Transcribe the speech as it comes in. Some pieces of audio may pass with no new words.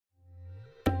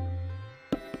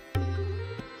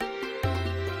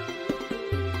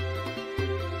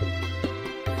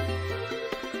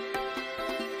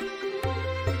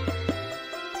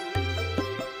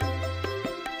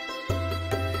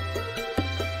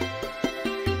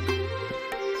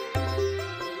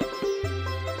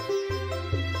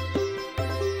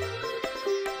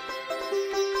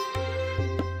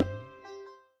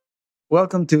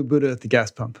Welcome to Buddha at the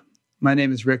Gas Pump. My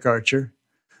name is Rick Archer.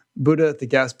 Buddha at the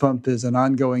Gas Pump is an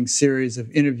ongoing series of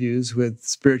interviews with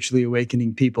spiritually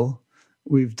awakening people.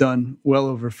 We've done well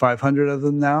over 500 of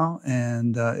them now,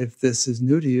 and if this is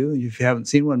new to you, if you haven't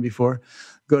seen one before,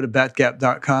 go to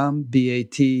batgap.com,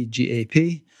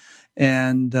 BATGAP,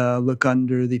 and look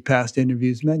under the past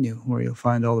interviews menu, where you'll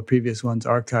find all the previous ones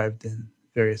archived in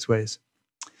various ways.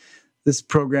 This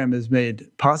program is made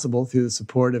possible through the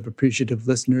support of appreciative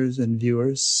listeners and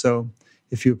viewers. So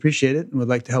if you appreciate it and would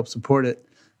like to help support it,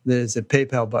 there's a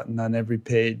PayPal button on every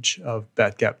page of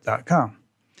batgap.com.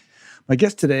 My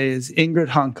guest today is Ingrid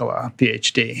Honkala,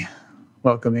 PhD.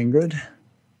 Welcome, Ingrid.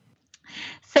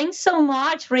 Thanks so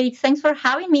much, Rick. Thanks for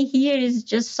having me here. It's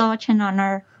just such an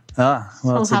honor.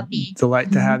 It's happy. A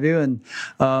delight to have you. And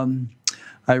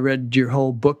I read your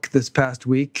whole book this past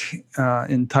week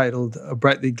entitled A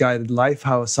Brightly Guided Life,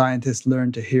 How a Scientist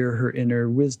Learned to Hear Her Inner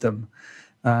Wisdom.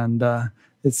 And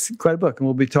it's quite a book. And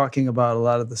we'll be talking about a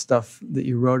lot of the stuff that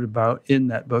you wrote about in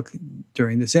that book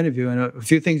during this interview, and a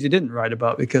few things you didn't write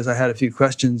about, because I had a few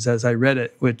questions as I read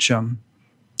it, which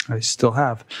I still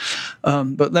have.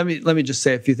 But let me just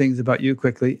say a few things about you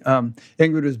quickly.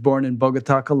 Ingrid was born in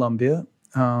Bogota, Colombia.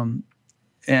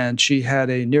 And she had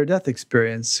a near-death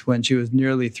experience when she was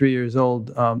nearly 3 years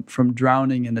old from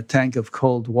drowning in a tank of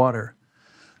cold water.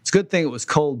 It's a good thing it was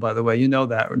cold, by the way. You know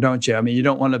that, don't you? I mean, you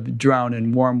don't want to drown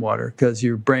in warm water because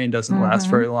your brain doesn't last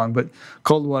very long. But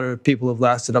cold water, people have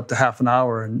lasted up to half an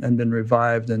hour and been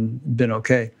revived and been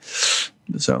okay.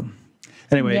 So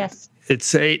anyway, yes.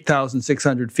 It's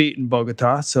 8,600 feet in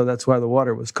Bogota, so that's why the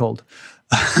water was cold.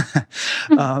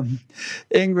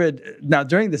 Ingrid, now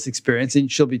during this experience, and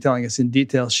she'll be telling us in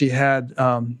detail, she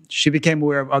became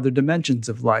aware of other dimensions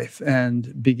of life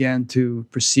and began to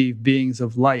perceive beings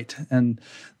of light. And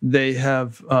they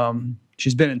have,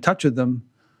 she's been in touch with them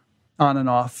on and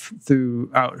off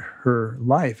throughout her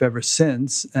life ever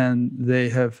since, and they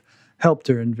have helped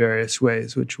her in various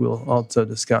ways, which we'll also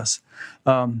discuss.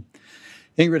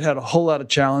 Ingrid had a whole lot of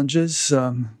challenges.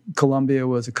 Colombia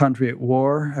was a country at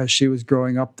war as she was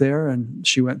growing up there, and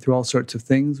she went through all sorts of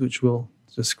things, which we'll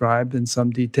describe in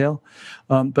some detail.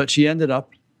 But she ended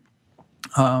up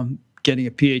getting a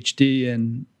PhD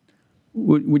in,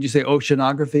 would you say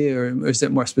oceanography, or is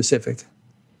it more specific?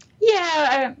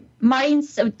 Yeah,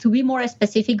 to be more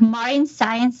specific, marine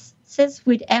sciences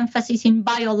with emphasis in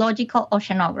biological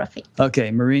oceanography.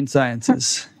 Okay, marine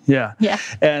sciences. Yeah.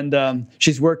 And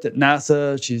she's worked at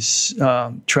NASA. She's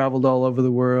traveled all over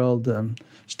the world.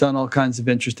 She's done all kinds of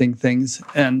interesting things.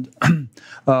 And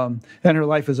her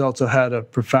life has also had a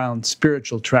profound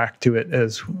spiritual track to it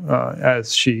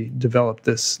as she developed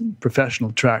this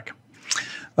professional track.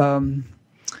 All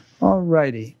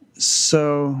righty.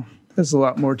 So there's a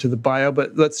lot more to the bio,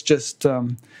 but let's just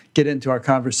get into our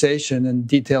conversation, and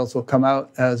details will come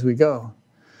out as we go.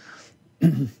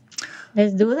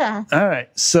 Let's do that. All right.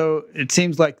 So it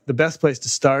seems like the best place to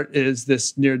start is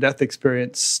this near-death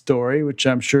experience story, which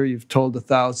I'm sure you've told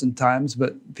 1,000 times,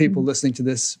 but people listening to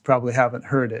this probably haven't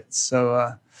heard it.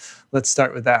 So let's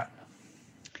start with that.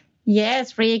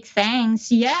 Yes, Rick,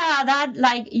 thanks. Yeah, that,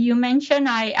 like you mentioned,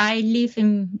 I live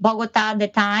in Bogota at the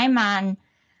time, and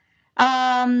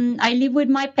I live with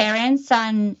my parents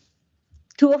and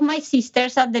two of my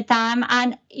sisters at the time,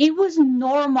 and it was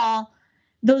normal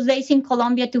those days in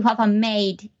Colombia to have a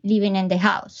maid living in the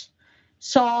house.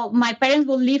 So my parents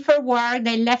would leave for work.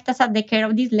 They left us at the care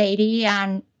of this lady.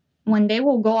 And when they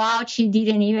would go out, she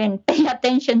didn't even pay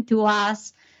attention to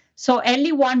us. So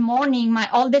early one morning, my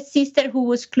oldest sister, who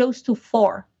was close to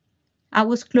 4, I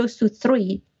was close to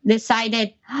 3,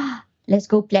 decided, let's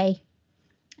go play.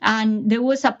 And there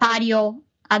was a patio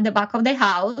at the back of the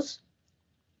house.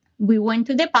 We went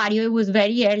to the patio. It was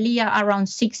very early, around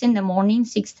 6 in the morning,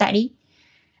 6:30.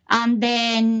 And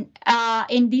then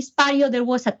in this patio, there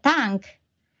was a tank.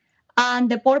 And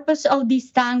the purpose of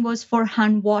this tank was for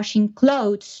hand washing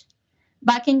clothes.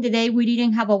 Back in the day, we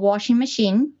didn't have a washing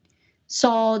machine.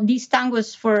 So this tank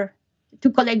was to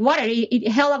collect water. It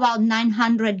held about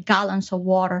 900 gallons of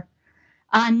water.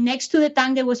 And next to the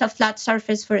tank, there was a flat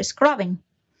surface for scrubbing.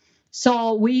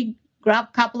 So we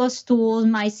grabbed a couple of stools.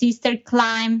 My sister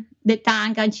climbed the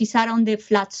tank and she sat on the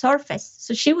flat surface.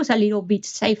 So she was a little bit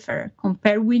safer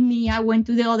compared with me. I went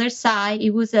to the other side. It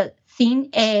was a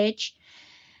thin edge.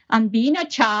 And being a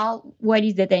child, where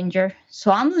is the danger?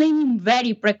 So I'm leaning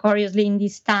very precariously in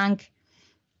this tank.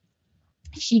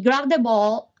 She grabbed the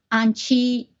ball and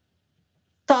she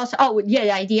tossed.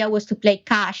 The idea was to play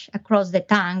cash across the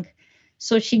tank.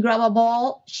 So she grabbed a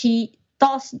ball, she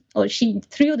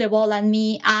threw the ball at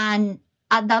me, and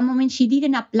at that moment she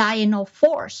didn't apply enough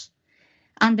force.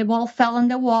 and the ball fell in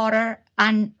the water.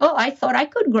 And I thought I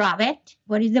could grab it.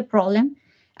 What is the problem?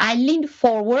 I leaned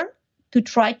forward to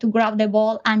try to grab the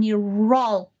ball, and it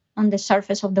rolled on the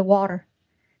surface of the water.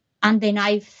 And then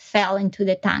I fell into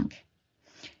the tank.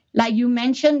 Like you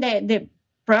mentioned, the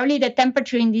probably the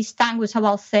temperature in this tank was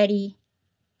about 30,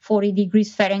 40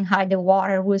 degrees Fahrenheit. The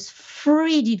water was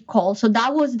frigid cold. So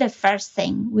that was the first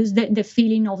thing, was the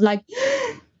feeling of like,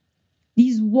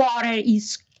 this water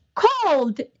is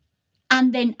cold.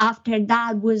 And then after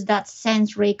that was that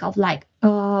sense, Rick, of like,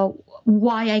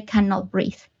 why I cannot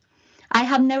breathe. I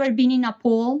have never been in a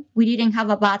pool. We didn't have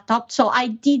a bathtub. So I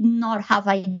did not have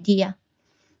idea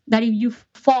that if you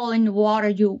fall in the water,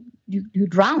 you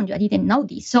drown. I didn't know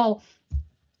this. So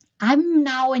I'm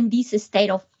now in this state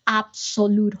of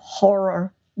absolute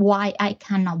horror, why I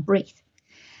cannot breathe.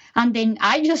 And then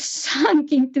I just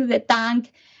sunk into the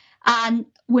tank. And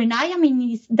when I am in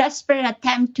this desperate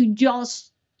attempt to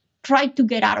just try to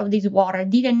get out of this water,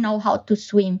 didn't know how to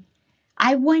swim,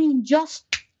 I went in just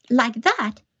like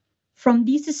that, from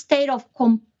this state of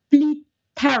complete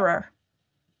terror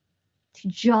to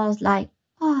just like,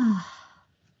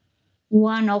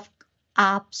 one of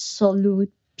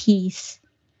absolute peace.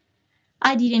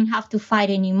 I didn't have to fight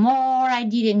anymore. I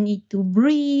didn't need to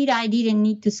breathe. I didn't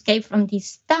need to escape from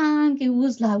this tank. It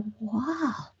was like,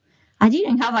 wow. I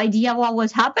didn't have idea what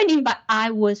was happening, but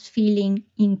I was feeling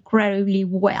incredibly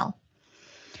well.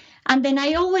 And then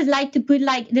I always like to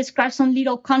describe some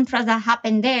little contrast that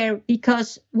happened there,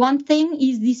 because one thing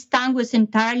is this tank was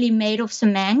entirely made of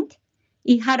cement.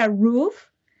 It had a roof.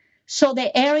 So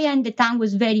the area in the tank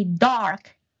was very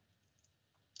dark.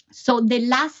 So the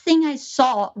last thing I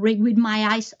saw, Rick, with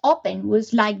my eyes open,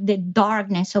 was like the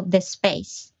darkness of the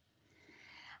space.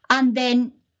 And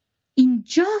then in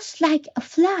just like a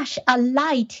flash, a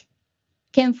light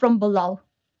came from below.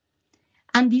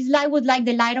 And this light was like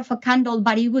the light of a candle,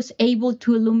 but it was able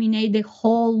to illuminate the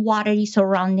whole watery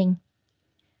surrounding.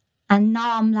 And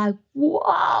now I'm like,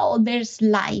 wow, there's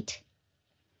light.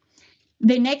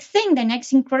 The next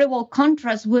incredible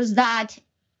contrast was that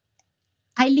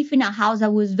I live in a house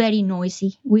that was very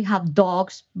noisy. We have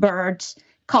dogs, birds,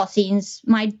 cousins,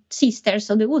 my sisters,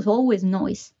 so there was always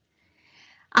noise.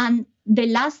 And the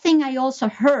last thing I also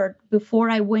heard before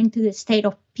I went to the state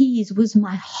of peace was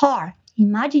my heart.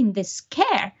 Imagine the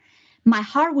scare. My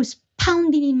heart was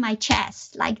pounding in my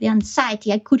chest, like the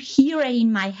anxiety. I could hear it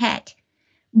in my head.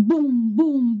 Boom,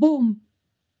 boom, boom.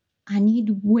 And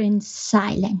it went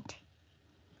silent.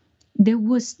 There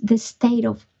was the state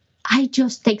of, I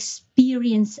just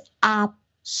experienced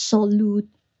absolute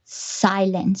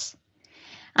silence.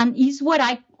 And it's what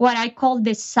I call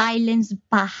the silence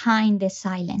behind the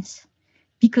silence.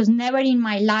 Because never in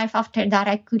my life after that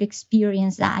I could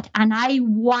experience that. And I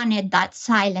wanted that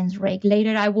silence, Rick.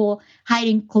 Later I will hide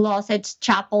in closets,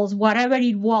 chapels, whatever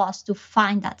it was to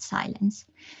find that silence.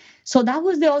 So that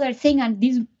was the other thing. And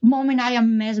this moment I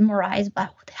am mesmerized by,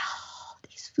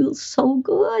 this feels so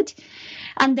good.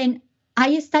 And then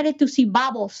I started to see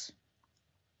bubbles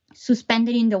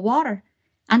suspended in the water.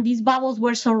 And these bubbles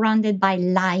were surrounded by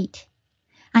light.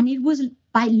 And it was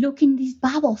by looking these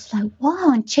bubbles, like,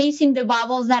 wow, and chasing the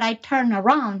bubbles that I turned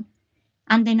around.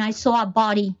 And then I saw a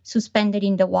body suspended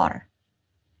in the water.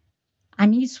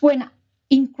 And it's when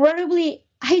incredibly,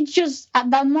 I just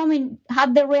at that moment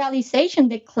had the realization,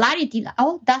 the clarity, like,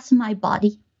 oh, that's my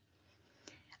body.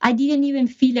 I didn't even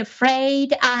feel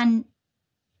afraid. And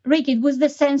Rick, it was the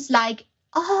sense like,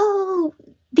 oh,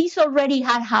 this already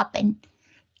had happened.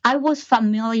 I was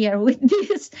familiar with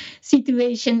this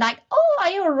situation. Like, oh,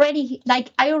 I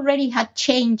already had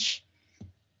changed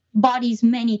bodies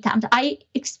many times. I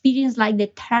experienced like the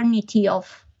eternity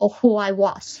of who I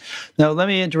was. Now, let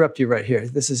me interrupt you right here.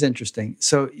 This is interesting.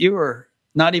 So you were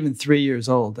not even 3 years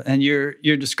old, and you're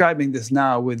describing this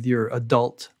now with your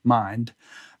adult mind,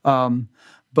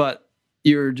 but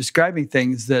you're describing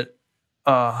things that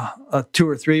a 2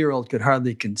 or 3 year old could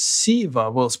hardly conceive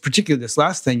of. Well, it's particularly this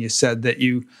last thing you said, that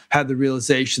you had the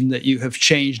realization that you have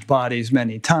changed bodies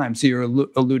many times. So you're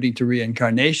alluding to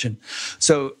reincarnation.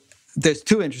 So there's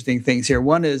two interesting things here.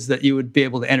 One is that you would be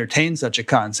able to entertain such a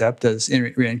concept as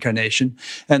reincarnation,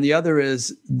 and the other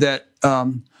is that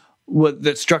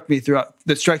that strikes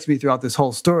me throughout this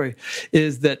whole story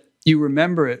is that you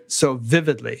remember it so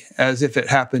vividly, as if it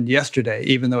happened yesterday,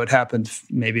 even though it happened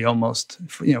maybe almost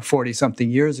 40-something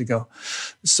years ago.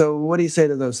 So what do you say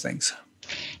to those things?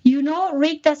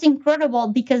 Rick, that's incredible,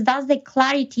 because that's the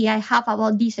clarity I have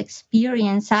about this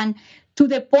experience. And to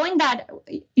the point that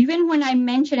even when I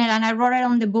mentioned it and I wrote it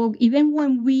on the book, even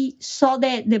when we saw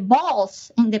the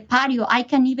balls in the patio, I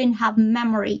can even have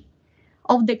memory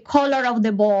of the color of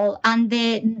the ball and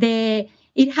the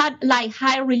it had like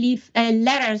high relief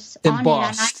letters on it, and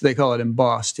Embossed. They call it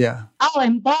embossed. Yeah.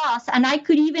 embossed, and I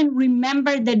could even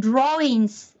remember the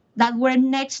drawings that were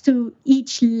next to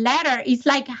each letter. It's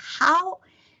like how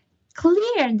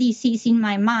clear this is in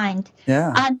my mind.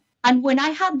 Yeah. And when I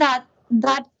had that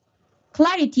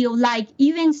clarity of like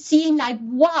even seeing like,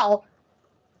 wow,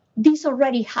 this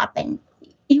already happened.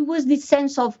 It was this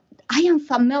sense of I am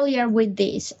familiar with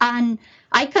this, and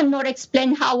I cannot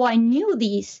explain how I knew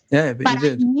this. Yeah, but you I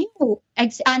did. knew,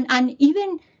 and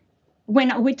even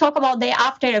when we talk about the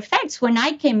after effects, when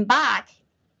I came back,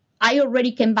 I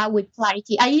already came back with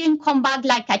clarity. I didn't come back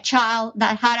like a child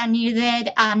that had a near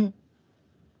death and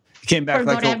You came back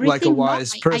forgot like a everything. No,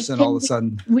 wise person I all came of a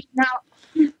sudden. with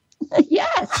now.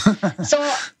 Yes. So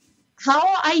how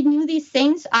I knew these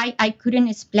things, I couldn't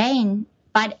explain.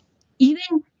 But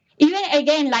even even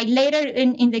again, like later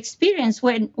in the experience,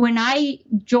 when I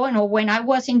joined or when I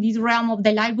was in this realm of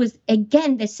the light, was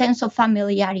again the sense of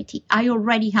familiarity. I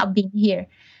already have been here.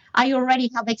 I already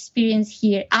have experience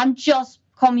here. I'm just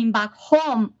coming back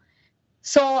home.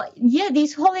 So yeah,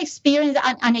 this whole experience,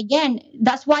 and again,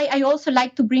 that's why I also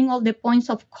like to bring all the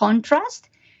points of contrast,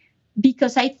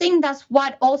 because I think that's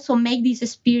what also make this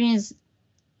experience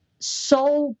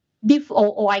so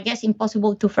difficult, or I guess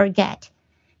impossible to forget,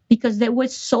 because there were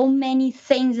so many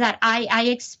things that I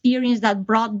experienced that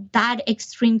brought that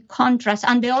extreme contrast.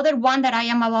 And the other one that I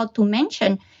am about to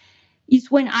mention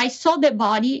is when I saw the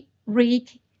body,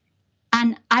 Rick,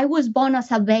 and I was born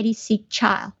as a very sick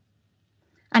child.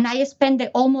 And I spent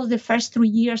almost the first 3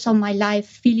 years of my life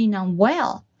feeling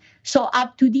unwell. So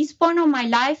up to this point of my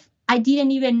life, I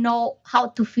didn't even know how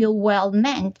to feel well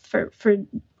meant for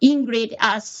Ingrid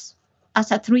as a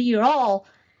 3-year-old.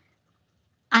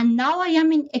 And now I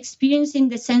am experiencing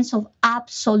the sense of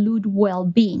absolute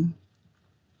well-being.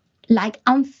 Like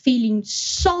I'm feeling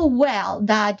so well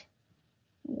that,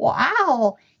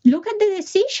 wow, look at the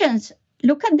decisions,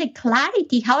 look at the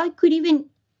clarity, how I could even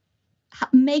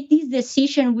make this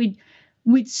decision with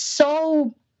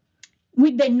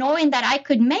the knowing that I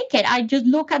could make it. I just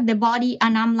look at the body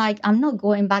and I'm like, I'm not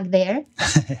going back there.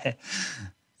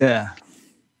 Yeah.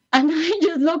 And I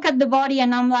just look at the body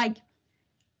and I'm like,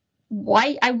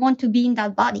 why I want to be in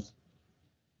that body.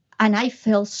 And I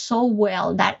feel so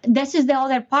well. That this is the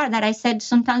other part that I said,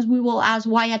 sometimes we will ask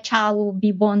why a child will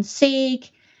be born sick,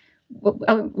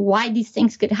 why these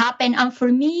things could happen. And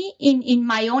for me, in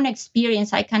my own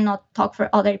experience, I cannot talk for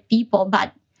other people,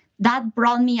 but that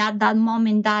brought me at that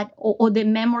moment or the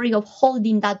memory of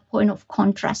holding that point of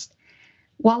contrast.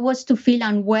 What was to feel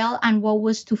unwell and what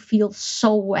was to feel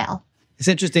so well. It's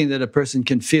interesting that a person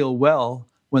can feel well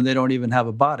when they don't even have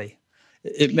a body.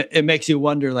 It makes you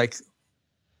wonder, like,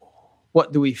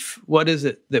 what is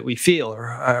it that we feel,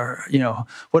 or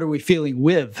what are we feeling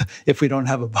with if we don't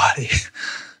have a body?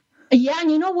 Yeah, and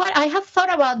you know what? I have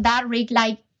thought about that, Rick.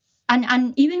 Like,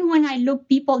 and even when I look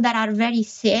people that are very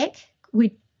sick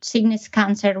with sickness,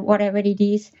 cancer, whatever it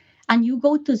is, and you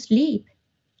go to sleep,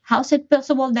 how's it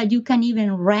possible that you can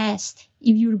even rest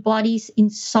if your body's in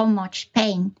so much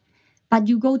pain? But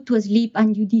you go to sleep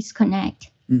and you disconnect.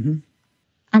 Mm-hmm.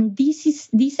 And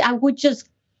this. I would just,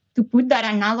 to put that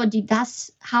analogy,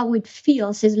 that's how it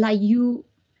feels. It's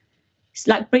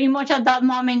like pretty much at that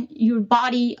moment, your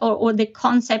body or the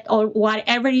concept or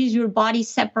whatever it is, your body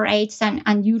separates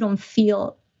and you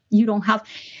don't have.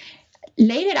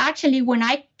 Later, actually, when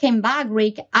I came back,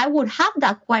 Rick, I would have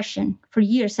that question for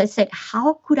years. I said,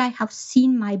 how could I have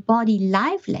seen my body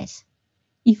lifeless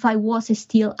if I was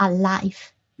still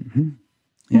alive? Mm-hmm.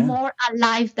 Yeah. More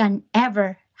alive than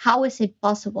ever. How is it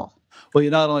possible? Well, you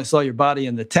not only saw your body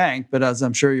in the tank, but as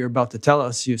I'm sure you're about to tell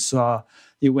us, you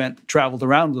traveled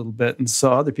around a little bit and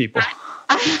saw other people.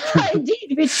 I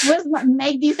did, which was what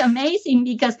made this amazing,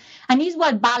 and it's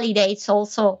what validates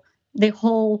also the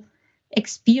whole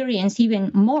experience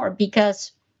even more,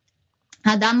 because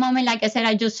at that moment, like I said,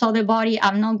 I just saw the body.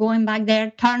 I'm not going back there,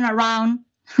 turn around.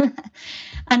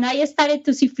 And I started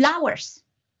to see flowers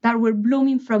that were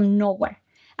blooming from nowhere.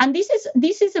 And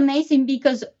this is amazing,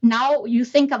 because now you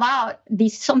think about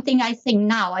this, something I think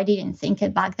now, I didn't think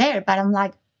it back there, but I'm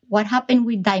like, what happened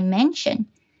with dimension?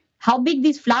 How big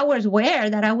these flowers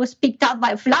were that I was picked up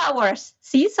by flowers.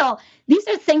 See, so these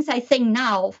are things I think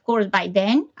now. Of course, by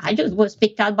then I just was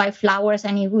picked up by flowers,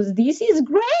 and this is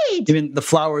great. I mean, the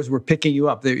flowers were picking you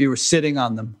up. You were sitting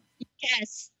on them.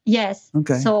 Yes.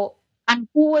 Okay. So, and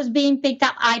who was being picked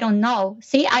up? I don't know.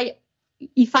 See,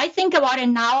 if I think about it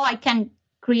now, I can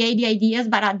create the ideas,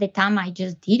 but at the time I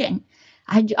just didn't.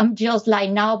 I'm just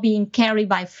like now being carried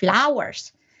by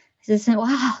flowers. I said,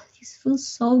 wow, this feels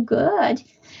so good.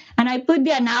 And I put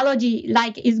the analogy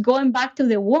like it's going back to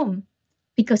the womb.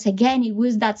 because again, it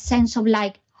was that sense of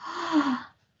like,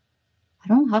 I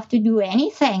don't have to do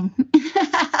anything.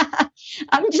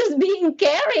 I'm just being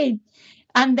carried.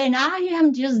 And then I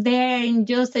am just there in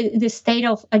just the state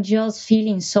of just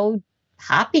feeling so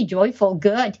happy, joyful,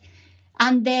 good.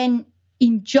 And then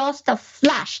in just a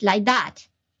flash like that,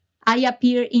 I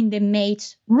appear in the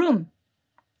maid's room.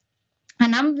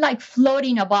 And I'm like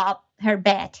floating above her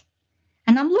bed.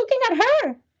 And I'm looking at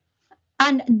her.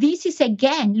 And this is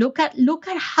again, look at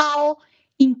how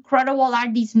incredible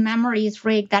are these memories,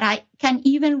 Rick, that I can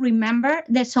even remember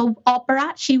the soap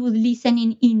opera she was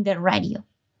listening in the radio.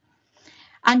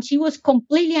 And she was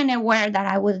completely unaware that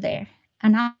I was there.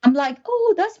 And I'm like,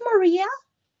 oh, that's Maria.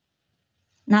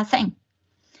 Nothing.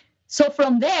 So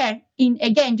from there, in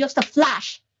again, just a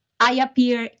flash, I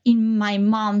appear in my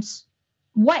mom's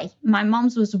way. My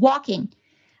mom's was walking.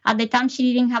 At the time,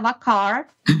 she didn't have a car,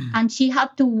 and she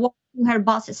had to walk to her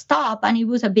bus stop, and it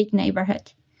was a big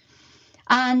neighborhood.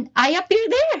 And I appear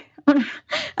there.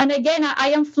 And again,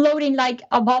 I am floating like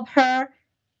above her.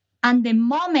 And the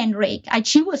moment, Rick,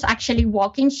 she was actually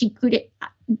walking, she could,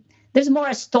 there's more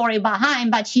a story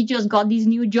behind, but she just got this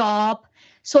new job.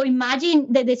 So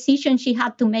imagine the decision she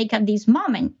had to make at this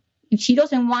moment. If she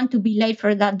doesn't want to be late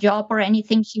for that job or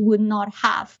anything, she would not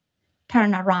have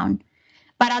turned around.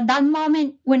 But at that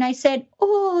moment, when I said,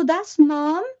 oh, that's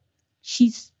mom, she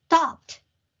stopped.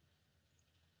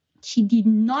 She did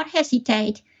not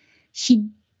hesitate. She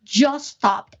just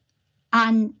stopped.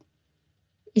 And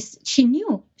she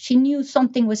knew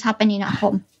something was happening at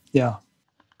home. Yeah.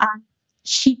 And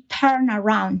she turned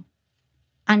around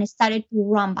and started to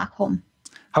run back home.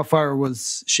 How far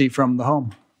was she from the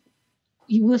home?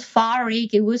 It was far,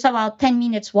 Rick. It was about 10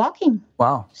 minutes walking.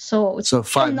 Wow. So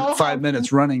 5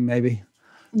 minutes running, maybe.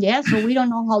 Yeah, so we don't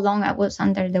know how long I was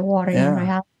under the water in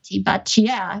reality. But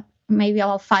yeah, maybe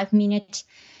about 5 minutes.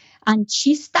 And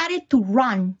she started to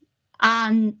run.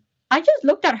 And I just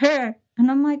looked at her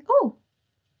and I'm like, oh.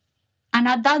 And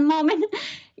at that moment,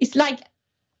 it's like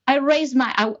I raised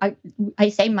I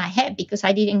say my head because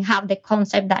I didn't have the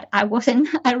concept that I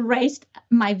raised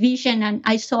my vision and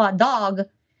I saw a dog.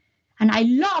 And I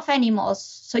love animals.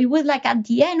 So it was like at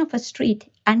the end of a street.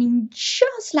 And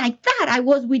just like that, I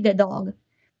was with the dog.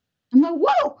 I'm like,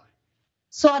 whoa.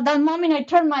 So at that moment, I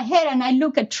turned my head and I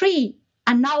look at a tree.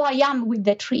 And now I am with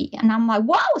the tree. And I'm like,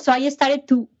 wow. So I started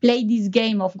to play this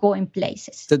game of going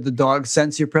places. Did the dog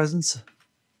sense your presence?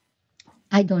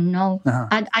 I don't know. Uh-huh.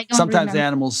 I don't Sometimes remember.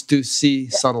 Animals do see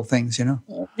subtle things, you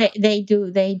know? They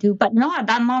do. But no, at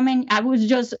that moment,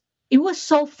 it was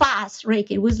so fast,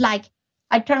 Rick. It was like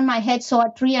I turned my head, saw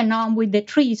a tree, and now I'm with the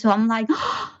tree. So I'm like,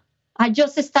 I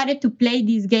just started to play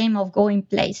this game of going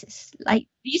places. Like,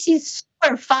 this is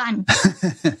super fun.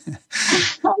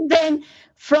 And then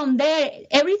from there,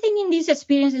 everything in these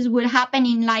experiences will happen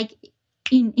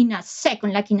in a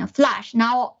second, like in a flash.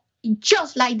 Now,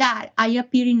 just like that, I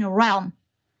appear in a realm.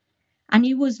 And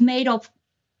it was made of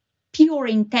pure,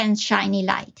 intense, shiny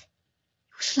light.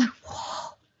 It was like,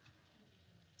 whoa.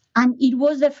 And it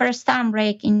was the first time,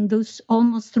 Rick, in those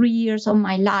almost 3 years of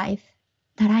my life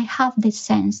that I have the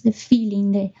sense, the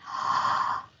feeling,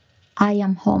 I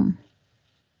am home.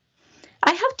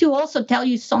 I have to also tell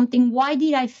you something. Why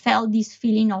did I feel this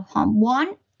feeling of home?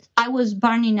 One, I was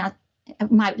burning at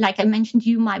like I mentioned to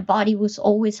you, my body was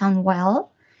always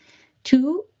unwell.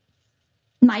 Two,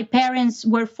 my parents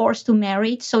were forced to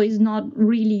marry, so it's not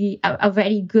really a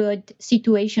very good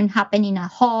situation happening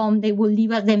at home. They would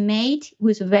leave as the maid, who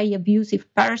was a very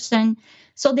abusive person.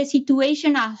 So the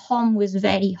situation at home was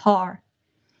very hard.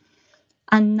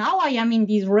 And now I am in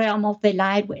this realm of the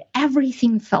light where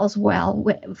everything felt well,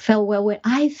 where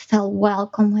I felt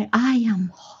welcome, where I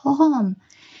am home.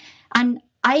 And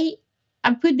I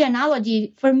put the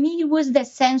analogy, for me, it was the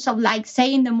sense of like,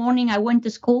 say in the morning I went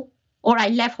to school, or I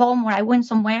left home, or I went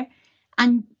somewhere,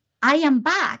 and I am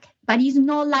back. But it's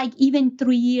not like even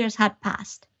 3 years had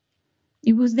passed.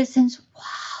 It was the sense,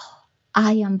 wow,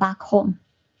 I am back home.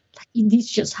 Like, this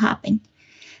just happened.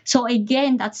 So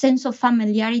again, that sense of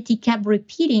familiarity kept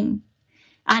repeating.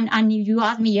 And if you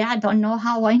ask me, I don't know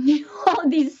how I knew all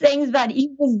these things, but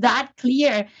it was that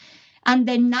clear. And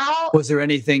then now... Was there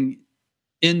anything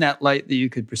in that light that you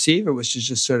could perceive, or was it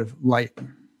just sort of light?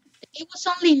 It was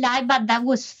only light, but that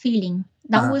was feeling.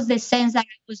 That was the sense that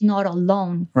I was not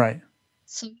alone. Right.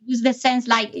 So it was the sense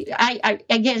like,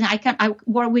 I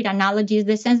work with analogies,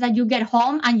 the sense that you get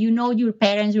home and you know your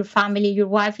parents, your family, your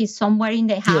wife is somewhere in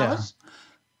the house.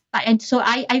 Yeah. And so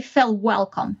I felt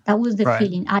welcome. That was the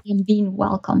feeling. I am being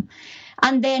welcome.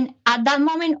 And then at that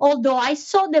moment, although I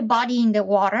saw the body in the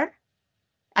water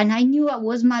and I knew it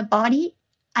was my body,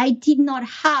 I did not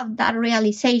have that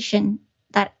realization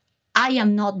I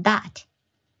am not that.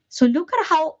 So look at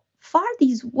how far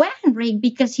this went, Rick,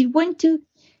 because it went to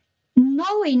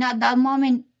knowing at that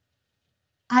moment,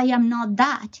 I am not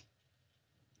that.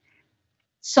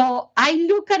 So I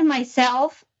look at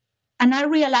myself and I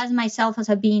realize myself as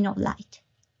a being of light.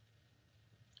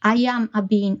 I am a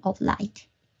being of light.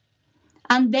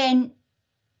 And then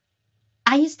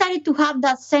I started to have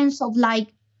that sense of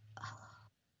like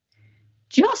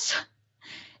just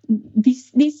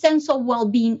this sense of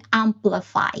well-being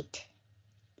amplified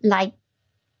like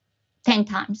 10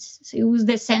 times. So it was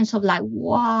the sense of like,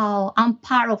 wow, I'm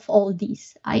part of all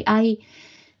this. I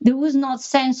there was no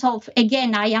sense of,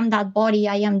 again, I am that body,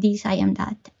 I am this, I am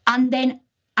that. And then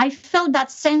I felt that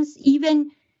sense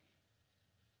even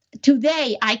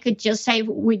today. I could just say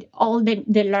with all the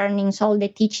learnings, all the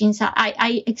teachings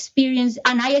I experienced,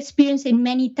 and I experienced it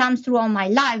many times throughout my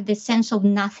life, the sense of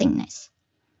nothingness.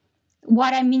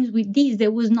 What I mean with this,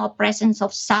 there was no presence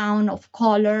of sound, of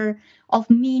color, of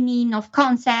meaning, of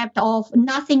concept, of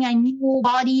nothing I knew,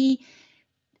 body,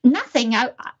 nothing.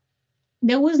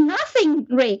 There was nothing,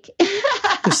 Rick.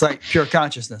 Just like pure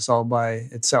consciousness all by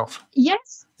itself.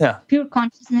 Yes. Yeah. Pure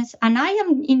consciousness. And I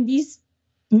am in this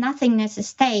nothingness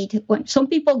state. When some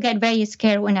people get very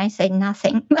scared when I say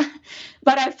nothing,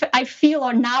 but I feel,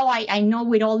 or now I know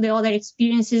with all the other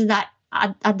experiences, that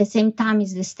at the same time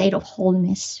is the state of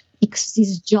wholeness, because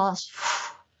it's just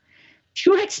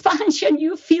pure expansion.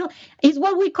 You feel it's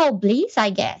what we call bliss,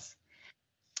 I guess.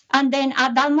 And then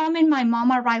at that moment, my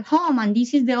mom arrived home, and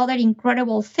this is the other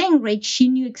incredible thing, Rich. She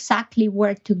knew exactly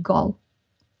where to go,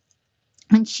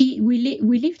 and we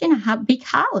lived in a big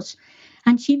house,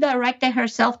 and she directed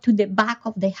herself to the back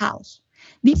of the house.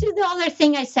 This is the other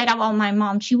thing I said about my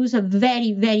mom. She was a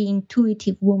very, very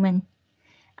intuitive woman.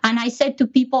 And I said to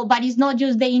people, but it's not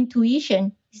just the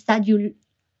intuition, it's that you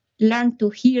learn to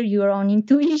hear your own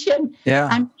intuition. Yeah.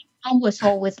 And my mom was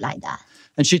always like that.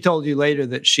 And she told you later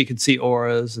that she could see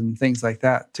auras and things like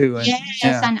that too. And, yes,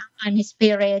 yeah. and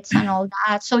spirits and all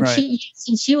that. So Right.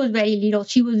 since she was very little,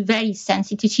 she was very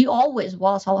sensitive. She always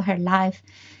was all her life.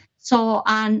 So,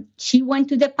 and she went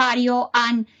to the patio,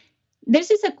 and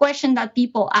this is a question that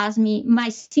people ask me. My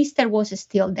sister was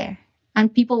still there,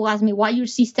 and people ask me why your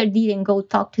sister didn't go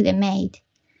talk to the maid.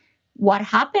 What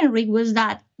happened, Rick, was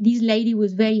that this lady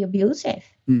was very abusive.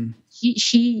 Mm.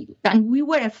 She and we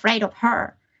were afraid of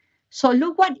her. So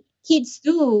look what kids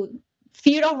do.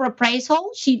 Fear of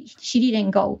reprisal. She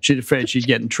didn't go. She's afraid she'd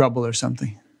get in trouble or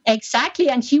something. Exactly.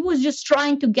 And she was just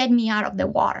trying to get me out of the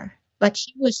water. But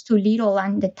she was too little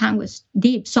and the tank was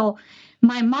deep. So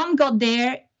my mom got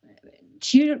there.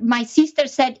 My sister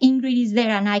said, Ingrid is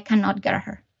there and I cannot get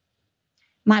her.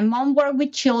 My mom worked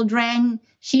with children.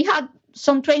 She had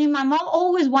some training. My mom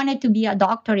always wanted to be a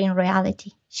doctor in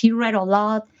reality. She read a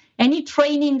lot. Any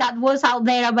training that was out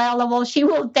there available, she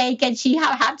will take it. She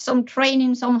had some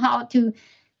training somehow to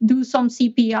do some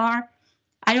CPR.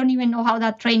 I don't even know how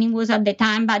that training was at the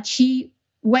time, but she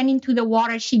went into the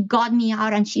water. She got me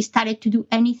out and she started to do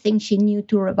anything she knew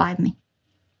to revive me.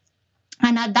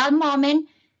 And at that moment,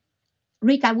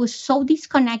 Rick, I was so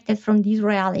disconnected from this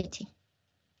reality.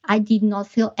 I did not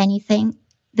feel anything.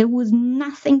 There was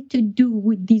nothing to do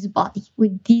with this body,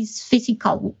 with this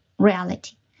physical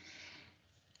reality.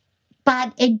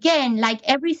 But again, like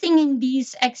everything in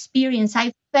this experience,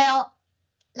 I felt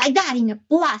like that in a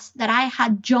blast that I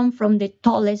had jumped from the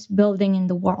tallest building in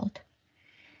the world.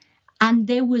 And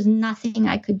there was nothing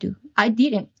I could do. I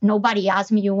didn't. Nobody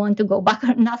asked me, you want to go back?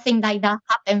 Or nothing like that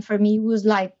happened for me. It was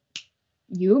like,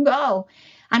 you go.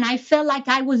 And I felt like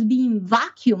I was being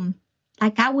vacuumed,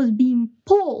 like I was being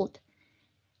pulled.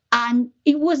 And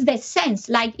it was the sense,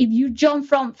 like if you jump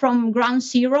from ground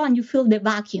zero and you feel the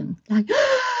vacuum, like,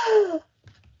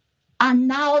 and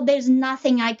now there's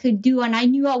nothing I could do. And I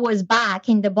knew I was back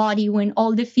in the body when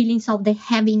all the feelings of the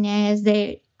heaviness,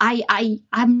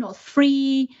 I'm not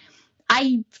free.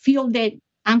 I feel the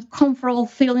uncomfortable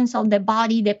feelings of the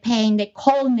body, the pain, the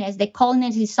coldness. The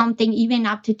coldness is something even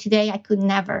up to today I could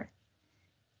never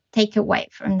take away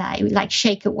from that. It would like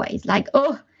shake away. It's like,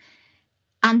 oh.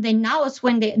 And then now it's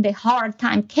when the hard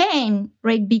time came,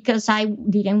 right? Because I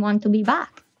didn't want to be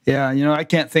back. Yeah, I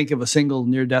can't think of a single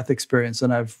near-death experience,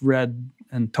 and I've read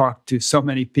and talked to so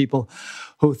many people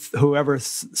whoever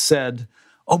said,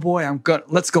 "Oh boy,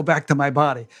 let's go back to my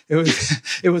body."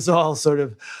 It was all sort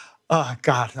of, "Oh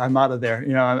God, I'm out of there.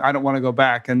 I don't want to go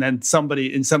back." And then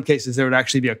somebody, in some cases, there would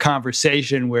actually be a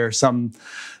conversation where some,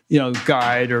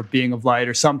 guide or being of light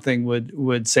or something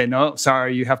would say, "No,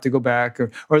 sorry, you have to go back." Or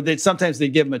sometimes they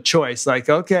give them a choice, like,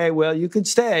 "Okay, well, you could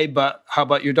stay, but how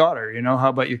about your daughter? How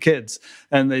about your kids?"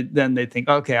 And then they think,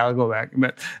 "Okay, I'll go back."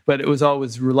 But it was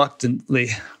always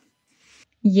reluctantly.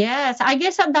 Yes, I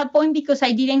guess at that point, because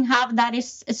I didn't have that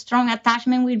strong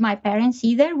attachment with my parents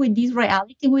either, with this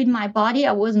reality with my body,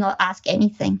 I was not asked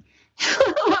anything.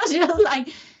 I was just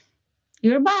like,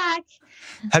 you're back.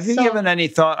 Have you So given any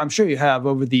thought? I'm sure you have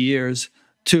over the years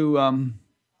to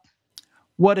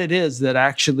what it is that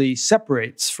actually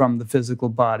separates from the physical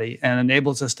body and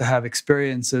enables us to have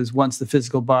experiences once the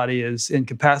physical body is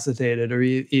incapacitated or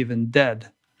even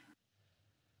dead.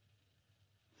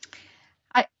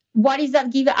 what is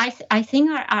that give? I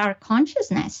think our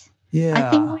consciousness. Yeah.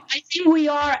 I think we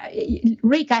are,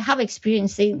 Rick. I have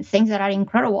experienced things that are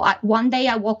incredible. One day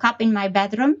I woke up in my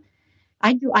bedroom.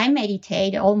 I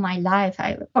meditate all my life.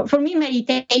 For me,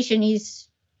 meditation is,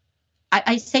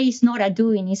 I say it's not a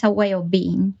doing, it's a way of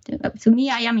being. To me,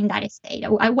 I am in that state.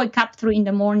 I wake up 3 in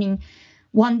the morning.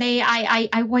 One day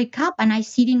I wake up and I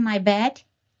sit in my bed,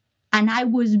 and I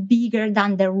was bigger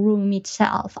than the room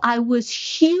itself. I was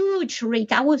huge,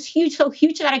 Rick. I was huge, so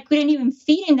huge that I couldn't even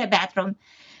fit in the bathroom.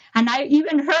 And I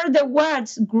even heard the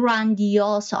words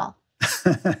grandioso.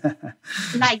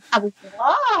 Like,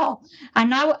 wow.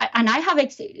 And I have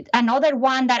another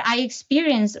one that I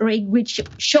experienced, Rick, which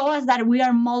shows us that we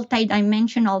are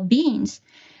multidimensional beings.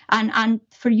 And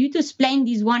for you to explain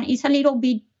this one is a little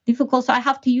bit difficult, so I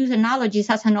have to use analogies.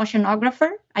 As an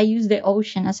oceanographer, I use the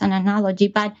ocean as an analogy.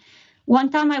 But one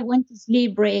time I went to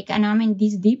sleep, Rick, and I'm in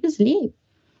this deep sleep,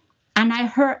 and I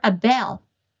heard a bell,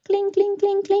 cling, cling,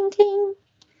 cling, cling, cling.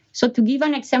 So to give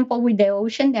an example with the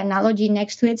ocean, the analogy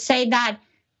next to it, say that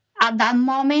at that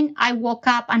moment, I woke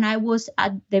up and I was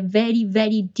at the very,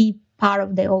 very deep part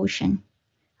of the ocean.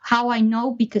 How I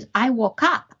know? Because I woke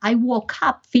up. I woke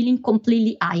up feeling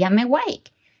completely, I am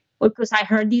awake, because I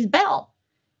heard this bell.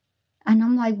 And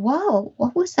I'm like, whoa,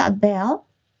 what was that bell?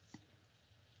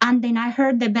 And then I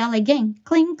heard the bell again,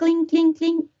 cling, cling, cling,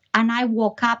 cling. And I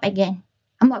woke up again.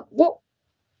 I'm like, whoa,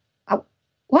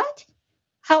 what?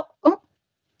 How? Oh.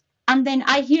 And then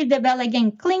I hear the bell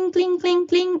again, cling, cling, cling,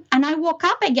 cling. And I woke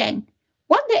up again.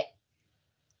 What the?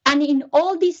 And in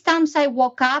all these times I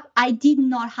woke up, I did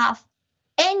not have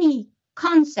any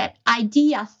concept,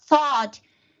 idea, thought,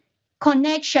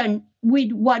 connection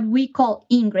with what we call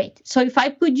Ingrid. So if I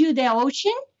put you the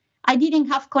ocean, I didn't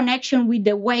have connection with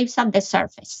the waves at the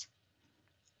surface.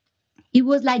 It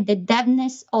was like the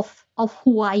depthness of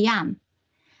who I am.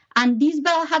 And this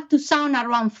bell had to sound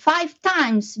around 5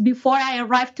 times before I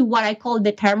arrived to what I call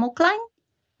the thermocline,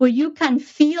 where you can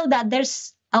feel that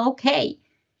there's, okay,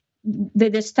 the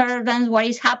disturbance, what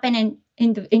is happening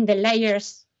in the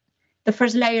layers, the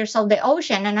first layers of the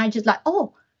ocean. And I just like,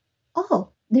 oh,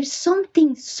 there's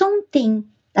something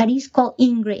that is called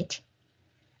Ingrid.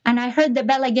 And I heard the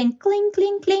bell again, cling,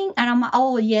 cling, cling. And I'm like,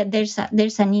 oh yeah, there's an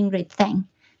Ingrid thing.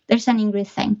 There's an Ingrid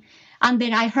thing. And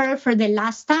then I heard for the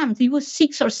last time, it was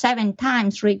 6 or 7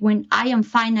 times, Rick, when I am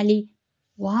finally,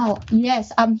 wow,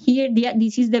 yes, I'm here.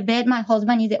 This is the bed. My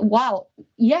husband is there. Wow,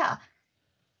 yeah.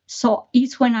 So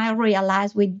it's when I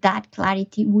realized with that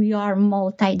clarity, we are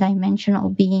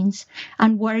multidimensional beings,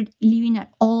 and we're living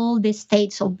at all the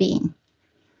states of being.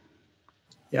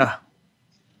 Yeah.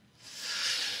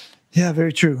 Yeah,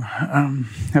 very true.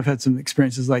 I've had some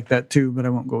experiences like that too, but I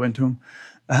won't go into them.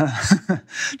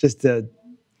 Just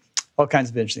all kinds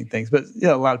of interesting things, but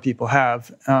a lot of people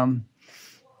have. And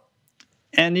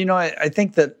I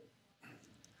think that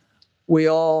we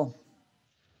all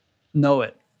know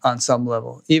it on some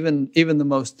level. Even the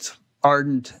most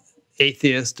ardent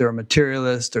atheist or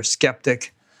materialist or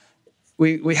skeptic,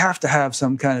 we have to have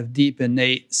some kind of deep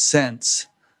innate sense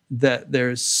that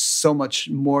there's so much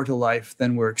more to life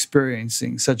than we're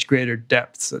experiencing, such greater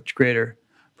depth, such greater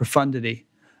profundity.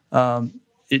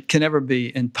 It can never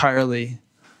be entirely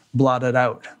blotted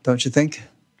out, don't you think?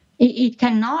 It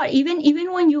cannot.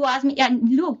 Even when you ask me, and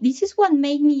look, this is what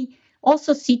made me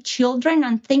also see children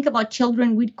and think about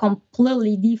children with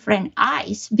completely different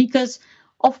eyes. Because,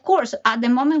 of course, at the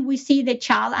moment we see the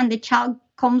child, and the child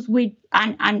comes with,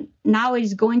 and now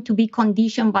it's going to be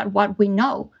conditioned by what we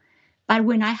know. But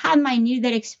when I had my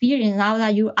near-death experience, now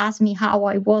that you ask me how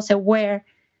I was aware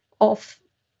of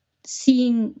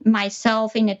seeing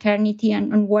myself in eternity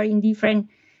and wearing different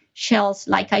shells,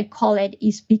 like I call it,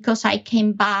 is because I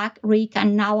came back, Rick,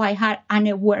 and now I had an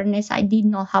awareness I did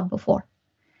not have before.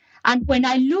 And when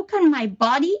I look at my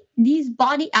body, this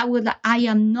body, I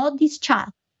am not this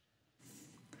child.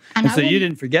 And so you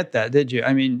didn't forget that, did you?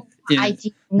 I mean, I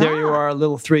did not. There you are, a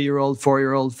little 3-year-old,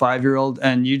 4-year-old, 5-year-old,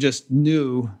 and you just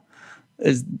knew,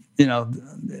 this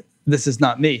is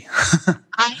not me.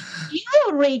 I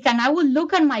knew, Rick, and I would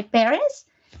look at my parents.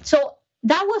 So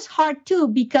that was hard too,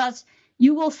 because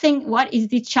you will think, what is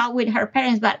this child with her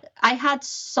parents? But I had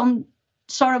some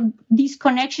sort of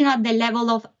disconnection at the level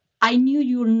of, I knew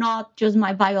you're not just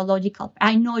my biological,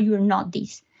 I know you're not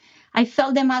this. I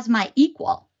felt them as my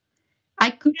equal. I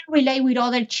couldn't relate with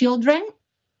other children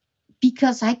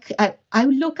because I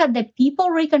look at the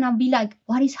people, Rick, and I'll be like,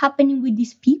 what is happening with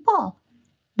these people?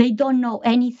 They don't know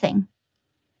anything.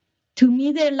 To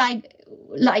me, they're like,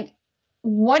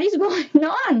 what is going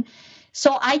on?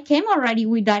 So I came already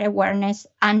with that awareness,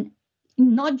 and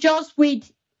not just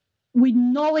with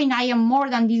knowing I am more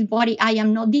than this body, I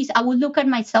am not this. I would look at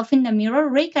myself in the mirror,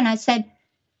 Rick, and I said,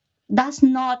 that's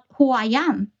not who I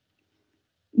am.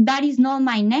 That is not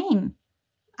my name.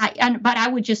 But I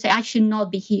would just say I should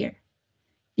not be here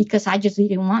because I just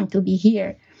didn't want to be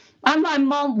here. And my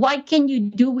mom, what can you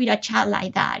do with a child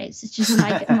like that? It's just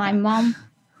like my mom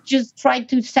just tried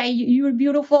to say, you're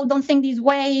beautiful, don't think this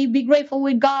way, be grateful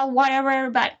with God,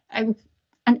 whatever. And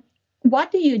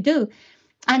what do you do?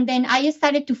 And then I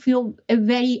started to feel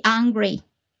very angry.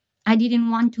 I didn't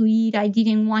want to eat. I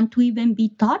didn't want to even be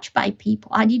touched by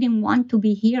people. I didn't want to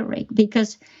be here, Rick,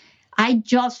 because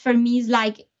for me, it's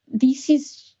like, this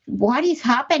is what is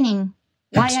happening,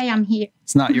 why I am here.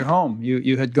 It's not your home.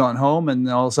 You had gone home, and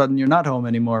all of a sudden you're not home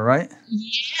anymore, right?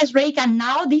 Yes, Rick. And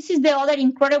now this is the other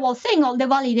incredible thing, all the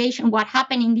validation, what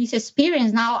happened in this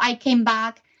experience. Now I came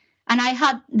back and I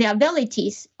had the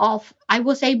abilities of, I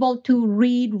was able to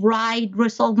read, write,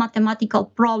 resolve mathematical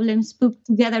problems, put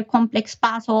together complex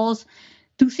puzzles,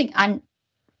 to think. And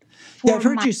yeah, I've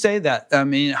heard you say that. I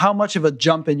mean, how much of a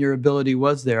jump in your ability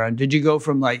was there? And did you go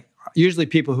from, like, usually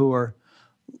people who are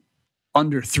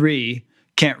under 3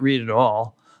 can't read at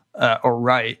all or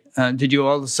write. Did you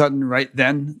all of a sudden, right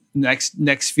then,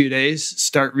 next few days,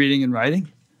 start reading and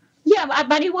writing? Yeah,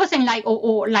 but it wasn't like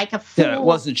like a full. Yeah, it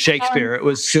wasn't Shakespeare. It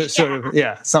was sort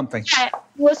of something. Yeah, it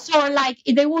was sort of like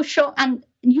they will show. And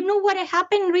you know what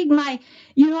happened, Rick?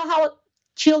 You know how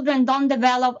children don't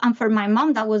develop, and for my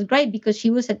mom that was great because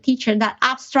she was a teacher, that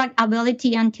abstract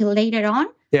ability until later on.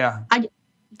 Yeah. I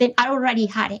already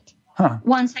had it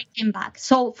once I came back.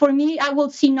 So for me, I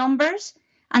will see numbers,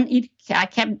 and I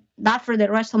kept that for the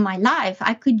rest of my life.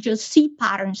 I could just see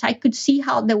patterns. I could see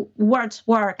how the words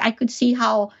work. I could see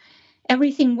how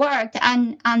everything worked.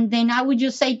 And then I would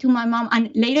just say to my mom,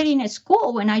 and later in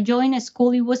school, when I joined a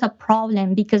school, it was a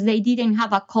problem because they didn't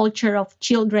have a culture of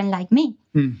children like me.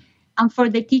 And for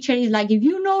the teacher, it's like, if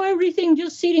you know everything,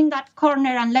 just sit in that corner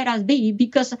and let us be.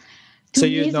 Because so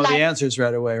you know, like, the answers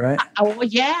right away, right? Oh,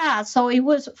 yeah. So it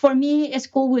was, for me,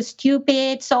 school was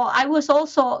stupid. So I was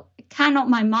also kind of,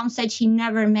 my mom said she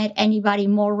never met anybody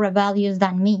more rebellious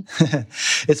than me.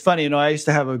 It's funny, I used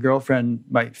to have a girlfriend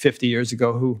like 50 years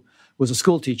ago who was a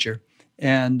school teacher,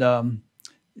 and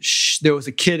there was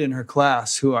a kid in her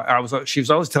class who she was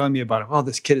always telling me about. Oh,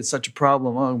 this kid is such a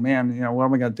problem. Oh man, what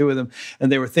am I going to do with him?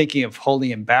 And they were thinking of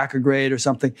holding him back a grade or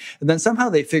something. And then somehow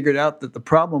they figured out that the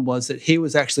problem was that he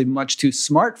was actually much too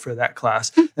smart for that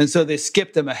class, and so they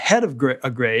skipped him ahead of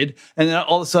a grade. And then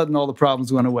all of a sudden, all the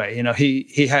problems went away.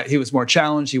 He was more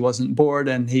challenged. He wasn't bored,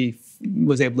 and he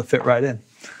was able to fit right in.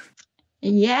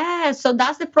 Yeah, so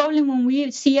that's the problem when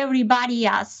we see everybody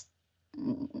as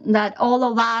that all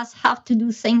of us have to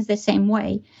do things the same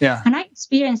way. Yeah. And I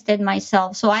experienced it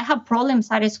myself. So I have problems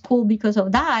at school because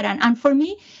of that. And for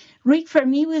me, Rick,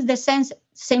 was the sense,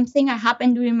 same thing that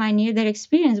happened during my near-death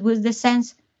experience, was the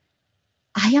sense,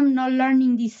 I am not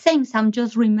learning these things. I'm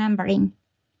just remembering.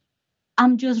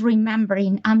 So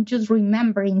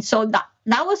that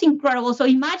was incredible. So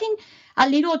imagine a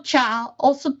little child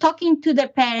also talking to their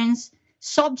parents,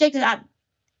 subjects that,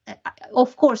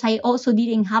 of course, I also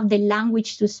didn't have the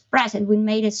language to express it, which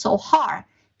made it so hard,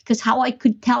 because how I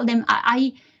could tell them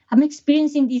I'm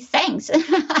experiencing these things.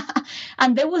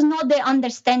 And there was not the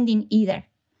understanding either.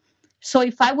 So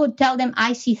if I would tell them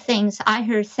I see things, I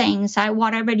heard things,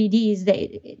 whatever it is,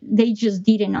 they just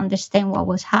didn't understand what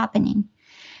was happening.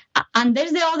 And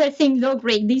there's the other thing, look,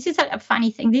 Rick, this is a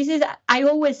funny thing. I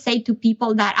always say to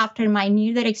people that after my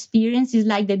near-death experience, is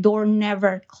like the door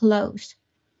never closed.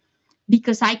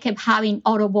 Because I kept having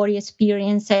out-of-body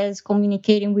experiences,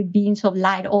 communicating with beings of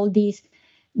light, all this.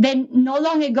 Then not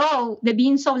long ago, the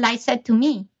beings of light said to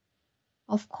me,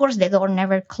 of course the door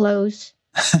never closed,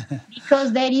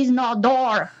 because there is no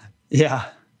door. Yeah.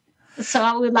 So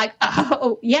I was like,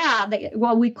 oh, yeah,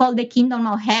 what we call the kingdom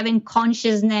of heaven,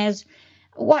 consciousness,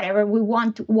 whatever we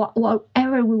want to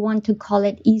call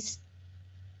it, is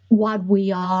what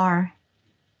we are.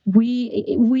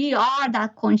 We are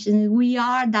that consciousness, we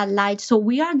are that light. So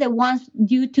we are the ones,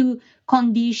 due to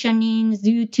conditionings,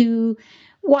 due to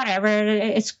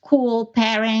whatever, school,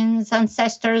 parents,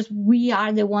 ancestors, we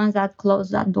are the ones that close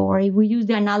that door. If we use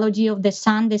the analogy of the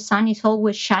sun is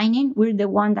always shining. We're the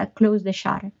one that close the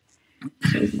shutter.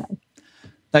 So it's like,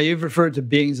 Now, you've referred to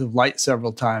beings of light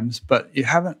several times, but you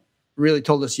haven't really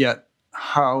told us yet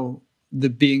how the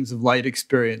beings of light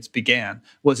experience began.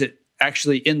 Was it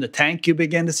actually in the tank you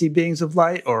began to see beings of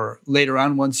light, or later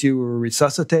on once you were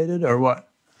resuscitated, or what?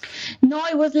 no,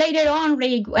 it was later on,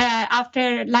 Rick.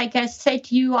 After, like I said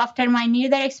to you, after my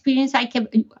near-death experience, I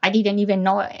didn't even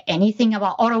know anything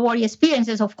about out-of-body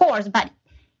experiences, of course, but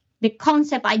the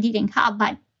concept I didn't have,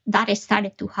 but that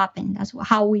started to happen. That's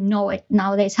how we know it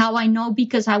nowadays. How I know,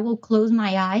 because I will close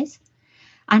my eyes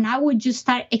and I would just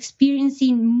start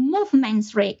experiencing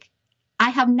movements, Rick, I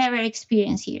have never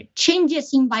experienced here.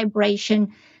 Changes in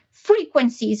vibration,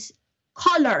 frequencies,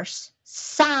 colors,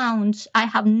 sounds I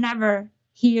have never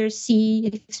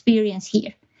experience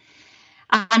here.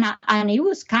 And it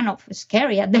was kind of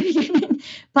scary at the beginning,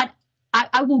 but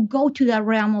I will go to the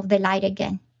realm of the light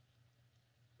again.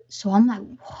 So I'm like,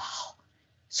 wow.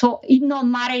 So it no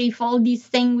matter if all this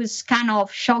thing was kind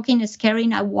of shocking and scary,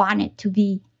 I wanted to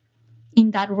be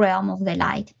in that realm of the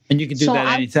light. And you could do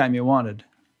that anytime you wanted?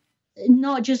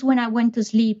 No, just when I went to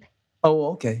sleep.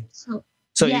 Oh, okay. So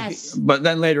yes. But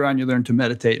then later on you learned to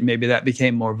meditate, and maybe that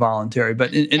became more voluntary.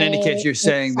 But in any case, you're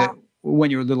saying that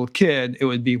when you were a little kid, it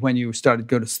would be when you started to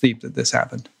go to sleep that this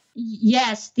happened.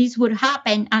 Yes, this would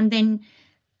happen. And then,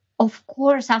 of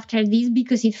course, after this,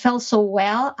 because it felt so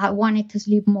well, I wanted to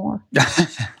sleep more.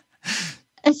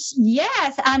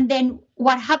 Yes. And then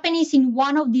what happened is, in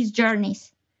one of these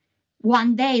journeys,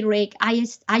 one day, Rick, I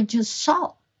just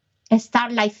saw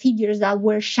starlight figures that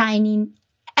were shining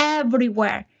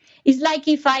everywhere. It's like,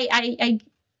 if I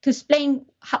to explain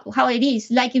how it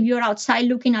is, like if you're outside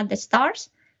looking at the stars,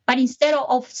 but instead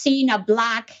of seeing a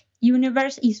black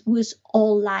universe, it was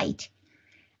all light.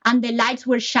 And the lights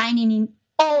were shining in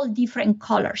all different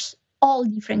colors,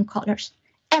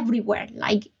 everywhere,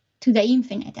 like to the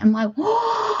infinite. I'm like,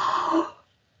 whoa.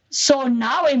 So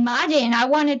now imagine, I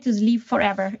wanted to sleep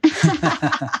forever.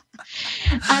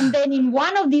 And then in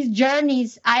one of these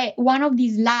journeys, one of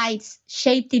these lights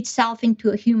shaped itself into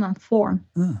a human form.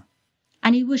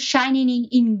 And it was shining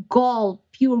in gold,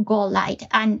 pure gold light.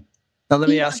 And now let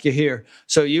me ask you here.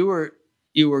 So you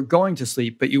were going to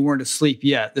sleep, but you weren't asleep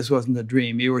yet. This wasn't a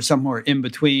dream. You were somewhere in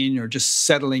between, or just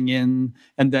settling in,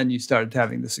 and then you started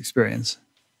having this experience.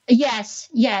 Yes.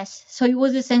 So it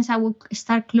was the sense I would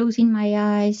start closing my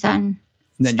eyes and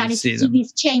then started see to see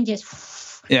these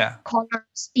changes. Yeah. Color,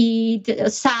 speed,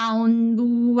 sound,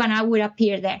 and I would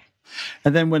appear there.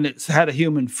 And then when it had a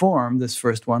human form, this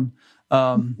first one,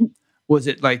 was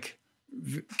it like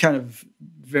kind of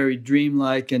very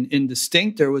dreamlike and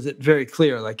indistinct, or was it very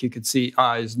clear, like you could see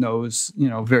eyes, nose,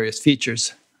 various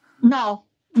features? No,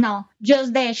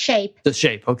 just the shape. The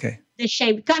shape, okay. The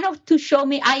shape, kind of to show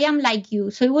me I am like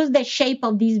you. So it was the shape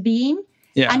of this being,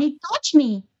 and it touched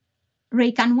me,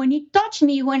 Rick. And when it touched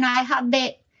me, when I had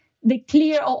the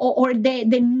clear or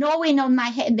the knowing in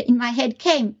my head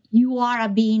came, you are a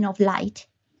being of light.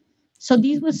 So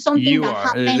this was something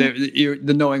happened.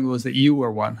 The knowing was that you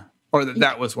were one, or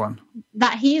that was one.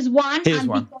 That he is one. He is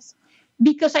one.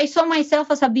 Because I saw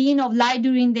myself as a being of light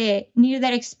during the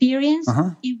near-death experience,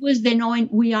 it was the knowing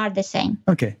we are the same.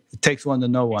 Okay. It takes one to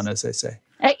know one, as they say.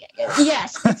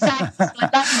 Yes, exactly.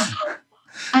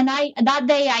 And that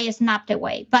day I snapped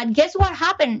away. But guess what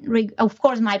happened? Of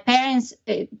course, my parents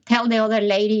tell the other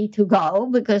lady to go,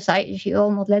 because she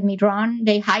almost let me drown.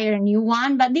 They hire a new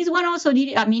one. But this one also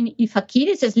did. I mean, if a kid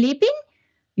is sleeping,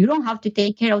 you don't have to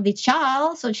take care of the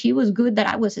child. So she was good that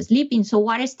I was sleeping. So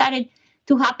what started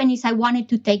to happen is I wanted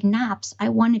to take naps. I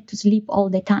wanted to sleep all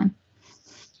the time.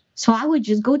 So I would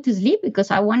just go to sleep because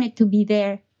I wanted to be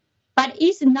there. But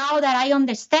it's now that I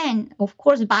understand, of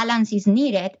course, balance is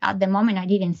needed. At the moment, I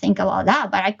didn't think about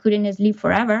that, but I couldn't sleep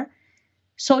forever.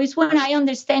 So it's when I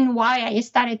understand why I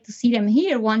started to see them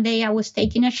here. One day I was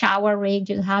taking a shower, Rick,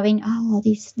 just having,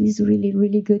 this really,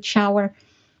 really good shower,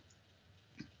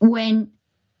 when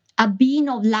a beam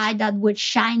of light that was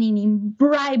shining in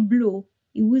bright blue,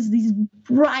 it was this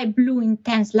bright blue,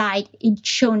 intense light, it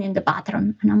shone in the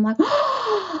bathroom. And I'm like,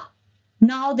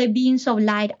 now the beams of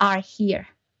light are here.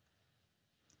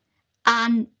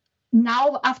 And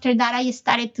now after that, I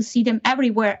started to see them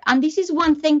everywhere. And this is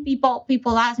one thing people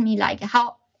ask me, like,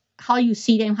 how you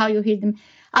see them, how you hear them.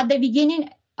 At the beginning,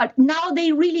 now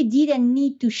they really didn't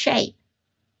need to shape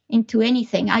into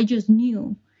anything. I just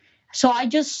knew. So I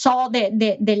just saw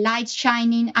the lights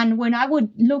shining. And when I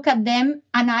would look at them,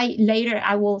 and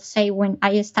I will say when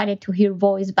I started to hear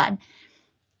voice, but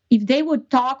if they would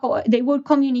talk or they would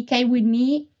communicate with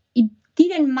me, it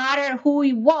didn't matter who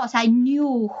it was. I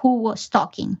knew who was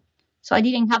talking. So I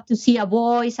didn't have to see a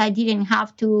voice. I didn't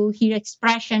have to hear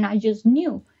expression. I just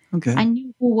knew. Okay. I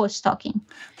knew who was talking.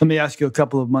 Let me ask you a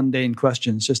couple of mundane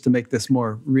questions just to make this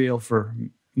more real for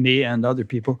me and other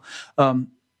people.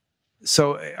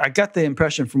 So I got the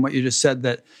impression from what you just said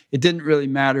that it didn't really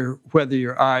matter whether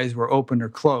your eyes were open or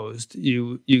closed.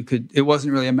 You could. It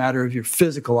wasn't really a matter of your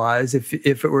physical eyes. If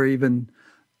it were even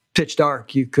pitch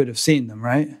dark, you could have seen them,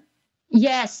 right?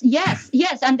 Yes.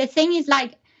 And the thing is,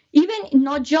 like, even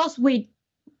not just with,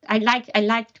 I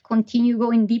like to continue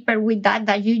going deeper with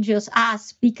that you just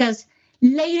asked, because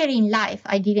later in life,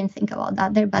 I didn't think about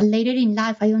that there, but later in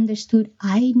life, I understood.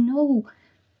 I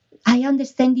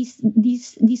understand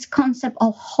this concept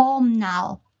of home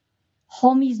now.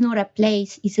 Home is not a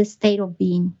place; it's a state of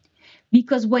being.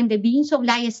 Because when the beings of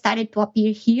light started to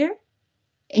appear here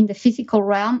in the physical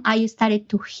realm, I started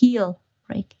to heal,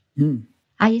 right?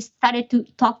 I started to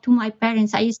talk to my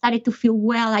parents. I started to feel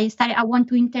well. I want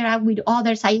to interact with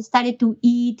others. I started to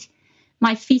eat.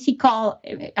 My physical,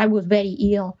 I was very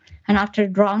ill, and after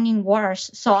drowning worse.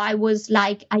 So I was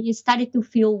like, I started to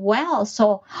feel well.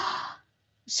 So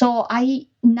I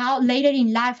now later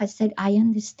in life, I said, I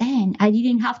understand. I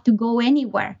didn't have to go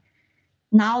anywhere.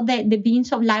 Now that the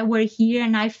beings of light were here,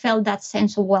 and I felt that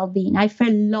sense of well-being. I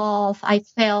felt love. I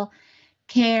felt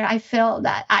care. I felt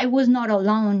that I was not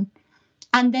alone.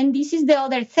 And then this is the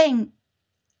other thing,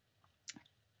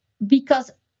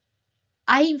 because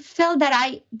I felt that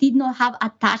I did not have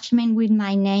attachment with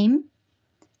my name,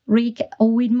 Rick,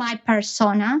 or with my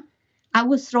persona. I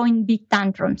was throwing big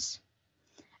tantrums.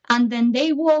 And then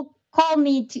they will call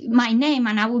me my name,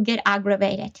 and I will get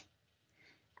aggravated.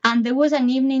 And there was an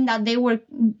evening that they were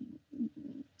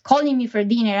calling me for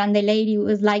dinner, and the lady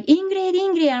was like,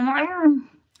 Ingrid, I'm like,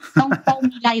 don't call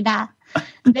me like that.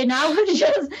 Then I would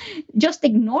just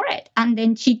ignore it. And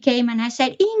then she came and I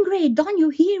said, Ingrid, don't you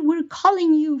hear? We're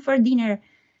calling you for dinner.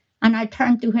 And I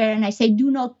turned to her and I said,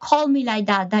 do not call me like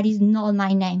that. That is not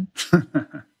my name.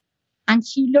 And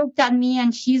she looked at me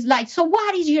and she's like, so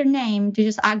what is your name?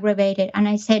 Just aggravated. And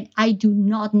I said, I do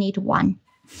not need one.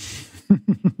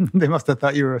 They must have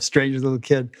thought you were a strange little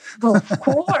kid. Well, of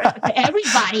course,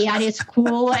 everybody at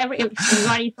school,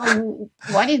 everybody thought,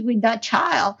 what is with that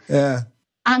child? Yeah.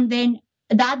 And then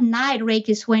that night, Rick,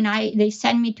 is when they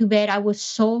sent me to bed. I was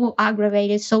so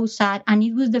aggravated, so sad. And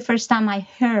it was the first time I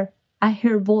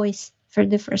heard voice for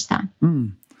the first time.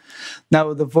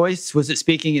 Now, the voice, was it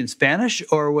speaking in Spanish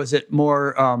or was it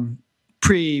more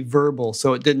pre-verbal?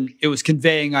 So it was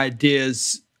conveying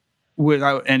ideas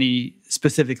without any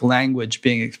specific language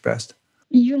being expressed.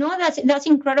 You know, that's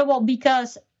incredible,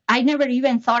 because I never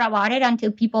even thought about it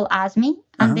until people asked me.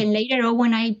 And then later on,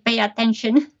 when I pay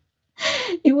attention,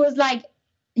 it was like,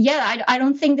 yeah, I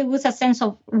don't think there was a sense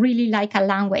of really like a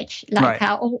language, like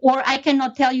right. Or I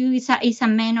cannot tell you it's a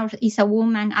man or it's a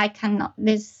woman. I cannot.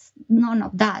 There's none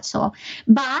of that. So,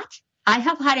 but I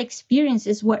have had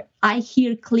experiences where I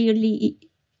hear clearly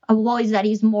a voice that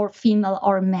is more female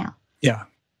or male. Yeah.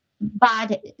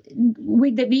 But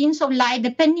with the beings of light,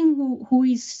 depending who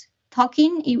is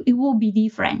talking, it will be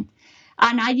different.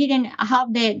 And I didn't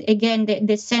have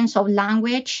the sense of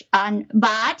language,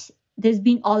 but there's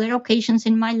been other occasions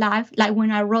in my life, like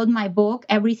when I wrote my book,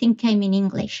 everything came in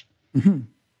English. Mm-hmm.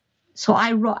 So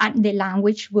I wrote, and the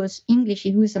language was English.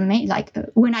 It was amazing. Like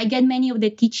when I get many of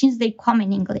the teachings, they come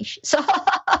in English. So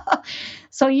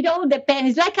it all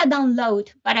depends. It's like a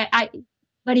download.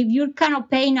 But if you're kind of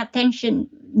paying attention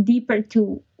deeper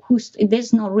to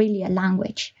there's not really a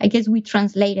language. I guess we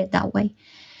translate it that way.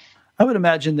 I would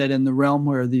imagine that in the realm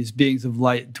where these beings of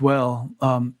light dwell,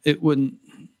 it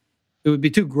would be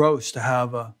too gross to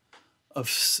have a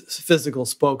physical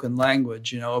spoken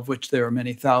language, of which there are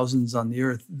many thousands on the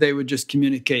earth. They would just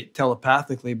communicate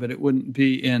telepathically, but it wouldn't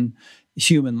be in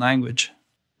human language.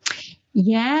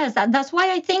 Yes, that's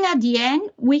why I think at the end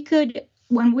we could,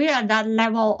 when we're at that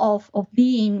level of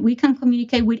being, we can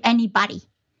communicate with anybody.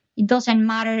 It doesn't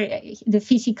matter the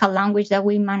physical language that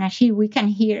we manage. We can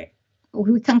hear,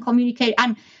 we can communicate.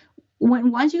 And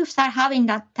once you start having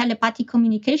that telepathic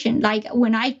communication, like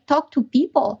when I talk to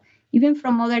people, even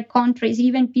from other countries,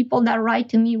 even people that write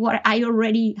to me where I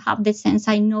already have the sense,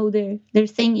 I know their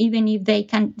thing, even if they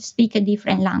can speak a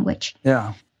different language.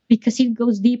 Yeah. Because it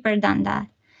goes deeper than that.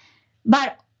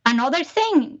 But another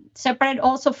thing, separate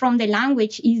also from the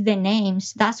language, is the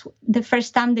names. That's the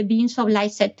first time the beings of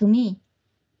light said to me.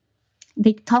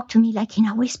 They talked to me like in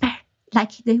a whisper,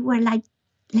 like they were like,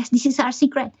 this is our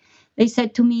secret. They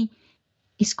said to me,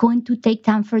 it's going to take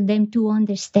time for them to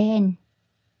understand.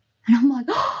 And I'm like,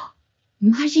 oh,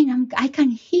 Imagine I can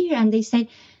hear, and they said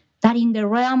that in the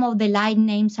realm of the light,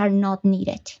 names are not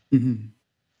needed. Mm-hmm.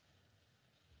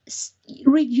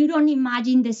 Rick, you don't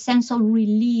imagine the sense of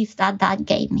relief that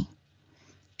gave me,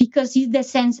 because it's the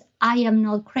sense I am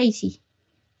not crazy.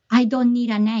 I don't need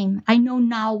a name. I know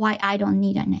now why I don't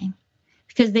need a name,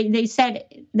 because they said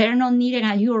they're not needed,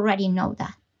 and you already know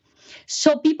that.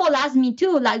 So people ask me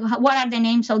too, like, what are the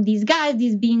names of these guys,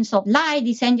 these beings of light,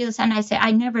 these angels? And I say,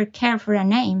 I never care for a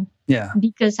name. Yeah.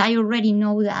 Because I already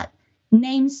know that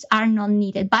names are not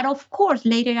needed. But of course,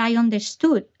 later I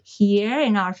understood, here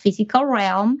in our physical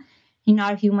realm, in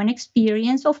our human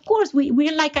experience, of course,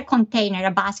 we're like a container,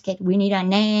 a basket. We need a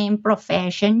name,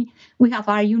 profession. We have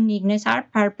our uniqueness, our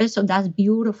purpose. So that's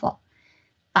beautiful.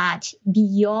 But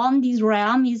beyond this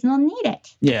realm is not needed.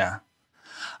 Yeah.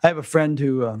 I have a friend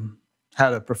who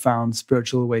had a profound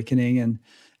spiritual awakening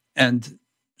and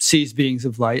sees beings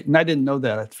of light. And I didn't know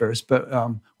that at first, but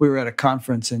we were at a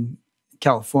conference in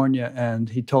California, and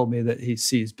he told me that he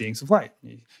sees beings of light.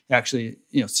 He actually,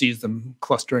 sees them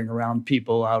clustering around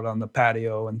people out on the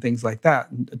patio and things like that,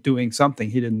 and doing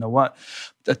something, he didn't know what,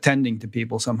 attending to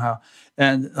people somehow.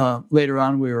 And later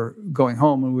on, we were going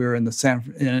home, and we were in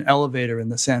an elevator in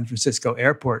the San Francisco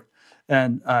airport.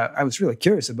 And I was really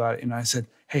curious about it. And I said,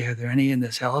 hey, are there any in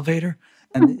this elevator?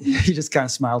 And he just kind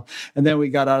of smiled. And then we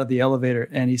got out of the elevator,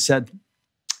 and he said,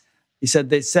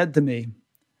 they said to me,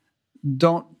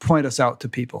 don't point us out to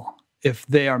people. If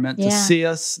they are meant to see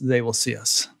us, they will see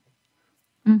us.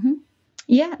 Mm-hmm.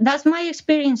 Yeah, that's my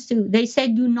experience too. They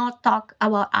said, do not talk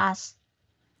about us.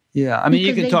 Yeah, I mean,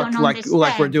 you can talk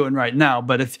like we're doing right now,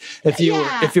 but if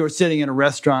you were sitting in a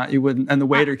restaurant, you wouldn't, and the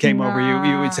waiter came over,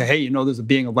 you would say, hey, there's a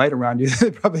being of light around you.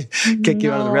 They'd probably kick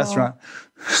you out of the restaurant.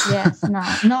 Yes,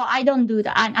 no, I don't do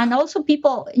that. And also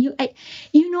people,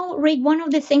 Rick, one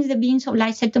of the things the beings of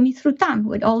light said to me through time,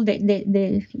 with all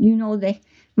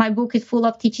my book is full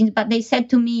of teachings, but they said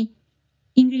to me,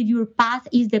 Ingrid, your path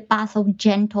is the path of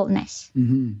gentleness.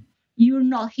 Mm-hmm. You're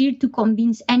not here to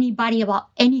convince anybody about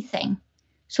anything.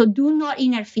 So do not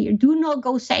interfere. Do not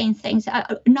go saying things.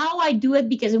 Now I do it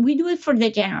because we do it for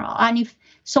the general. And if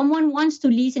someone wants to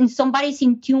listen, somebody's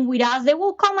in tune with us, they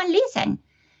will come and listen.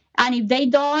 And if they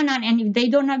don't, and if they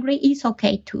don't agree, it's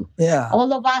okay too. Yeah.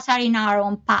 All of us are in our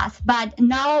own path. But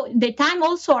now the time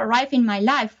also arrived in my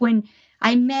life when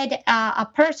I met a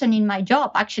person in my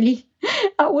job. Actually,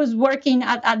 I was working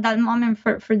at that moment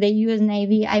for the U.S.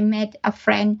 Navy. I met a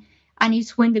friend. And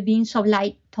it's when the beings of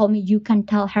light told me, you can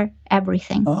tell her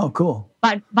everything. Oh, cool.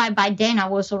 But by then I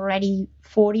was already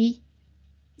 40.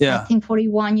 Yeah. I think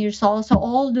 41 years old. So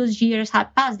all those years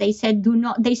had passed. They said,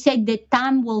 the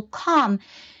time will come.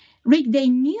 Rick, they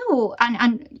knew.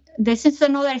 And this is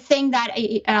another thing that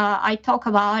I talk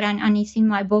about, and it's in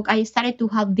my book. I started to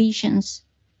have visions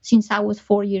since I was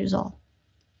 4 years old.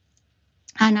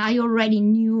 And I already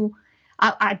knew.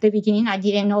 At the beginning, I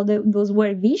didn't know those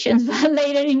were visions, but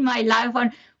later in my life,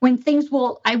 when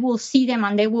I will see them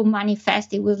and they will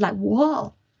manifest, it was like,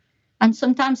 whoa. And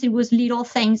sometimes it was little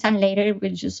things, and later it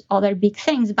was just other big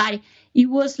things. But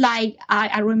it was like,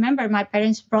 I remember my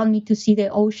parents brought me to see the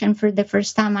ocean for the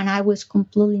first time, and I was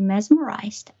completely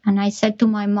mesmerized. And I said to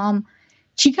my mom,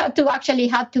 she had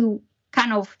to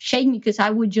kind of shake me, because I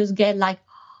would just get like,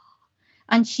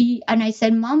 and I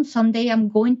said, Mom, someday I'm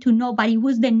going to know. But it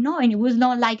was the knowing. It was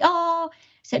not like, I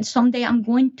said, someday I'm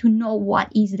going to know what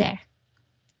is there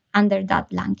under that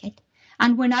blanket.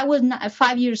 And when I was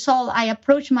 5 years old, I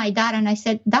approached my dad and I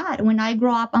said, Dad, when I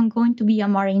grow up, I'm going to be a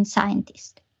marine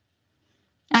scientist.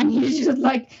 And he was just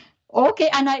like, okay.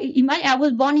 And I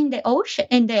was born in the ocean,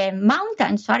 in the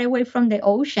mountains, far away from the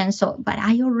ocean. But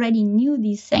I already knew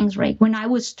these things, right? When I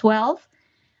was 12,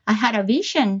 I had a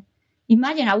vision.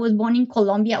 Imagine, I was born in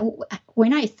Colombia.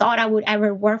 When I thought I would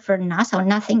ever work for NASA or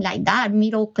nothing like that,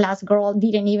 middle-class girl,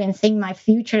 didn't even think my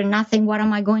future, nothing. What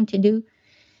am I going to do?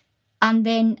 And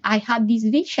then I had this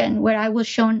vision where I was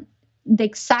shown the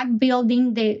exact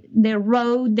building, the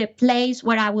road, the place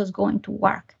where I was going to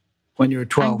work. When you were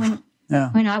 12.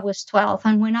 When I was 12.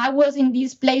 And when I was in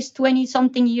this place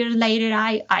 20-something years later,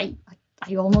 I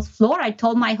almost floored. I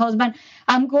told my husband,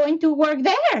 I'm going to work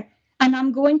there. And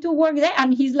I'm going to work there.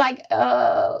 And he's like,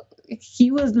 he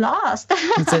was lost.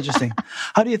 That's interesting.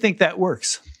 How do you think that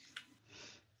works?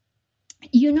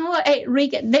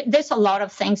 Rick, there's a lot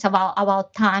of things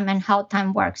about time and how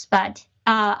time works. But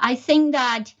I think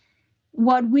that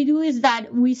what we do is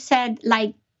that we set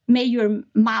like major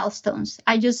milestones.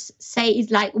 I just say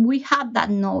it's like we have that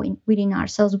knowing within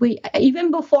ourselves. Even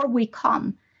before we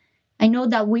come, I know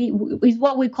that is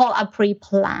what we call a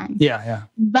pre-plan. Yeah.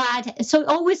 But so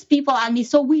always people ask me,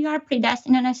 so we are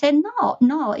predestined? And I said,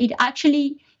 no, it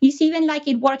actually, It's even like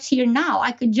it works here now.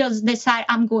 I could just decide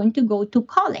I'm going to go to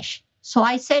college. So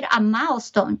I set a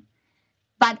milestone.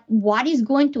 But what is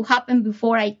going to happen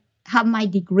before I have my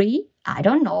degree? I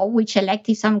don't know which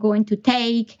electives I'm going to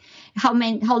take, how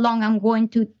long I'm going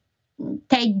to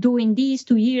take doing this,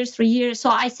 2 years, 3 years. So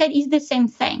I said it's the same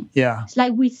thing. Yeah. It's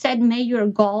like we set major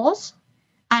goals,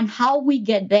 and how we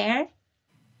get there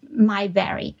might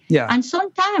vary. Yeah. And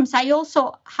sometimes I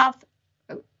also have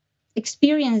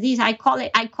experienced this. I call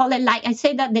it like, I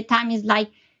say that the time is like,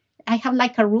 I have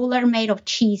like a ruler made of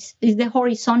cheese. It's the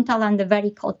horizontal and the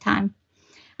vertical time.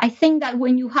 I think that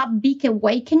when you have big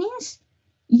awakenings,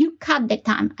 you cut the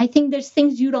time. I think there's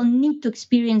things you don't need to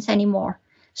experience anymore.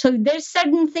 So there's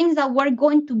certain things that were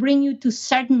going to bring you to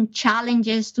certain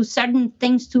challenges, to certain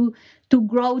things to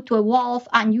grow, to evolve,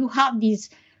 and you have this,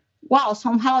 wow,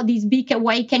 somehow this big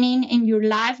awakening in your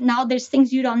life. Now there's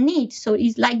things you don't need. So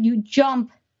it's like you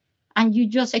jump and you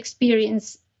just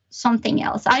experience something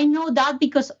else. I know that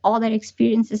because other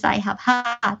experiences I have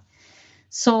had.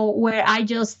 So where I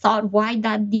just thought, why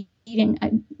that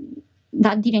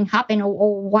didn't happen,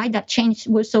 or why that change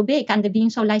was so big. And the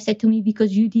beings of light said to me,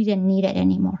 because you didn't need it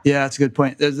anymore. Yeah, that's a good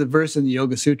point. There's a verse in the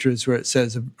Yoga Sutras where it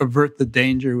says, avert the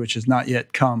danger which has not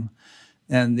yet come.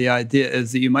 And the idea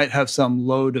is that you might have some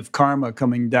load of karma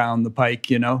coming down the pike,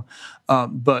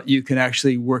 but you can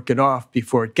actually work it off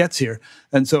before it gets here.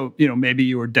 And so, maybe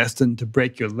you were destined to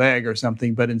break your leg or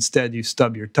something, but instead you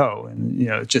stub your toe.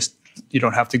 And, just, you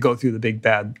don't have to go through the big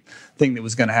bad thing that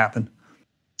was going to happen.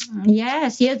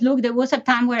 Yes. Look, there was a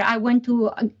time where I went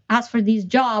to ask for this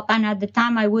job. And at the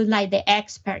time I was like the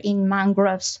expert in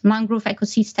mangrove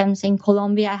ecosystems in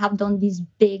Colombia. I have done this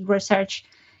big research.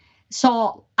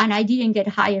 So, and I didn't get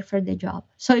hired for the job.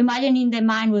 So imagine in the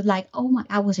mind was like, oh my,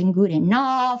 I wasn't good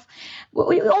enough.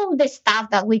 All the stuff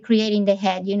that we create in the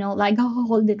head, like,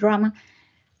 all the drama.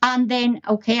 And then,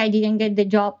 okay, I didn't get the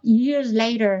job. Years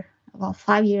later, about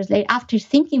 5 years later, after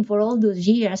thinking for all those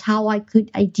years how I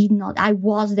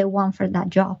was the one for that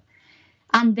job.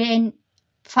 And then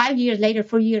 4 years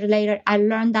later, I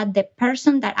learned that the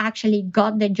person that actually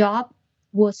got the job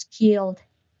was killed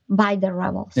by the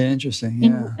rebels. Interesting.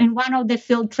 Yeah. In one of the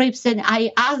field trips, and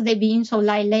I asked the beings of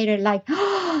light later, like,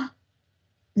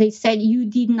 they said, you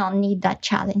did not need that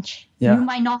challenge. Yeah. You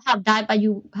might not have died, but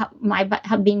you might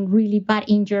have been really bad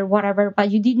injured, whatever,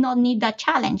 but you did not need that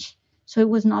challenge. So it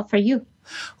was not for you.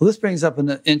 Well, this brings up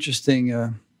an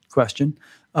interesting question.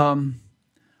 Are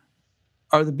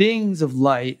the beings of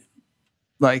light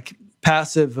like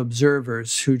passive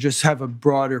observers who just have a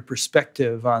broader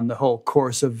perspective on the whole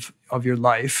course of your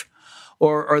life?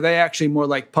 Or are they actually more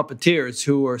like puppeteers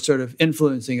who are sort of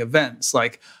influencing events,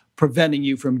 like preventing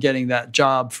you from getting that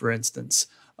job, for instance,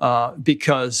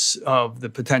 because of the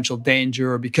potential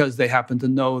danger, or because they happen to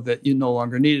know that you no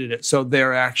longer needed it? So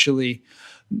they're actually,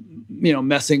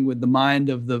 messing with the mind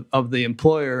of the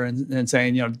employer and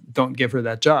saying, don't give her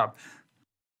that job.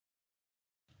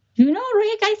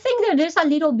 Rick, I think that there's a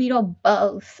little bit of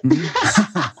both.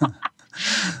 Mm-hmm.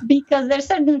 Because there's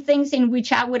certain things in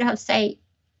which I would have said,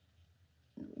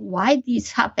 why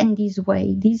this happened this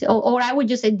way? Or I would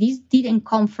just say, this didn't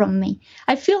come from me.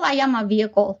 I feel I am a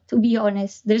vehicle, to be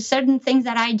honest. There's certain things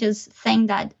that I just think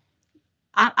that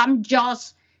I'm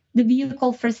just the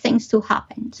vehicle for things to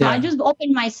happen. So yeah. I just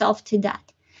open myself to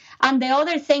that. And the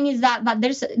other thing is that, but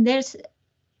there's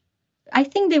I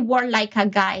think they were like a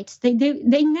guide.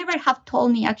 They never have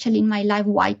told me actually in my life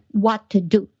what to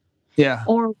do. Yeah.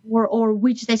 Or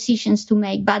which decisions to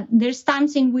make. But there's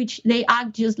times in which they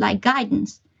act just like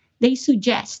guidance. They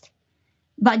suggest.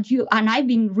 But I've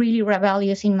been really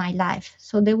rebellious in my life.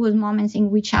 So there was moments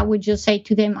in which I would just say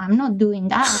to them, I'm not doing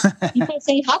that. People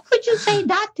say, how could you say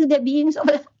that to the beings of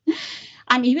the...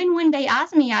 And even when they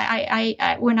asked me,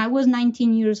 I when I was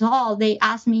 19 years old, they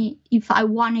asked me if I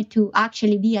wanted to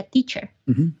actually be a teacher,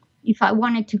 mm-hmm. if I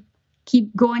wanted to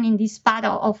keep going in this path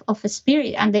of a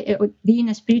spirit and being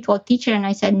a spiritual teacher. And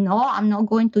I said, no, I'm not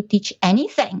going to teach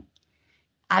anything.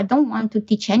 I don't want to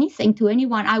teach anything to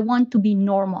anyone. I want to be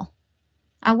normal.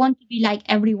 I want to be like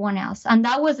everyone else. And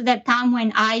that was the time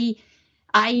when I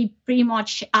pretty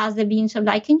much asked the beings of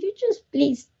light, can you just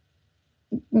please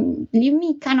leave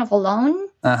me kind of alone?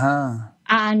 Uh-huh.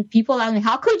 And people ask me,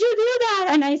 how could you do that?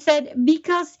 And I said,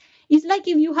 because it's like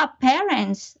if you have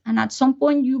parents and at some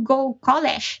point you go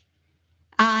college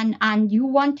and you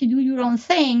want to do your own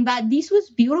thing. But this was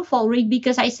beautiful, Rick,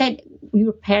 because I said,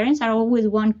 your parents are always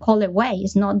one call away.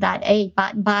 It's not that, hey,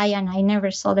 bye, and I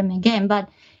never saw them again. But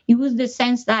it was the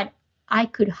sense that I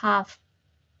could have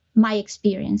my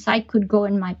experience. I could go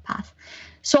in my path.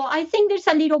 So I think there's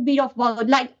a little bit of, well,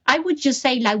 like I would just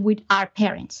say, like with our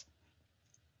parents,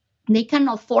 They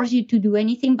cannot force you to do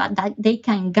anything, but that they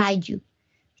can guide you.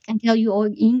 They can tell you, oh,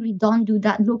 Ingrid, don't do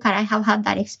that. Look, I have had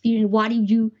that experience. What if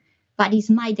you, but it's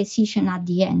my decision at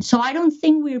the end. So I don't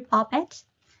think we're puppets.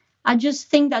 I just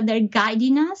think that they're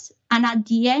guiding us. And at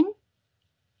the end,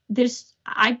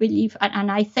 I believe,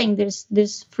 and I think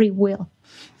there's free will.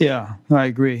 Yeah, I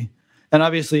agree. And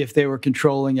obviously, if they were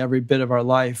controlling every bit of our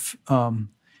life,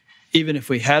 even if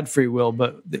we had free will,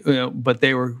 but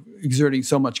they were exerting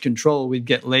so much control, we'd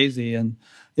get lazy, and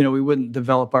we wouldn't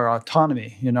develop our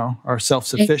autonomy, our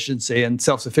self-sufficiency. And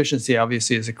self-sufficiency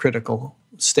obviously is a critical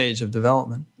stage of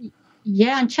development.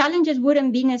 Yeah, and challenges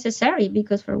wouldn't be necessary,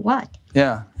 because for what?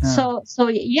 Yeah. So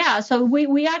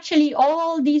we actually,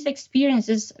 all these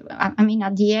experiences, I mean,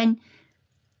 at the end,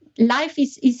 life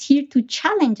is here to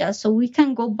challenge us, so we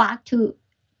can go back to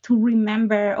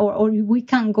remember, or we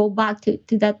can go back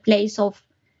to that place of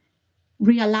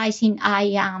realizing I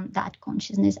am that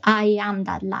consciousness, I am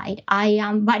that light, I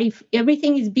am. But if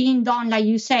everything is being done, like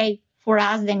you say, for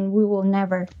us, then we will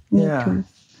never need to.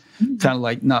 Kind of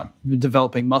like not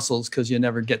developing muscles because you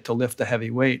never get to lift a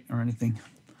heavy weight or anything.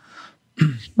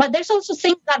 But there's also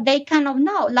things that they kind of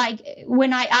know. Like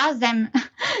when I asked them,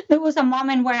 there was a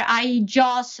moment where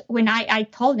when I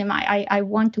told them I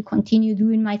want to continue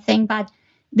doing my thing, but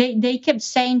they kept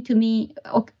saying to me,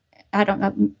 okay, I don't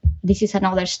know, this is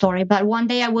another story, but one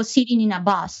day I was sitting in a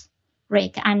bus,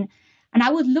 Rick, and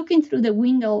I was looking through the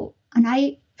window, and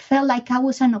I felt like I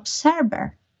was an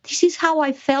observer. This is how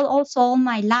I felt also all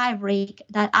my life, Rick,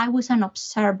 that I was an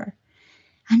observer.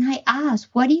 And I asked,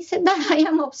 what is it that I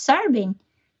am observing?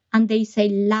 And they say,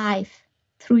 life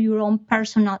through your own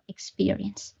personal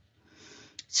experience.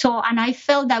 So, and I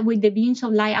felt that with the beings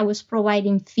of light, I was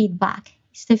providing feedback.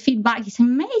 The feedback is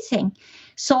amazing.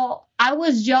 So I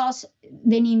was just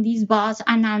then in this bus,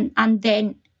 and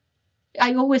then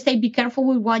I always say, be careful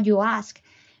with what you ask.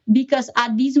 Because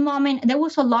at this moment, there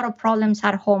was a lot of problems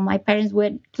at home. My parents were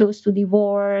close to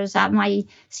divorce. My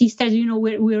sisters,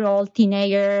 we're all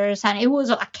teenagers. And it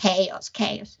was a chaos.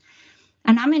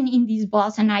 And I'm in this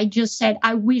bus, and I just said,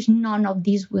 I wish none of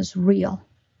this was real.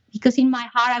 Because in my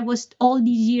heart, I was all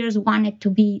these years wanted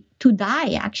to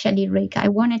die, actually, Rick. I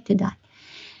wanted to die.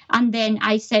 And then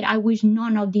I said, I wish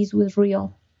none of this was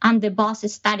real. And the bus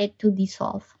started to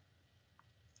dissolve.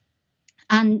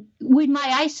 And with my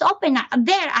eyes open,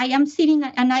 there I am sitting,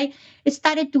 and I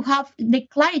started to have the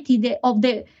clarity of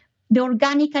the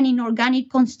organic and inorganic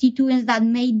constituents that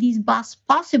made this bus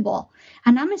possible.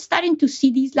 And I'm starting to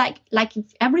see this like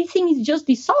everything is just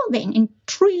dissolving in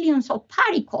trillions of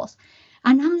particles.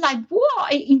 And I'm like, whoa,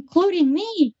 including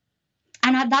me.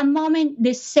 And at that moment,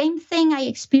 the same thing I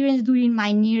experienced during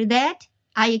my near death,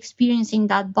 I experienced in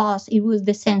that bus. It was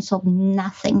the sense of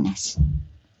nothingness,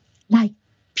 like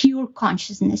pure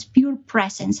consciousness, pure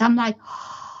presence. I'm like,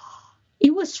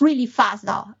 it was really fast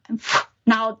though.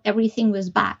 Now everything was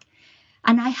back.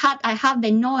 And I had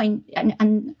the knowing,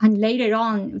 and later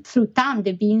on through time,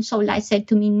 the being so light said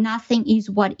to me, nothing is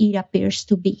what it appears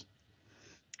to be.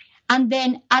 And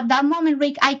then at that moment,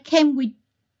 Rick, I came with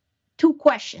two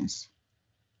questions.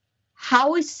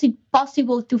 How is it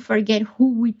possible to forget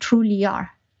who we truly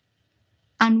are?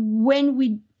 And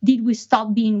when did we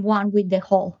stop being one with the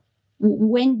whole?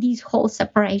 When this whole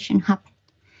separation happened?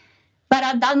 But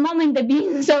at that moment, the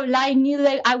beings of light knew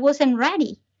that I wasn't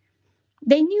ready.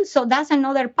 They knew. So that's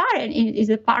another part. Is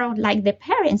a part of like the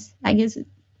parents, like it's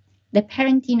the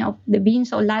parenting of the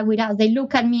beings of light with us. They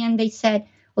look at me and they said,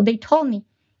 or they told me,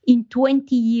 in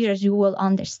 20 years, you will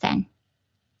understand.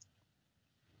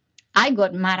 I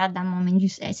got mad at that moment.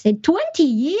 I said, 20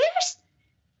 years?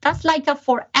 That's like a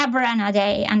forever and a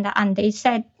day. And they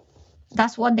said,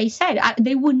 that's what they said.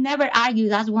 They would never argue.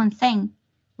 That's one thing.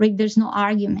 Rick, there's no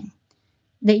argument.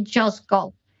 They just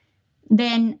go.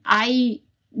 Then I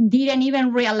didn't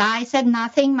even realize it,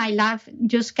 nothing. My life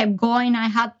just kept going. I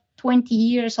had 20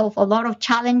 years of a lot of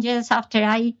challenges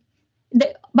after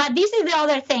but this is the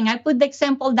other thing. I put the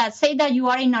example that say that you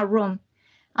are in a room.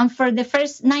 And for the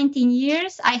first 19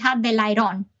 years, I had the light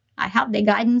on. I have the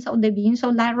guidance of the beings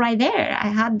of light right there. I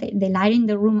had the light in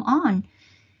the room on.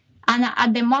 And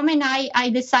at the moment I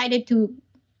decided to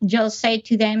just say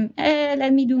to them,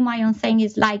 let me do my own thing.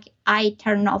 It's like I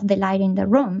turn off the light in the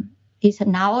room. He said,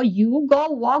 now you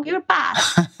go walk your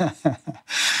path.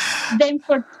 Then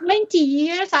for 20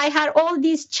 years, I had all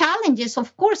these challenges.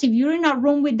 Of course, if you're in a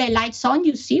room with the lights on,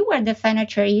 you see where the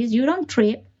furniture is. You don't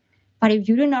trip. But if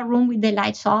you're in a room with the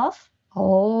lights off,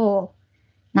 now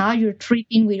you're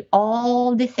tripping with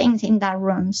all the things in that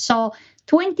room. So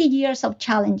 20 years of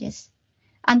challenges.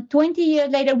 And 20 years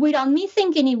later, without me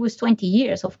thinking it was 20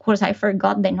 years, of course, I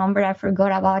forgot the number. I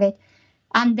forgot about it.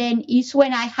 And then is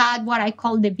when I had what I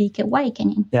call the big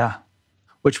awakening. Yeah.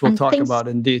 Which we'll And talk things, about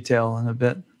in detail in a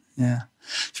bit. Yeah.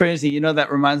 It's very interesting.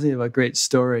 That reminds me of a great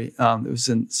story. It was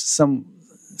in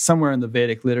somewhere in the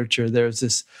Vedic literature. There's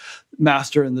this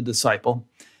master and the disciple.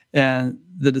 And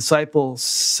the disciple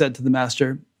said to the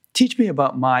master, teach me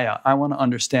about Maya. I want to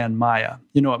understand Maya.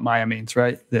 You know what Maya means,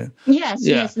 right? yes, Yeah.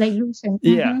 yes, the illusion.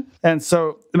 Yeah. And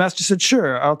so the master said,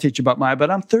 sure, I'll teach you about Maya, but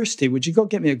I'm thirsty. Would you go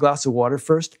get me a glass of water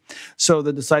first? So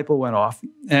the disciple went off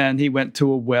and he went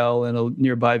to a well in a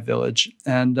nearby village.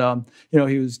 And,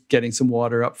 he was getting some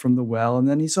water up from the well. And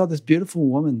then he saw this beautiful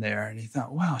woman there and he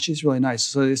thought, wow, she's really nice.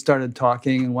 So they started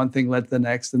talking and one thing led to the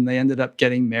next. And they ended up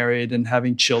getting married and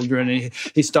having children. And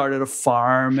he started a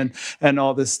farm and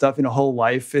all this stuff, whole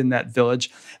life in that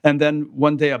village. And then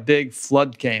one day a big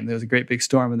flood came. There was a great big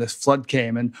storm and this flood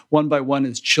came. And one by one,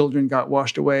 his children got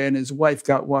washed away and his wife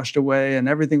got washed away and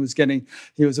everything was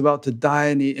he was about to die.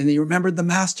 And he remembered the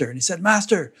master and he said,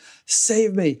 Master,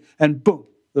 save me. And boom,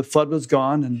 the flood was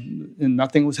gone and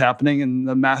nothing was happening. And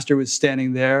the master was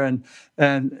standing there and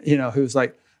he was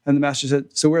like, and the master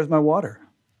said, so where's my water?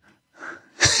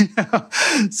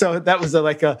 So that was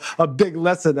a big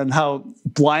lesson on how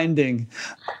blinding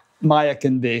Maya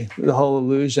can be, the whole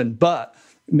illusion. But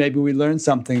maybe we learned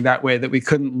something that way that we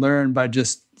couldn't learn by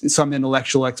just some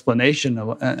intellectual explanation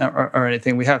or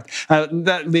anything. We have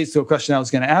that leads to a question I was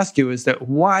going to ask you: is that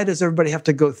why does everybody have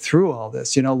to go through all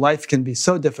this? Life can be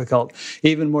so difficult,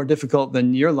 even more difficult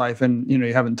than your life. And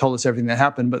you haven't told us everything that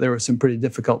happened, but there were some pretty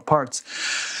difficult parts.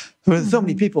 There's so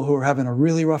many people who are having a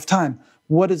really rough time.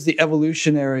 What is the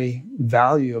evolutionary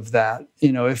value of that?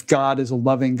 If God is a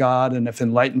loving God and if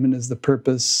enlightenment is the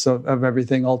purpose of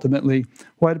everything ultimately,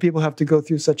 why do people have to go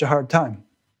through such a hard time?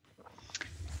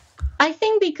 I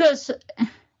think because,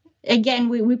 again,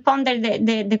 we ponder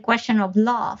the question of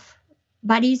love,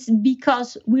 but it's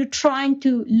because we're trying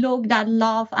to look that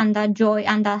love and that joy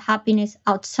and that happiness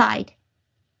outside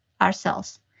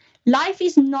ourselves. Life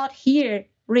is not here,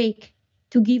 Rick,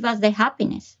 to give us the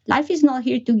happiness. Life is not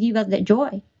here to give us the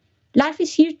joy. Life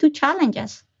is here to challenge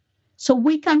us. So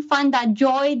we can find that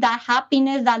joy, that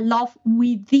happiness, that love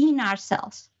within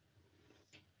ourselves.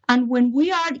 And when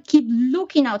we keep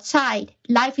looking outside,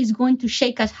 life is going to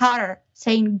shake us harder,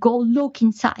 saying, go look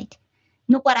inside.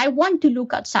 No, but I want to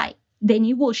look outside. Then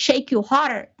it will shake you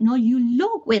harder. No, you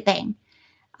look within.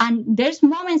 And there's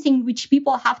moments in which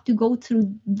people have to go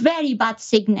through very bad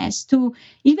sickness,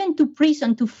 even to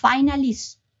prison, to finally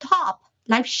stop.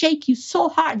 Life shake you so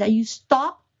hard that you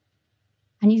stop.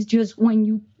 And it's just when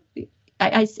you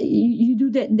do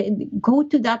go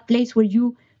to that place where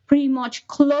you pretty much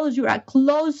close your eyes,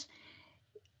 close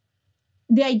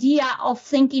the idea of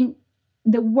thinking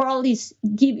the world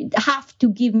have to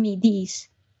give me this.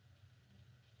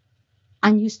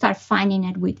 And you start finding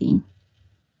it within.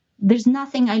 There's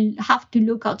nothing I have to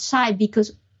look outside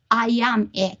because I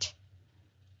am it.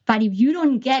 But if you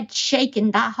don't get shaken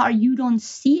that hard, you don't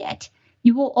see it.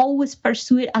 You will always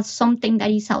pursue it as something that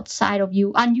is outside of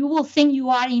you. And you will think you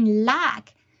are in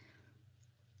lack.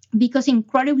 Because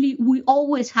incredibly, we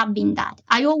always have been that.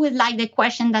 I always like the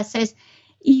question that says,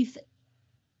 if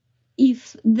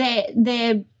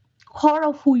the core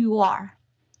of who you are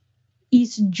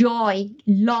is joy,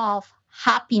 love,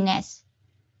 happiness,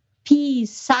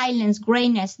 peace, silence,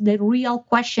 greatness, the real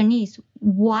question is,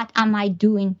 what am I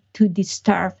doing to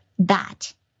disturb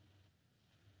that?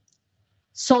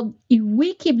 So if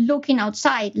we keep looking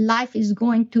outside, life is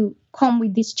going to come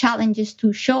with these challenges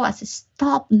to show us,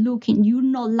 stop looking, you're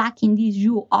not lacking this,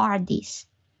 you are this.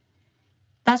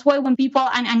 That's why when people,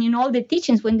 and in all the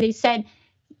teachings, when they said,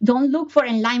 don't look for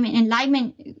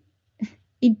enlightenment,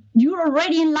 you're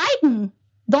already enlightened.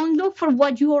 Don't look for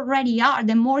what you already are.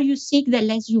 The more you seek, the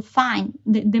less you find,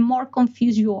 the more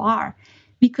confused you are,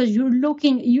 because you're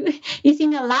looking, it's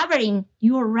in a labyrinth.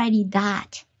 You're already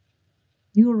that.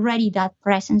 You're already that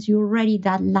presence. You're already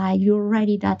that light. You're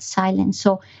already that silence.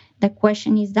 So the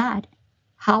question is that,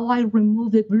 how I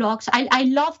remove the blocks. I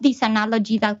love this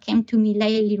analogy that came to me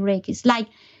lately, Rick. It's like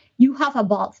you have a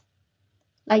bulb,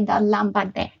 like that lamp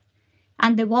back there.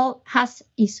 And the bulb has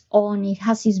its own, it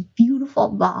has its beautiful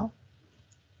bulb.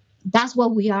 That's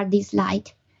what we are, this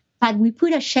light. But we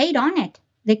put a shade on it.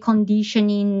 The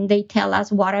conditioning, they tell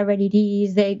us whatever it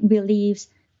is, the beliefs.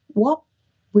 What?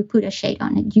 We put a shade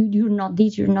on it. You're not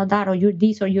this, you're not that, or you're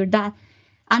this, or you're that.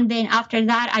 And then after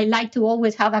that, I like to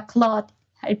always have a cloth.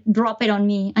 I drop it on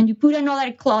me. And you put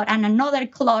another cloth and another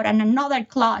cloth and another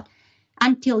cloth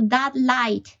until that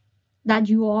light that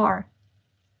you are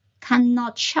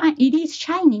cannot shine. It is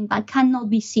shining, but cannot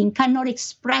be seen, cannot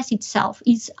express itself.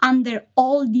 It's under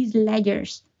all these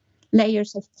layers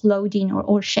of clothing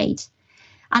or shades.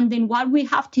 And then what we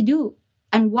have to do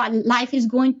and what life is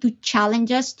going to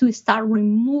challenge us to start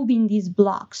removing these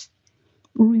blocks,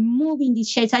 removing these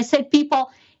shades. I said,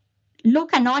 people,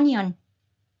 look an onion.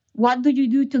 What do you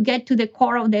do to get to the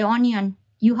core of the onion?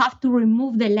 You have to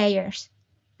remove the layers.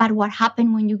 But what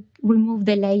happens when you remove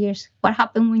the layers? What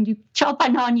happens when you chop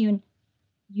an onion?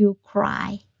 You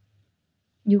cry.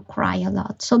 You cry a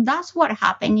lot. So that's what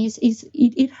happened.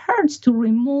 It hurts to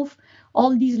remove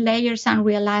all these layers and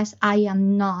realize I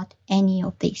am not any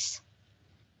of this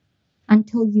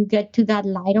until you get to that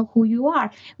light of who you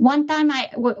are. One time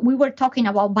we were talking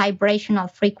about vibrational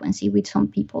frequency with some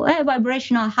people.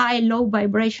 Vibrational high, low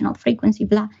vibrational frequency,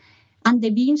 blah. And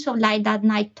the beings of light that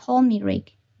night told me,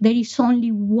 Rick, there is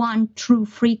only one true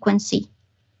frequency,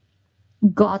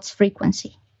 God's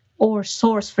frequency, or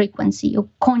source frequency, or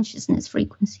consciousness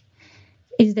frequency.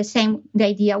 It's the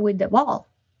idea with the bulb.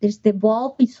 The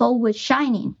bulb is always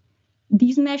shining.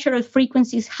 These measured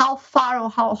frequencies, how far or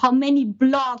how many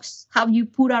blocks have you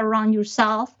put around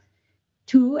yourself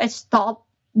to stop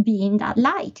being that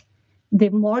light? The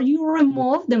more you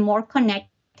remove, the more connected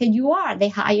you are. The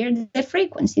higher the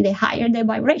frequency, the higher the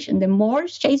vibration. The more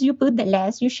shades you put, the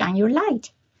less you shine your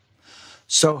light.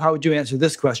 So how would you answer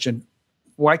this question?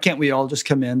 Why can't we all just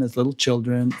come in as little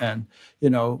children and,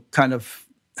 kind of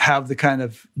have the kind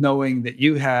of knowing that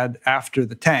you had after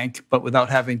the tank, but without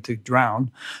having to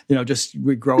drown? Just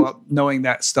we grow up knowing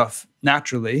that stuff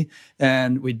naturally,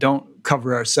 and we don't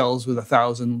cover ourselves with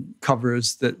 1,000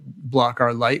 covers that block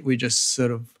our light. We just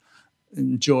sort of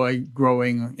enjoy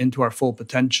growing into our full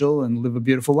potential and live a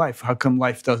beautiful life. How come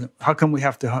life doesn't? How come we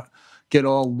have to get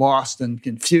all lost and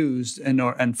confused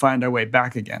and find our way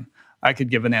back again? I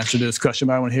could give an answer to this question,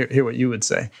 but I want to hear what you would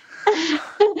say.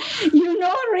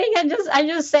 Rick, I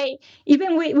just say,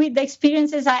 even with the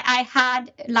experiences I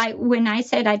had, like when I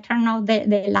said I turned off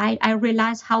the light, I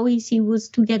realized how easy it was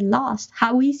to get lost,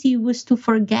 how easy it was to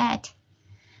forget.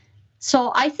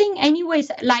 So I think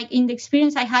anyways, like in the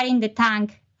experience I had in the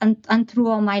tank and through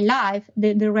all my life,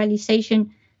 the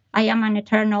realization I am an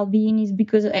eternal being is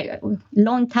because a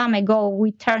long time ago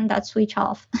we turned that switch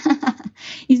off.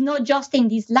 It's not just in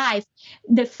this life.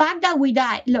 The fact that we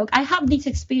die, look, I have this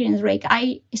experience, Rick.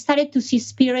 I started to see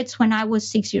spirits when I was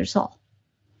 6 years old.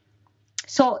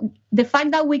 So the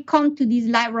fact that we come to this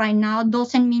life right now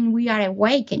doesn't mean we are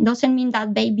awakened, doesn't mean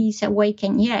that baby is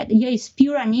awakened yet. Yeah, it's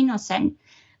pure and innocent.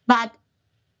 But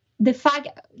the fact,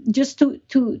 just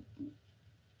to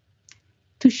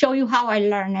show you how I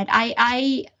learned it,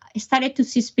 I started to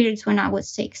see spirits when I was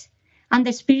 6, and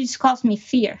the spirits caused me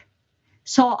fear.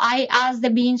 So I asked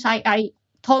the beings, I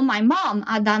told my mom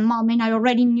at that moment, I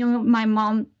already knew my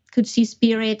mom could see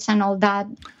spirits and all that.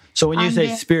 So when you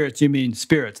say spirits, you mean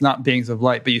spirits, not beings of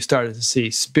light, but you started to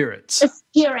see spirits.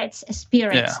 Spirits.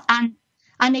 Yeah.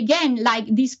 And again, like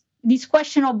this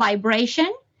question of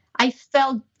vibration, I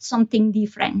felt something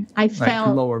different. I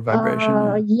felt lower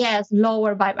vibration. Yes,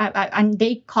 lower vibration, and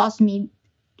they caused me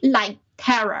like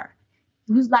terror.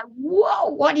 It was like, whoa,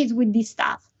 what is with this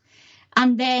stuff?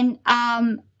 And then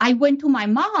I went to my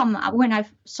mom when I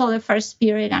saw the first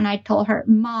spirit, and I told her,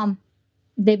 Mom,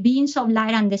 the beings of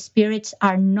light and the spirits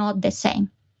are not the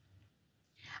same.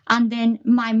 And then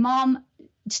my mom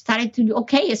started to,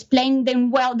 explain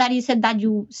them well, that is it that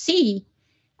you see.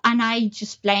 And I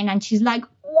just explained, and she's like,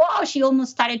 whoa, she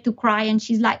almost started to cry. And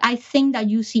she's like, I think that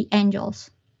you see angels.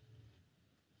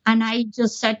 And I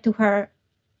just said to her,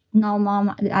 no,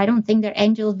 Mom, I don't think they're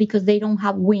angels because they don't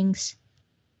have wings.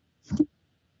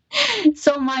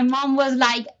 So my mom was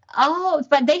like, oh,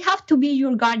 but they have to be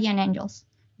your guardian angels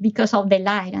because of the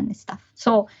light and the stuff.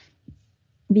 So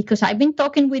because I've been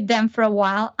talking with them for a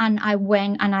while, and I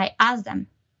went and I asked them,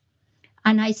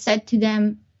 and I said to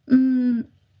them,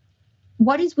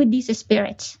 what is with these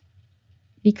spirits?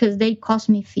 Because they cause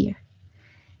me fear.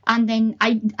 And then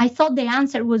I thought the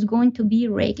answer was going to be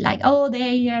Rick, like, oh,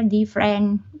 they are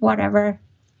different, whatever.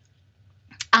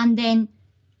 And then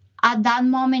at that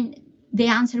moment, the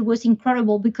answer was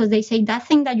incredible, because they say that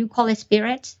thing that you call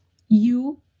spirits,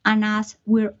 you and us,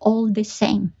 we're all the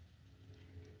same.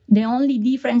 The only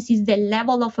difference is the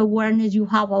level of awareness you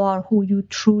have about who you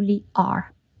truly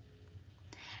are.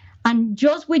 And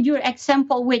just with your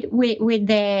example with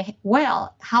the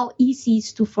well, how easy it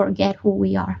is to forget who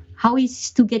we are, how easy it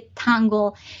is to get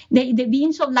tangled. The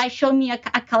beings of light showed me a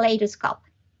kaleidoscope,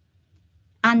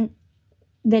 and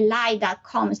the light that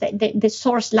comes, the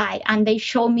source light, and they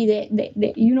show me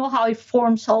the you know how it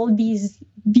forms all these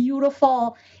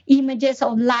beautiful images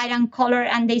of light and color,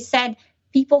 and they said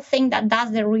people think that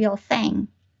that's the real thing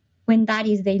when that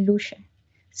is the illusion.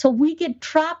 So we get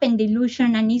trapped in the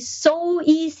illusion, and it's so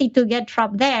easy to get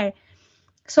trapped there.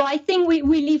 So I think we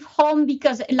leave home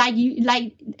because like you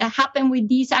like happened with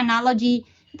this analogy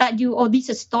that you or this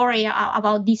story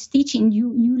about this teaching,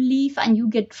 you leave and you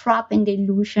get trapped in the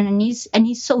illusion, and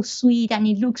it's so sweet and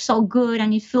it looks so good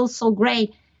and it feels so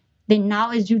great. Then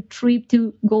now is your trip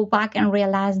to go back and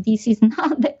realize this is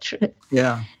not the truth.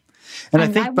 Yeah. And I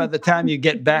And I think by would the time challenge you you to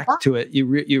get go back back. to it,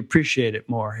 you appreciate it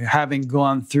more. Having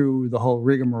gone through the whole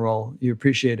rigmarole, you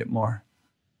appreciate it more.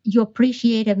 You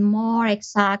appreciate it more,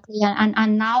 exactly.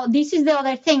 And now this is the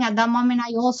other thing. At that moment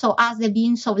I also asked the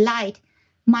beings of light.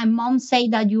 My mom said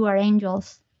that you are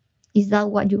angels. Is that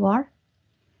what you are?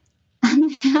 And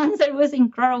the answer was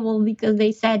incredible because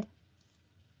they said,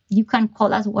 you can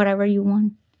call us whatever you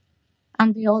want.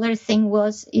 And the other thing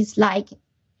was, is like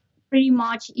pretty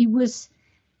much it was,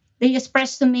 they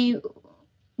expressed to me,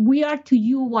 we are to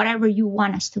you whatever you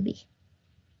want us to be.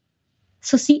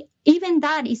 So see, even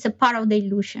that is a part of the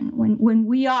illusion when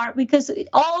we are, because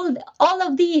all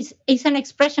of this is an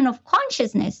expression of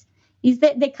consciousness. Is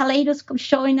the kaleidoscope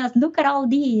showing us, look at all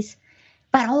these.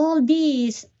 But all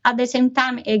these at the same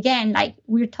time, again, like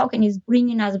we're talking, is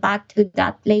bringing us back to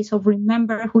that place of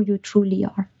remember who you truly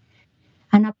are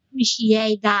and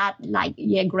appreciate that, like,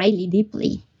 yeah, greatly,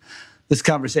 deeply. This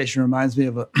conversation reminds me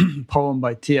of a poem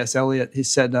by T.S. Eliot. He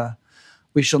said,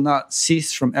 "We shall not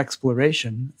cease from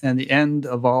exploration, and the end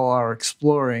of all our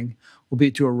exploring will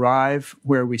be to arrive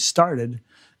where we started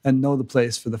and know the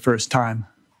place for the first time."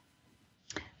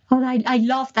 Oh, I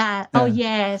love that. Oh,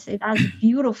 Yeah. yes, that's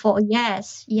beautiful.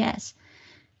 Yes, yes.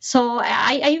 So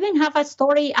I even have a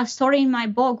story in my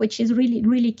book, which is really,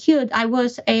 really cute. I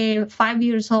was 5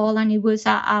 years old, and it was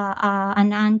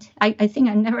an aunt. I think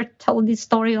I never told this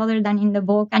story other than in the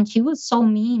book, and she was so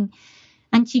mean.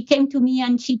 And she came to me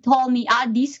and she told me,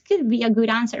 this could be a good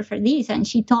answer for this. And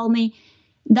she told me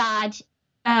that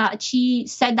she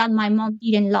said that my mom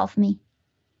didn't love me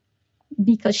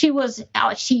because she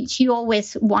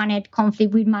always wanted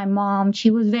conflict with my mom. She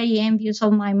was very envious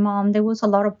of my mom. There was a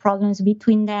lot of problems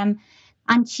between them.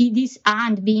 And this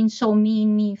aunt being so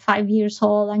mean, me 5 years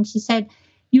old, and she said,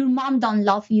 your mom don't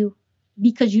love you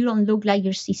because you don't look like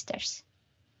your sisters.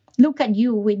 Look at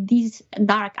you with these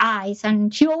dark eyes.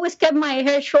 And she always kept my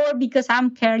hair short because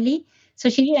I'm curly. So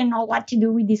she didn't know what to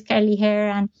do with this curly hair.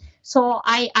 And so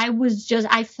I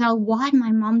felt, what?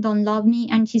 My mom don't love me.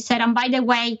 And she said, and by the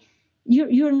way,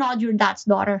 you're not your dad's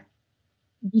daughter,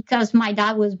 because my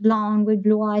dad was blonde with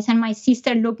blue eyes and my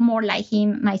sister looked more like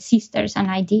him, my sisters, and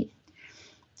I did.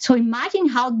 So imagine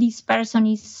how this person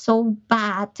is so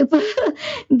bad to put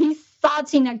these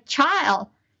thoughts in a child.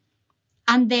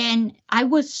 And then I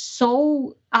was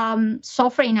so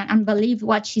suffering and believed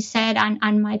what she said.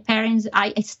 And my parents,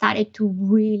 I started to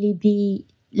really be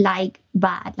like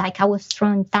bad. Like I was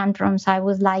throwing tantrums. I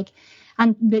was like,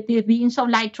 and the being so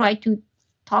light tried to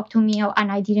talk to me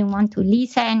and I didn't want to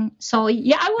listen. So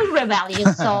yeah, I was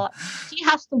rebellious. So she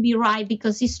has to be right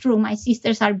because it's true. My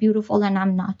sisters are beautiful and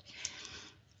I'm not.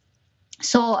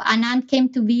 So an aunt came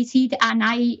to visit and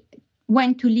I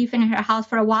went to live in her house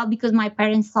for a while because my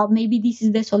parents thought maybe this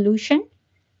is the solution.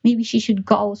 Maybe she should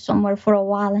go somewhere for a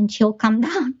while and she'll calm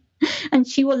down and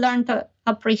she will learn to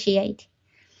appreciate.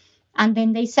 And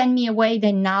then they sent me away.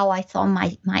 Then now I thought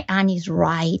my aunt is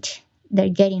right. They're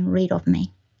getting rid of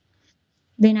me.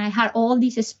 Then I had all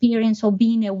this experience of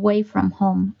being away from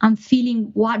home and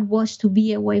feeling what was to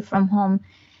be away from home.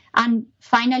 And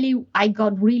finally, I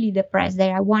got really depressed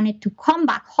there. I wanted to come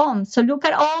back home. So look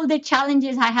at all the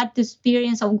challenges I had to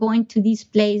experience of going to this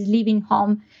place, leaving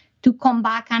home, to come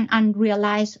back and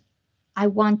realize I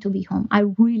want to be home. I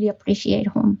really appreciate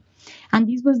home. And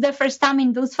this was the first time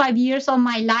in those 5 years of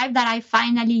my life that I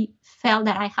finally felt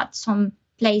that I had some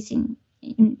place in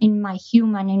my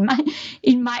human,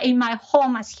 in my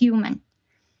home as human.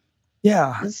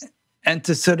 Yeah. And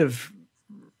to sort of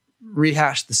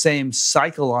rehash the same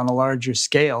cycle on a larger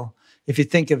scale, if you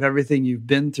think of everything you've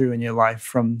been through in your life,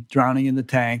 from drowning in the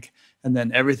tank and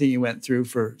then everything you went through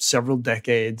for several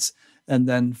decades, and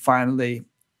then finally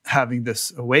having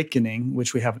this awakening,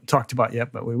 which we haven't talked about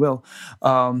yet, but we will.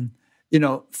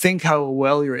 Think how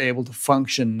well you're able to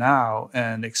function now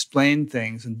and explain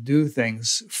things and do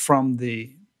things from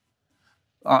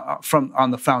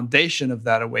on the foundation of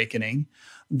that awakening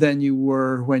than you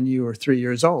were when you were 3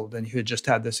 years old and you had just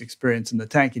had this experience in the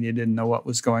tank and you didn't know what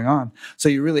was going on. So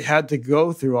you really had to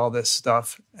go through all this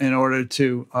stuff in order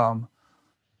to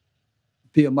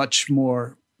be a much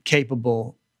more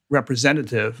capable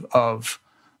representative of,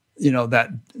 that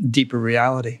deeper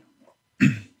reality.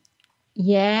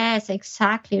 Yes,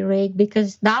 exactly, Rick,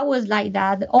 because that was like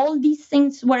that. All these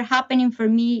things were happening for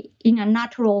me in a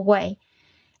natural way.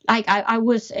 Like I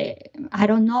was, I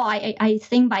don't know, I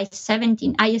think by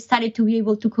 17, I started to be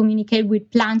able to communicate with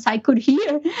plants. I could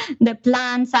hear the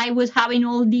plants. I was having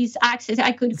all these access.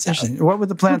 I could, It's interesting. What would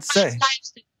the through plants past say?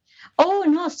 lives. Oh,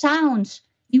 no, sounds.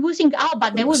 It was in, oh,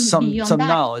 but there was beyond Some that.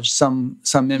 knowledge, Yeah, some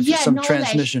knowledge.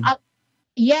 transmission.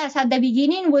 Yes, at the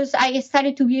beginning was I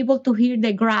started to be able to hear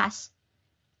the grass.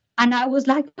 And I was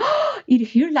like, oh, it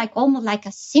heard like almost like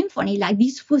a symphony. Like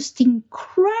this was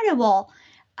incredible.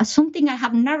 Something I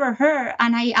have never heard.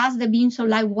 And I asked the beings, so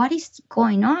like, what is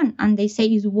going on? And they say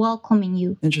it's welcoming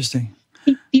you. Interesting.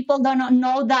 People do not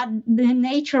know that the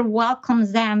nature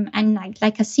welcomes them, and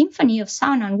like a symphony of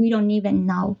sound, and we don't even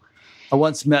know. I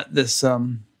once met this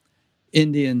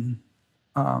Indian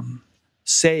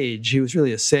sage. He was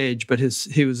really a sage, but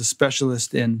he was a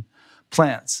specialist in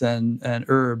plants and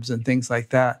herbs and things like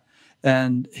that.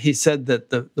 And he said that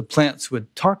the plants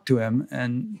would talk to him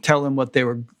and tell him what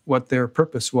their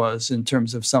purpose was in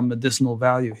terms of some medicinal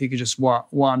value. He could just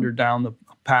wander down the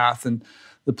path, and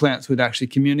the plants would actually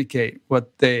communicate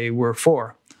what they were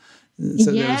for.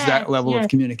 So there was that level of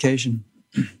communication.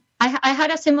 I had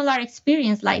a similar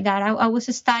experience like that. I was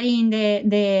studying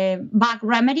the back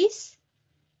remedies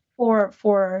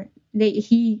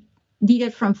he did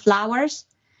it from flowers.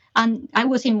 And I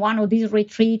was in one of these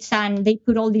retreats, and they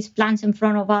put all these plants in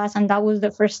front of us. And that was the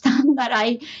first time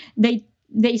that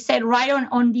they said, write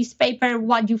on this paper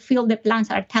what you feel the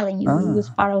plants are telling you. It was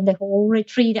part of the whole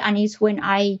retreat. And it's when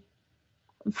I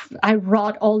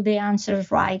wrote all the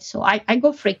answers right. So I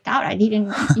got freaked out. I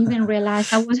didn't even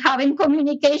realize I was having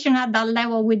communication at that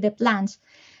level with the plants.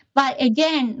 But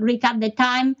again, Rick, at the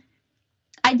time,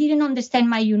 I didn't understand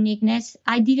my uniqueness.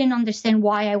 I didn't understand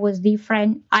why I was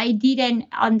different. I didn't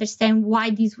understand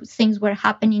why these things were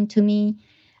happening to me.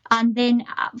 And then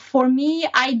for me,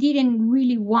 I didn't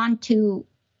really want to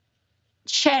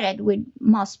share it with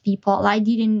most people.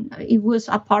 It was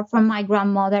apart from my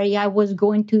grandmother. I was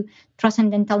going to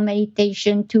transcendental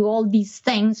meditation, to all these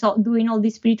things, so doing all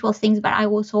these spiritual things, but I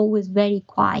was always very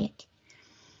quiet.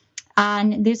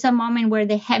 And there's a moment where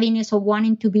the heaviness of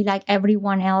wanting to be like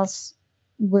everyone else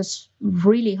was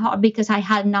really hard, because I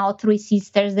had now 3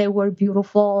 sisters. They were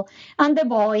beautiful, and the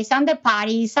boys and the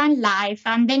parties and life.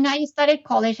 And then I started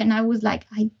college, and I was like,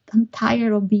 I'm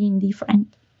tired of being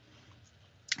different.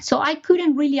 So I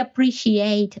couldn't really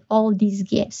appreciate all these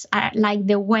gifts like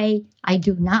the way I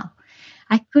do now.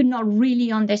 I could not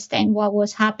really understand what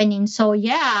was happening. So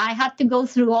yeah, I had to go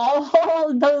through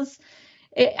all those.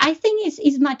 I think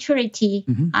it's maturity,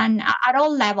 and at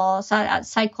all levels,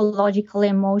 psychologically,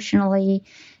 emotionally,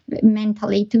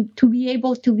 mentally, to be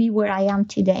able to be where I am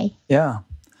today. Yeah.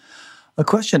 A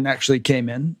question actually came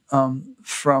in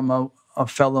from a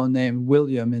fellow named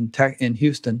William in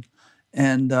Houston,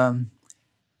 and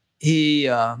he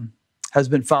has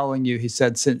been following you, he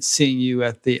said, since seeing you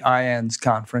at the IANS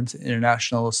conference,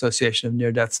 International Association of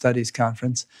Near-Death Studies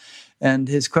conference. And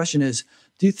his question is,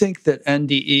 do you think that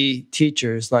NDE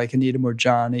teachers like Anita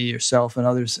Moorjani, yourself, and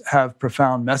others have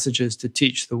profound messages to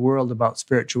teach the world about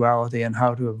spirituality and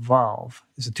how to evolve?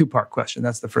 It's a 2-part question.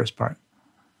 That's the first part.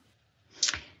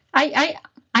 I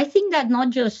think that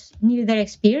not just near-death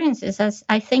experiences, as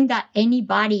I think that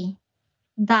anybody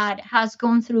that has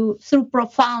gone through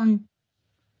profound,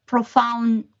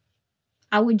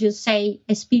 I would just say,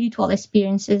 spiritual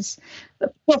experiences,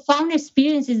 profound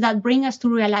experiences that bring us to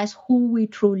realize who we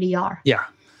truly are. Yeah.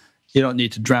 You don't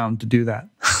need to drown to do that.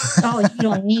 Oh, you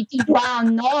don't need to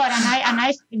drown, no. And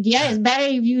I yeah, it's better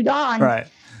if you don't. Right.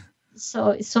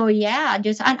 So yeah, and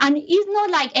it's not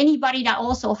like anybody that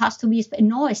also has to be,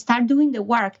 no, start doing the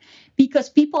work. Because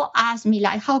people ask me,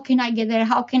 like, how can I get there?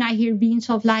 How can I hear beings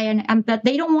of light? But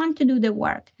they don't want to do the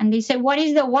work. And they say, what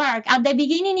is the work? At the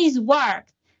beginning is work.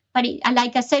 But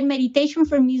like I said, meditation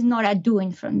for me is not a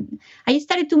doing. I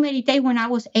started to meditate when I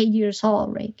was 8 years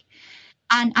old, Rick.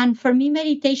 And for me,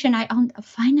 meditation, I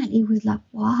finally was like,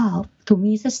 wow, to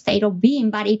me it's a state of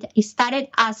being, but it started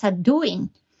as a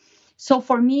doing. So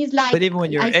for me, it's like. But even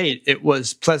when you were 8, it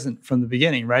was pleasant from the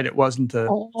beginning, right? It wasn't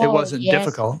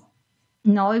difficult.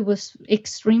 No, it was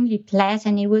extremely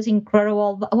pleasant. It was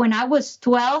incredible. But when I was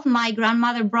 12, my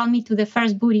grandmother brought me to the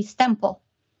first Buddhist temple.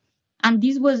 And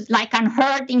this was like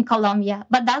unheard in Colombia.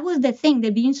 But that was the thing. The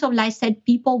beings of light said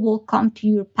people will come to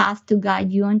your path to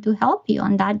guide you and to help you.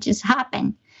 And that just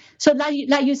happened. So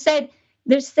like you said,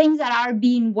 there's things that are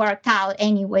being worked out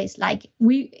anyways. Like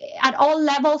we, at all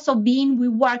levels of being, we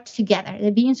work together.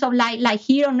 The beings of light, like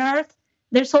here on earth,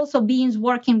 there's also beings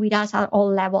working with us at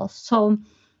all levels. So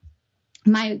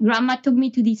my grandma took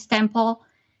me to this temple,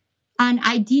 and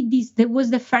I did this. There was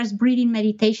the first breathing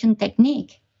meditation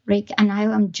technique, Rick, and I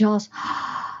am just,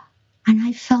 And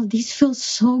I felt this feels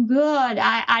so good.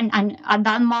 And at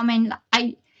that moment,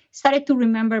 I started to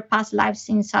remember past lives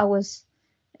since I was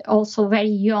also very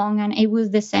young. And it was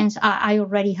the sense I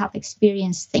already have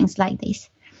experienced things like this.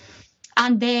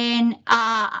 And then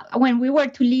when we were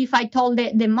to leave, I told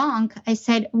the monk, I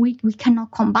said, we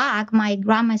cannot come back. My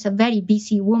grandma is a very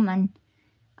busy woman.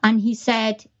 And he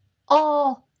said,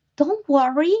 oh, don't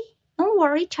worry. Don't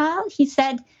worry, child. He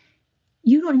said,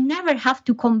 you don't never have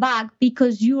to come back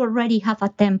because you already have a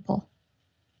temple.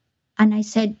 And I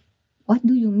said, what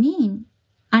do you mean?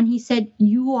 And he said,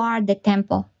 you are the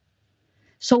temple.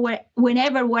 So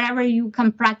wherever you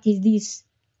can practice this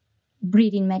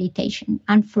breathing meditation.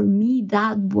 And for me,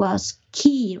 that was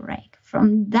key, Rick.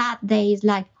 From that day, it's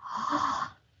like,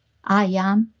 oh, I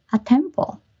am a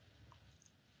temple.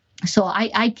 So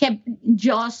I kept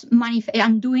just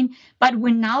and doing, but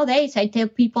when nowadays I tell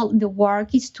people the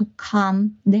work is to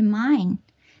calm the mind.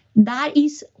 That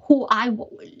is who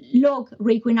look,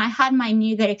 Rick, when I had my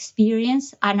near-death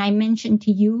experience and I mentioned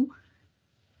to you,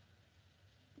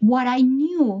 what I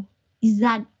knew is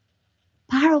that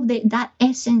part of that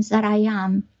essence that I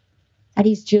am, that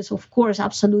is just, of course,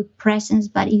 absolute presence,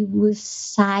 but it was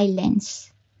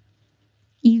silence.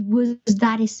 It was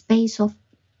that space of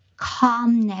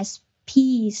calmness,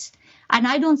 peace. And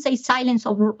I don't say silence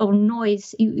or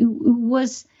noise. It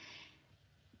was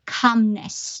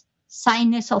calmness,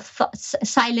 silence of thoughts,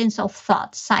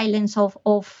 silence of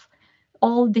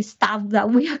all the stuff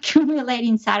that we accumulate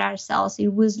inside ourselves.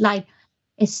 It was like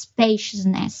a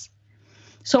spaciousness.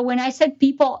 So when I said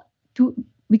people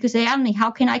because they asked me,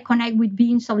 how can I connect with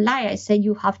beings of light? I said,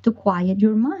 you have to quiet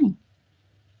your mind.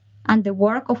 And the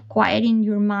work of quieting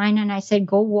your mind, and I said,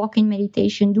 go walk in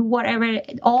meditation, do whatever,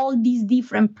 all these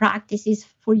different practices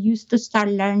for you to start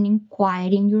learning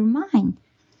quieting your mind.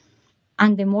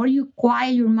 And the more you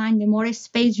quiet your mind, the more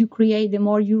space you create, the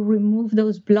more you remove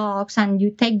those blocks and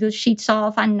you take those sheets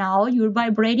off, and now you're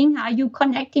vibrating, how you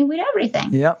connecting with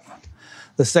everything. Yep.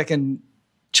 The second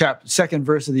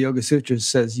verse of the Yoga Sutras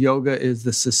says, yoga is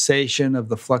the cessation of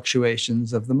the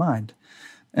fluctuations of the mind.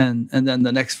 And then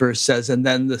the next verse says, and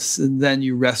then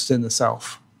you rest in the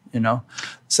self,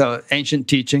 So ancient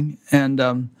teaching.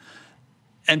 And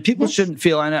people shouldn't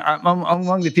feel, and I'm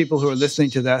among the people who are listening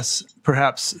to this,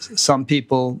 perhaps some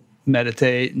people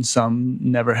meditate and some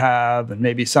never have, and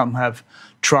maybe some have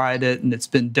tried it and it's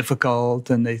been difficult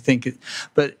and they think it,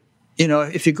 but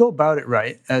if you go about it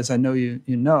right, as I know you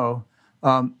know,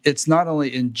 it's not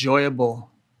only enjoyable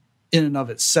in and of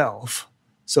itself,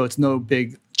 so it's no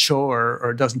big chore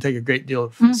or it doesn't take a great deal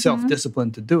of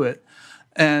self-discipline to do it,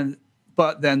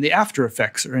 but then the after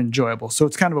effects are enjoyable. So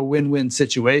it's kind of a win-win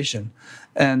situation.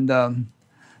 And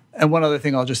one other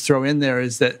thing I'll just throw in there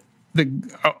is that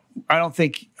I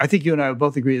think you and I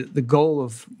both agree that the goal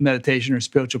of meditation or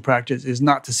spiritual practice is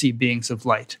not to see beings of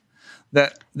light.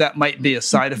 That might be a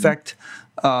side effect.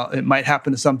 It might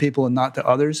happen to some people and not to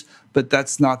others, but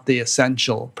that's not the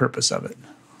essential purpose of it.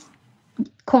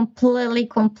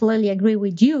 Completely agree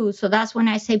with you. So that's when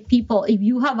I say, people, if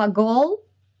you have a goal,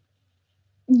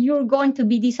 you're going to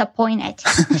be disappointed.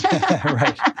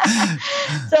 Right.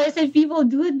 So I say, people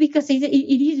do it because it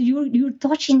is you're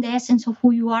touching the essence of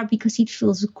who you are, because it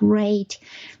feels great,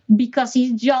 because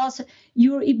it's just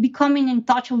you're becoming in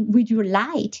touch with your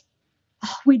light,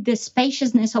 with the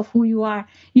spaciousness of who you are.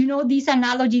 This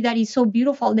analogy that is so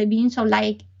beautiful, the beings of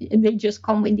light, they just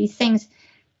come with these things.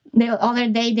 The other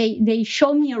day they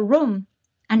showed me a room,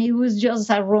 and it was just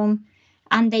a room,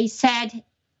 and they said,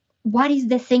 what is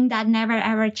the thing that never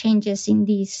ever changes in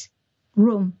this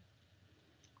room?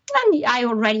 And I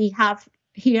already have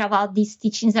heard about these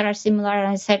teachings that are similar, and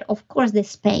I said, of course, the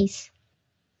space.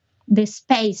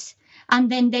 And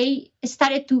then they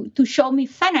started to show me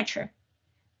furniture,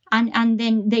 and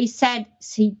then they said,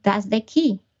 see, that's the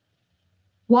key.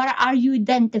 What are you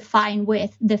identifying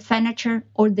with, the furniture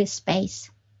or the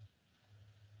space?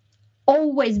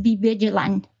 Always be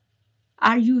vigilant.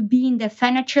 Are you being the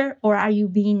furniture or are you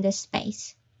being the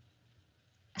space?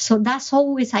 So that's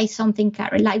always something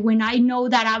carried. Like when I know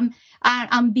that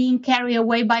I'm being carried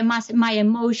away by my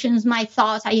emotions, my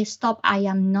thoughts, I stop. I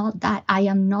am not that. I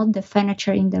am not the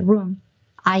furniture in the room.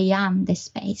 I am the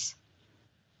space.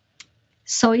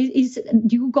 So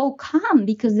you go calm,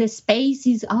 because the space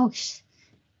is,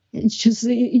 it's just,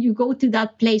 you go to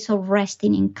that place of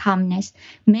resting in calmness.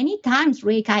 Many times,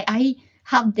 Rick, I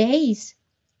have days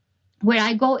where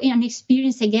I go in and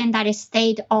experience again that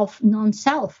state of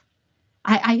non-self.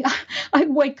 I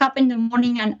wake up in the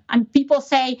morning and people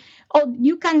say, oh,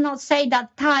 you cannot say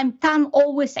that time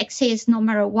always exists no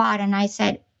matter what. And I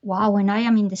said, wow, when I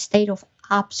am in the state of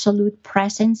absolute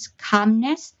presence,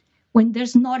 calmness, When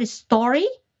there's not a story,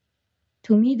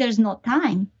 to me, there's no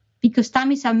time, because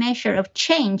time is a measure of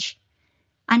change.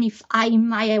 And if in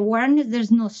my awareness,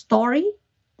 there's no story,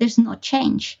 there's no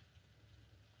change.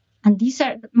 And these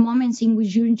are moments in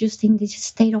which you're just in this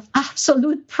state of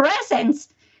absolute presence.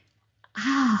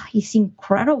 It's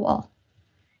incredible.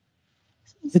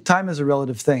 The time is a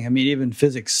relative thing. I mean, even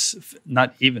physics,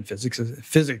 not even physics,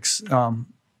 physics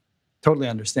totally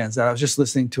understands that. I was just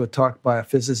listening to a talk by a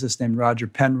physicist named Roger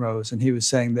Penrose, and he was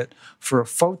saying that for a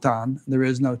photon, there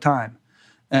is no time.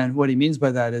 And what he means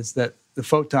by that is that the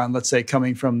photon, let's say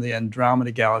coming from the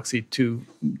Andromeda galaxy 2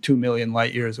 million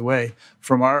light years away,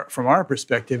 from our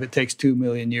perspective, it takes 2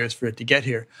 million years for it to get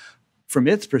here. From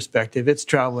its perspective, it's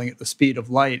traveling at the speed of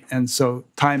light, and so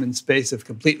time and space have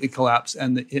completely collapsed,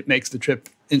 and it makes the trip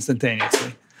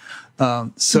instantaneously.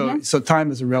 So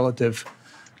time is a relative.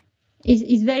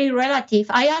 It's very relative.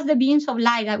 I asked the beings of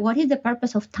light, like, what is the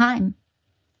purpose of time?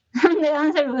 And the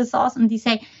answer was awesome. They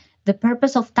say, the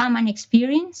purpose of time and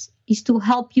experience is to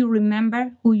help you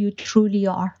remember who you truly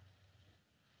are.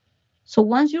 So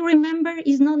once you remember,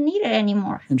 it's not needed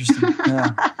anymore. Interesting.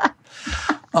 Yeah.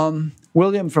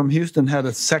 William from Houston had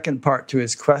a second part to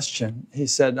his question. He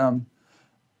said,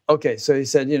 okay, so he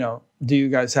said, do you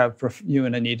guys have, you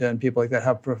and Anita and people like that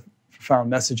have profound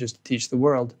messages to teach the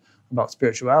world about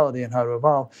spirituality and how to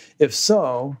evolve? If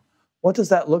so, what does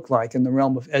that look like in the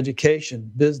realm of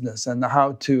education, business, and the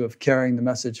how-to of carrying the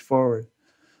message forward?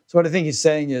 So what I think he's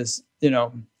saying is,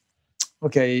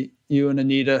 okay, you and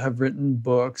Anita have written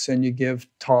books and you give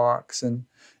talks, and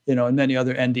and many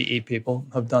other NDE people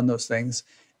have done those things.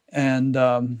 And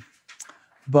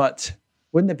but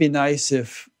wouldn't it be nice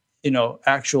if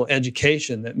actual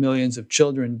education that millions of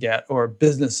children get, or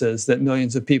businesses that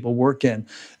millions of people work in,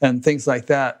 and things like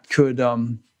that could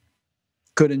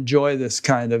enjoy this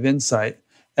kind of insight?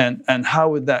 And how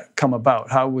would that come about?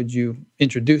 How would you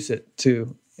introduce it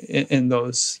to in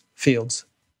those fields?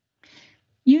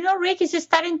 Rick, it's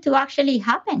starting to actually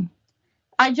happen.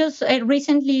 I just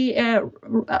recently,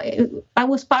 I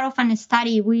was part of a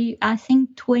study. I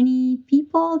think 20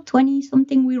 people, 20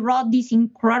 something, we wrote this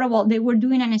incredible, they were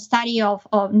doing a study of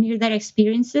near-death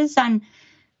experiences, and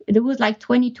there was like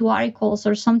 22 articles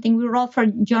or something we wrote for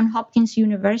Johns Hopkins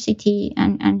University,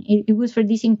 and it was for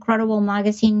this incredible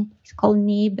magazine. It's called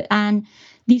NIB, and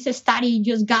this study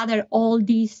just gathered all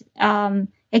these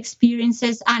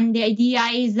experiences, and the idea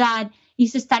is that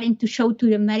it's starting to show to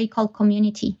the medical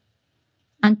community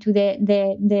and to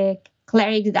the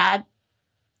clerics that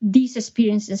these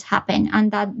experiences happen,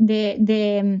 and that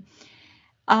the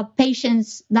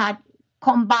patients that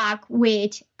come back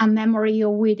with a memory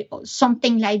or with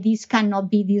something like this cannot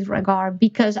be disregarded,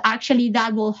 because actually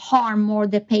that will harm more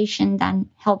the patient than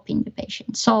helping the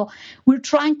patient. So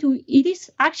it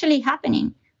is actually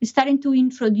happening. We're starting to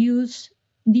introduce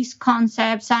these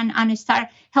concepts and start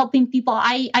helping people.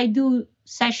 I do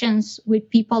sessions with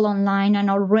people online, and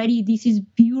already this is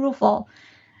beautiful.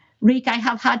 Rick, I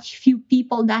have had few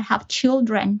people that have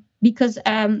children, because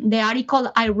the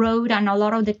article I wrote and a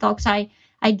lot of the talks I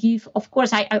give, of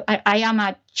course, I am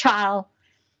a child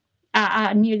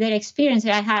near-death experience.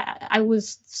 I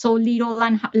was so little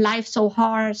and life so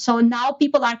hard. So now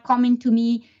people are coming to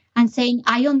me and saying,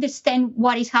 I understand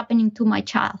what is happening to my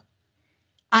child.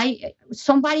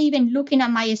 Somebody even looking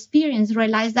at my experience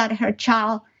realized that her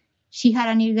child, she had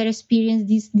a near-death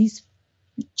experience. This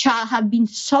child had been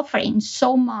suffering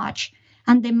so much,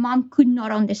 and the mom could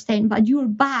not understand. But you're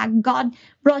back. God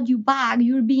brought you back.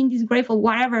 You're being disgrateful,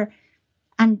 whatever.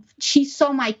 And she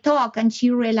saw my talk, and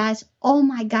she realized, oh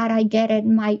my God, I get it.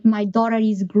 My daughter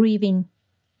is grieving.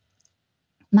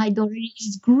 My daughter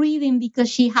is grieving because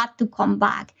she had to come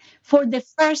back. For the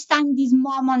first time, this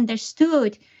mom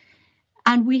understood.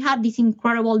 And we had this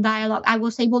incredible dialogue. I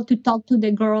was able to talk to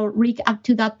the girl, Rick. Up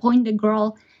to that point, the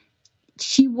girl,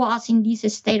 she was in this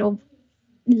state of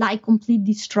like complete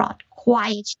distraught,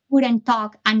 quiet. She couldn't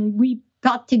talk. And we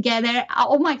got together.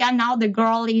 Oh my God, now the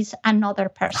girl is another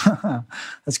person.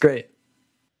 That's great.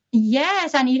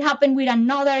 Yes, and it happened with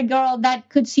another girl that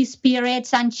could see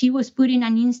spirits, and she was put in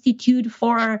an institute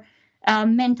for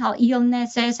mental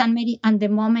illnesses. And the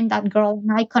moment that girl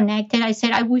and I connected, I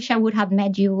said, I wish I would have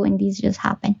met you when this just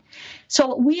happened.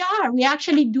 So we're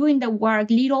actually doing the work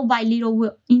little by little.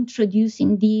 We're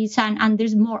introducing this, and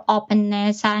there's more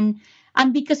openness, and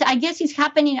because I guess it's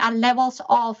happening at levels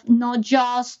of not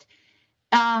just.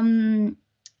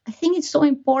 I think it's so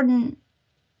important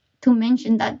to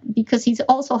mention that, because it's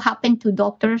also happened to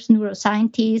doctors,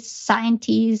 neuroscientists,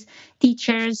 scientists,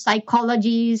 teachers,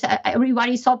 psychologists.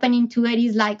 Everybody's opening to it.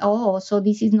 Is like, oh, so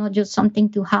this is not just something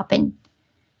to happen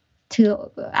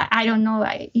I don't know.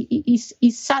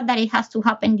 It's sad that it has to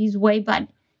happen this way, but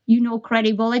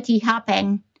credibility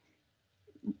happen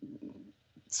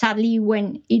sadly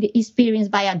when it is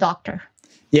experienced by a doctor,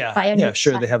 Yeah, by a yeah,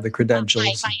 sure, neuropsych, they have the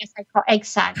credentials. by a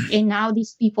exactly. And now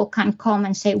these people can come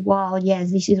and say, "Wow,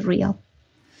 yes, this is real."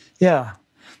 Yeah.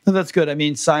 No, that's good. I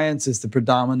mean, science is the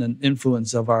predominant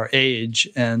influence of our age.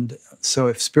 And so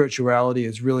if spirituality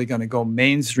is really going to go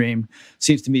mainstream,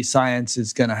 seems to me science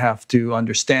is going to have to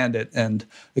understand it and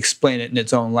explain it in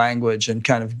its own language and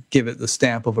kind of give it the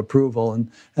stamp of approval,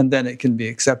 and then it can be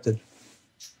accepted.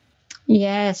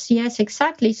 Yes,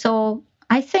 exactly. So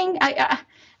I think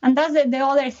and that's the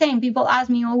other thing. People ask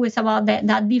me always about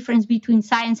that difference between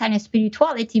science and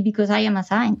spirituality because I am a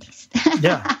scientist.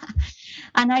 Yeah.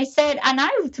 And I said, and I,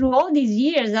 through all these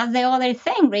years, that's the other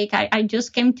thing, Rick. I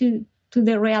just came to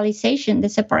the realization the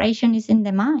separation is in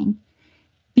the mind.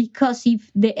 Because if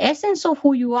the essence of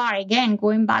who you are, again,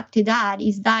 going back to that,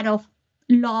 is that of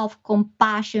love,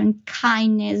 compassion,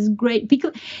 kindness, great,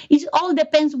 because it all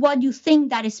depends what you think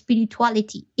that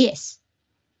spirituality is.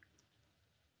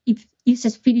 If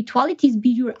spirituality is be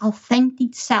your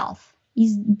authentic self,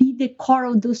 is be the core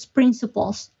of those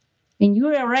principles, then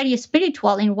you're already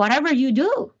spiritual in whatever you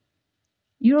do.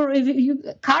 You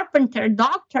carpenter,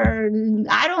 doctor,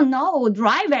 I don't know,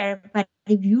 driver, but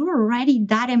if you're already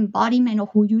that embodiment of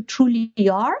who you truly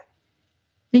are,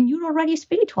 then you're already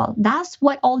spiritual. That's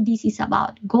what all this is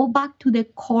about. Go back to the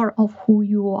core of who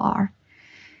you are.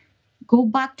 Go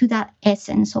back to that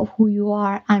essence of who you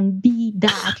are and be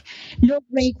that. Look,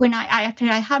 Rick, when after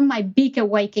I had my big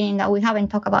awakening that we haven't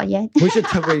talked about yet. We should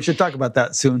talk about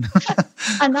that soon.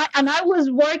 and I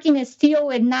was working still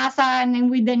with NASA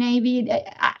and with the Navy.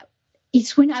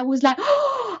 It's when I was like,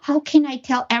 oh, how can I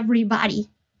tell everybody?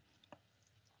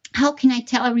 How can I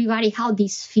tell everybody how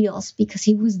this feels? Because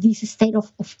it was this state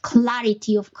of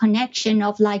clarity, of connection,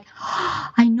 of like, oh,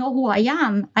 I know who I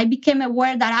am. I became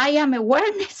aware that I am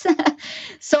awareness.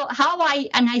 So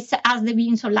I said, asked the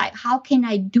beings of light, how can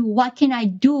I do? What can I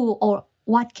do? Or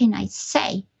what can I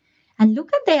say? And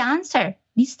look at the answer.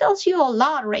 This tells you a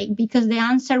lot, Ray, because the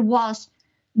answer was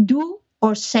do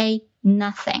or say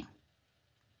nothing.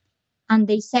 And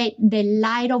they say the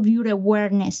light of your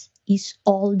awareness is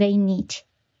all they need.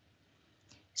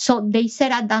 So they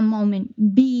said at that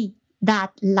moment, be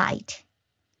that light.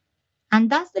 And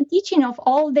that's the teaching of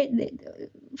all the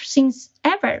since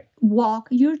ever. Walk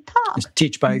your talk. Just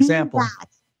teach by example. That.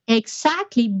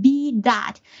 Exactly, be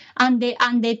that. And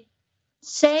the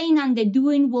saying and the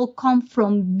doing will come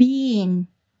from being,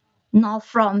 not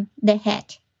from the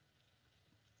head.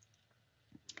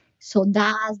 So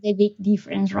that's the big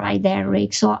difference right there,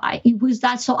 Rick. So it was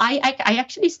that. So I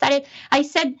actually started, I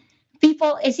said,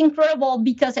 people, it's incredible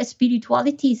because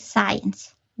spirituality is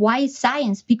science. Why is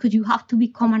science? Because you have to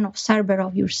become an observer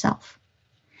of yourself.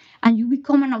 And you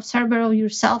become an observer of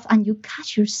yourself and you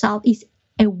catch yourself is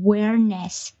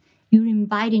awareness. You're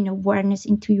inviting awareness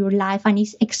into your life and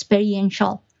it's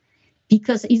experiential.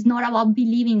 Because it's not about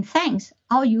believing things.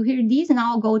 Oh, you hear this?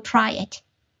 Now go try it.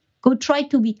 Go try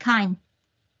to be kind.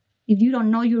 If you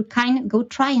don't know you're kind, go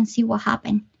try and see what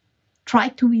happens. Try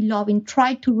to be loving,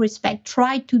 try to respect,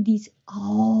 try to this.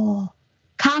 Oh,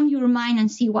 calm your mind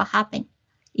and see what happens.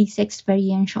 It's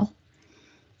experiential.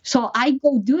 So I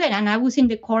go do it, and I was in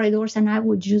the corridors, and I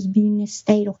would just be in a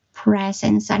state of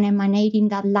presence and emanating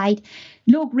that light.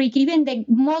 Look, Rick, even the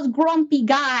most grumpy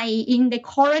guy in the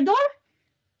corridor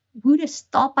would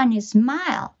stop and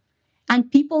smile. And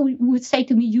people would say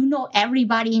to me, you know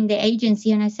everybody in the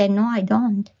agency. And I said, no, I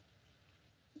don't.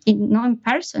 Not in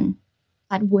person.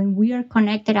 But when we are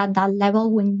connected at that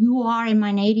level, when you are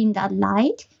emanating that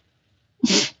light,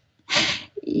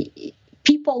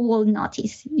 people will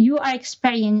notice. You are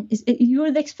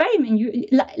you're the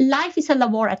experiment. Life is a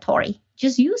laboratory.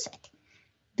 Just use it.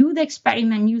 Do the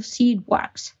experiment. You see it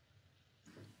works.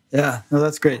 Yeah, no,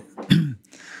 that's great. I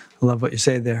love what you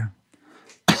say there.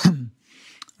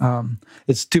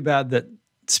 It's too bad that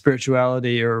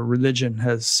spirituality or religion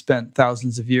has spent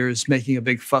thousands of years making a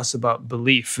big fuss about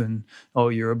belief and, oh,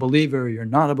 you're a believer, you're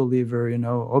not a believer,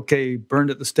 okay, burned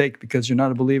at the stake because you're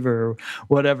not a believer or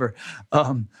whatever.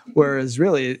 Whereas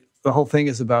really the whole thing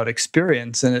is about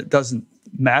experience, and it doesn't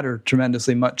matter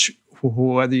tremendously much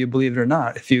whether you believe it or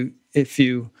not. If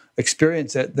you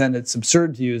experience it, then it's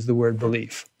absurd to use the word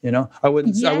belief. I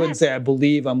wouldn't say I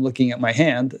believe I'm looking at my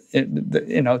hand.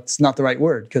 It's not the right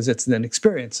word because it's an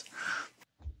experience.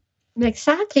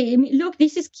 Exactly. I mean, look,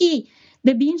 this is key.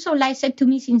 The beings of light said to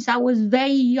me since I was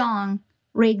very young,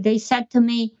 Rick, they said to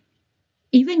me,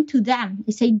 even to them,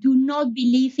 they say, do not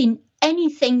believe in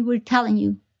anything we're telling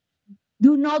you.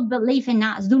 Do not believe in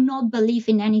us. Do not believe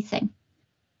in anything,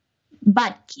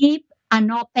 but keep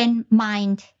an open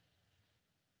mind.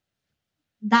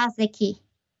 That's the key.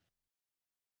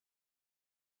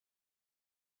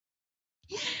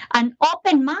 An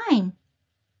open mind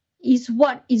is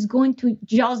what is going to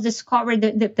just discover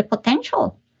the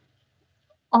potential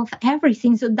of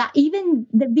everything. So that even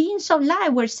the beings of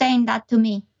light were saying that to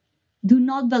me. Do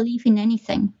not believe in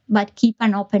anything, but keep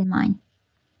an open mind.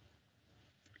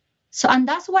 So, and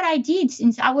that's what I did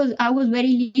since I was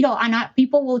very little. And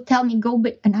people will tell me go,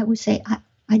 and I would say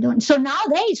I don't. So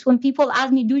nowadays, when people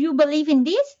ask me, "Do you believe in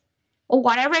this?" or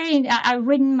whatever, I've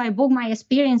written in my book, my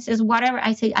experiences, whatever,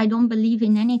 I say I don't believe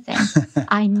in anything.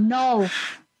 I know,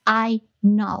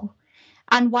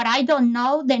 and what I don't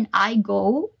know, then I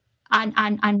go and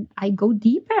I go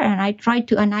deeper and I try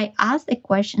to and I ask the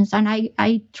questions and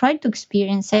I try to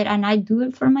experience it and I do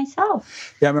it for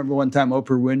myself. Yeah, I remember one time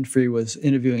Oprah Winfrey was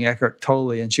interviewing Eckhart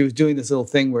Tolle, and she was doing this little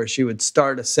thing where she would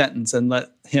start a sentence and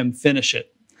let him finish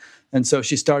it. And so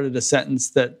she started a sentence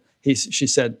that she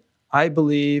said, "I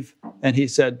believe," and he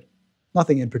said,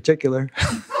 "Nothing in particular."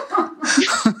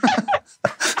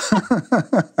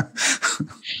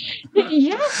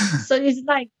 Yeah, so it's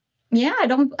like, yeah,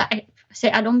 I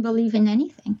say I don't believe in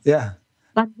anything. Yeah.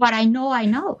 But what I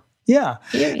know. Yeah.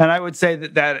 Period. And I would say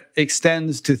that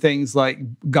extends to things like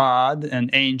God and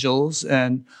angels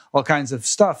and all kinds of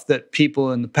stuff that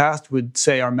people in the past would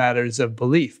say are matters of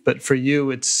belief. But for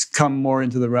you, it's come more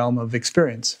into the realm of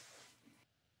experience.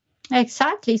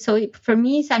 Exactly. So for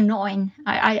me, it's annoying.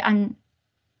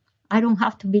 I don't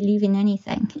have to believe in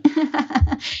anything.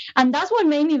 And that's what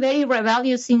made me very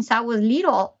rebellious since I was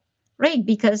little, right?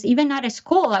 Because even at a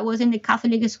school, I was in the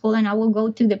Catholic school and I would go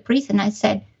to the priest and I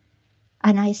said,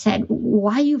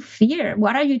 why you fear?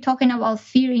 What are you talking about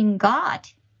fearing God?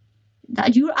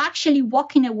 That you're actually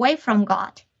walking away from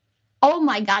God. Oh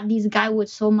my God, this guy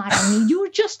was so mad at me. You're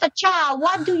just a child.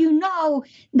 What do you know?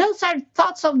 Those are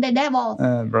thoughts of the devil.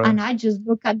 And I just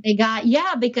look at the guy.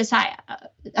 Yeah, because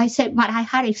I said, but I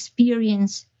had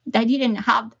experience. I didn't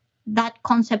have that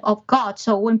concept of God.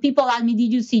 So when people ask me,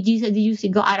 did you see Jesus? Did you see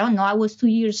God? I don't know. I was 2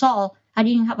 years old. I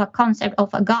didn't have a concept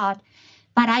of a God.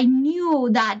 But I knew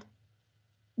that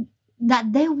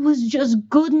there was just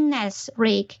goodness,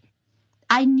 Rick.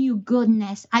 I knew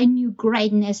goodness. I knew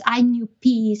greatness. I knew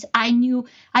peace. I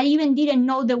even didn't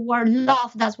know the word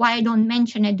love. That's why I don't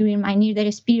mention it during my near-death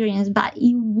experience. But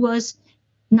it was,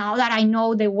 now that I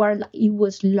know the word, it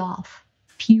was love,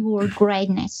 pure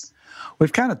greatness.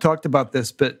 We've kind of talked about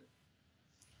this, but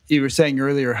you were saying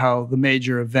earlier how the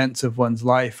major events of one's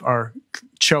life are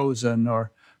chosen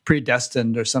or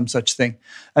predestined or some such thing.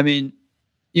 I mean,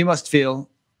 you must feel,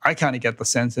 I kind of get the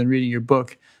sense in reading your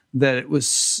book, that it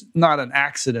was not an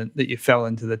accident that you fell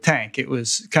into the tank. It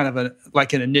was kind of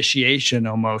like an initiation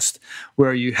almost,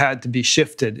 where you had to be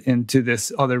shifted into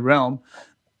this other realm.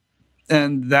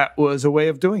 And that was a way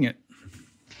of doing it.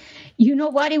 You know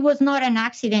what? It was not an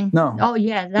accident. No. Oh,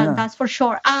 yeah, that's for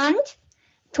sure. And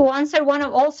to answer one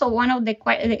of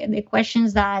the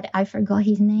questions that I forgot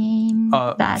his name.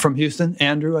 From Houston,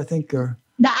 Andrew, I think, or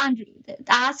the Andrew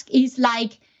ask is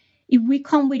like, if we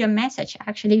come with a message,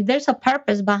 actually, there's a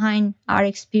purpose behind our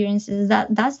experiences.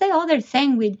 That's the other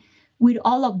thing with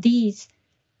all of these.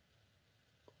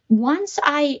 Once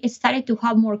I started to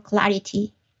have more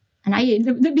clarity, and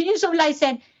the beings of light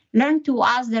said, learn to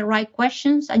ask the right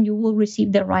questions and you will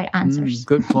receive the right answers.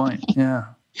 Good point. Yeah.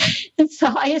 So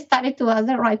I started to ask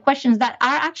the right questions that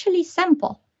are actually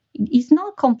simple. It's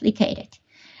not complicated.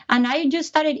 And I just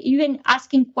started even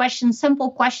asking questions,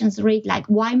 simple questions, Rick, like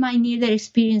why my near-death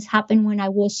experience happened when I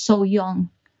was so young.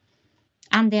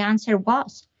 And the answer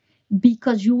was,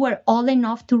 because you were old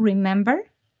enough to remember,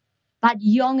 but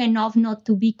young enough not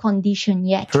to be conditioned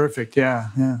yet. Perfect. Yeah.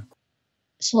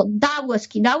 So that was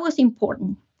key. That was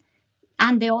important.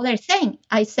 And the other thing,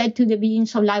 I said to the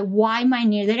beings of light, why my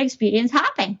near-death experience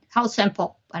happened? How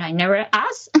simple. But I never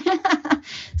asked.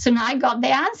 So now I got the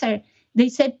answer. They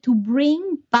said to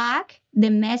bring back the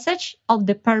message of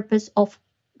the purpose of,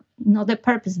 not the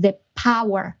purpose, the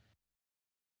power.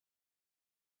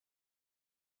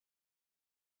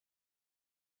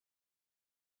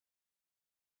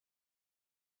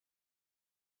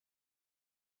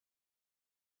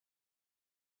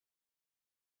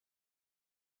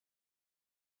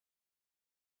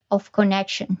 Of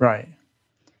connection. Right.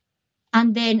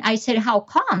 And then I said, how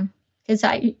come? Because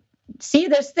I see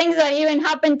there's things that even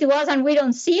happen to us and we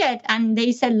don't see it. And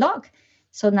they said, look.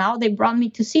 So now they brought me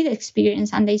to see the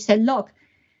experience. And they said, look,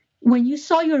 when you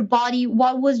saw your body,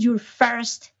 what was your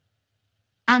first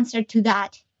answer to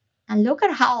that? And look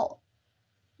at how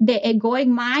the egoic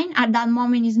mind at that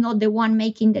moment is not the one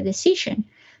making the decision.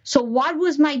 So what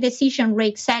was my decision?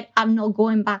 Rick said, I'm not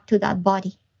going back to that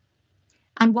body.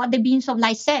 And what the beings of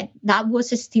light said, that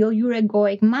was still your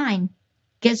egoic mind.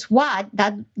 Guess what?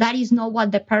 That is not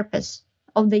what the purpose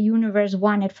of the universe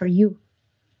wanted for you.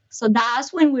 So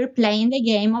that's when we're playing the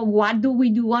game of what do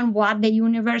we do and what the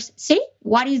universe see,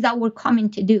 what is that we're coming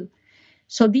to do.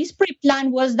 So this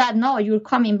pre-plan was that no, you're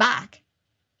coming back.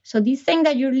 So this thing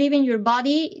that you're leaving your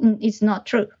body is not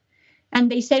true.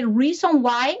 And they said reason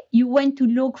why you went to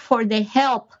look for the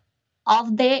help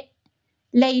of the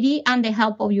lady and the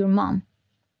help of your mom,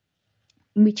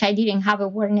 which I didn't have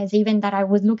awareness even that I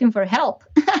was looking for help.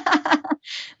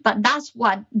 But that's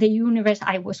what the universe,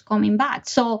 I was coming back.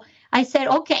 So I said,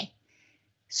 okay,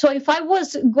 so if I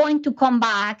was going to come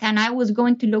back and I was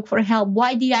going to look for help,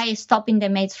 why did I stop in the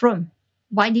maid's room?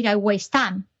 Why did I waste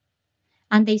time?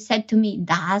 And they said to me,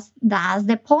 that's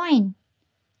the point.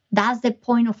 That's the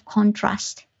point of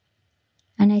contrast.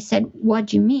 And I said, what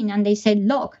do you mean? And they said,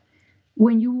 look,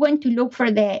 when you went to look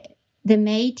for the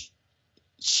maid,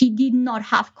 she did not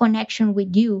have connection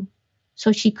with you,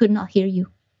 so she could not hear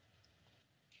you.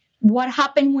 What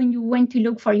happened when you went to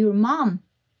look for your mom?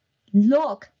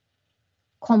 Look,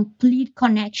 complete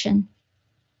connection.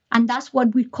 And that's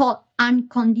what we call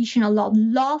unconditional love.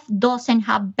 Love doesn't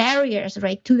have barriers,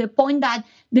 right? To the point that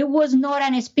there was not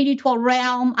a spiritual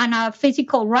realm and a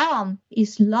physical realm.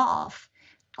 It's love,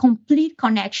 complete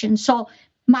connection. So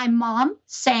my mom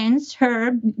sends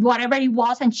her whatever it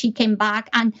was, and she came back.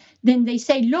 And then they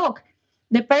say, look,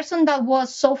 the person that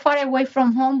was so far away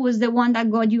from home was the one that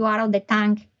got you out of the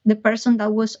tank. The person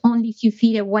that was only a few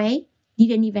feet away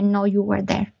didn't even know you were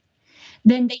there.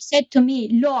 Then they said to me,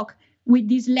 look, with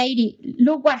this lady,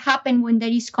 look what happened when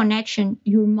there is connection.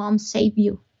 Your mom saved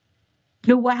you.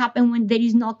 Look what happened when there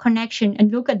is no connection.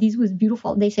 And look at this, was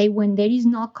beautiful. They say when there is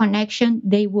no connection,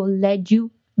 they will let you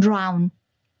drown.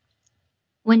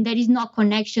 When there is no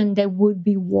connection, there would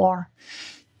be war.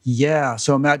 Yeah.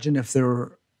 So imagine if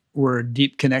there were a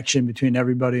deep connection between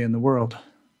everybody in the world.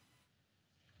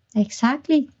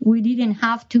 Exactly. We didn't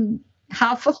have to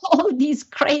have all this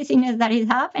craziness that is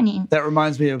happening. That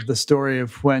reminds me of the story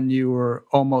of when you were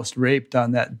almost raped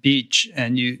on that beach,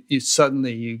 and you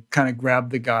suddenly kind of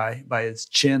grabbed the guy by his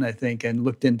chin, I think, and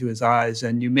looked into his eyes,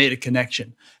 and you made a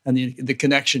connection, and the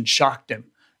connection shocked him,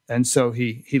 and so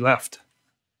he left.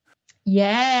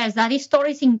 Yes, that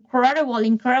story is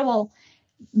incredible,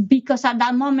 because at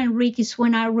that moment, Rick, is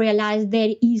when I realized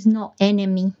there is no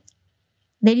enemy.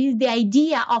 There is the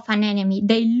idea of an enemy,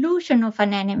 the illusion of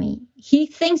an enemy. He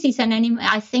thinks he's an enemy.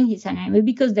 I think he's an enemy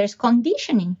because there's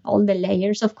conditioning, all the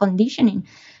layers of conditioning.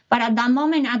 But at that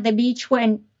moment at the beach,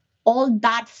 when all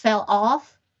that fell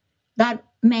off, that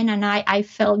man and I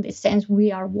felt the sense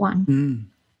we are one. Mm.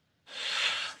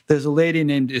 There's a lady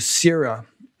named Isira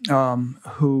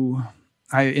who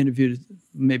I interviewed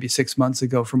maybe 6 months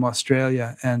ago from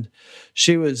Australia, and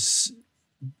she was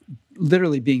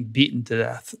literally being beaten to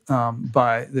death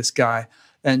by this guy,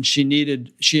 and she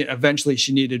eventually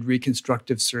needed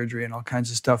reconstructive surgery and all kinds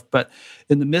of stuff. But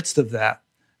in the midst of that,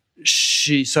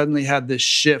 she suddenly had this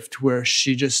shift where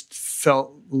she just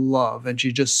felt love, and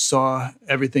she just saw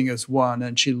everything as one,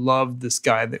 and she loved this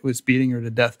guy that was beating her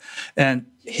to death. And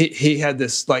he had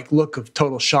this like look of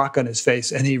total shock on his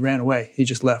face, and he ran away. He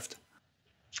just left.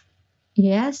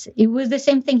 Yes, it was the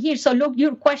same thing here. So look,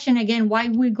 your question again, why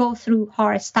we go through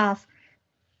hard stuff?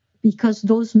 Because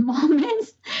those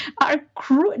moments are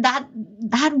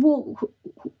that will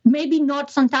maybe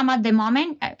not sometime at the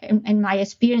moment. In my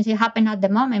experience, it happened at the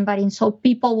moment, but in so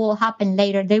people will happen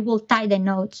later. They will tie the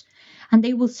notes, and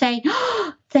they will say,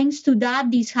 oh, thanks to that,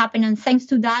 this happened, and thanks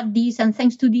to that, this, and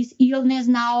thanks to this illness,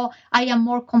 now I am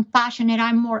more compassionate. I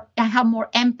have more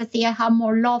empathy. I have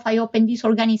more love. I open this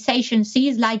organization. See,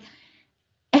 it's like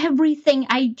everything.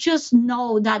 I just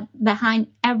know that behind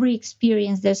every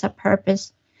experience, there's a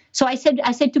purpose. So I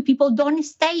said to people, don't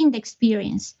stay in the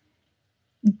experience.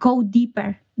 Go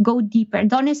deeper.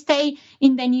 Don't stay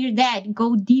in the near death.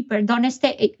 Go deeper.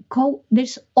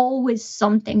 There's always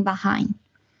something behind.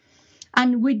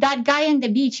 And with that guy on the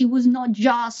beach, it was not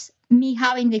just me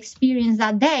having the experience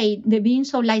that day. The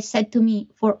beings of light said to me,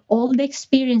 for all the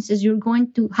experiences you're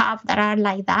going to have that are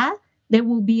like that, there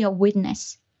will be a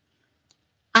witness.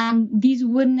 And this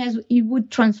witness, it would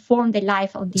transform the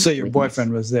life of this. So your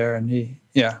boyfriend was there, and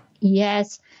yeah.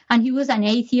 Yes. And he was an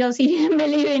atheist. He didn't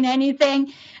believe in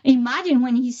anything. Imagine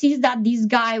when he sees that this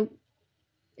guy,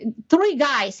 3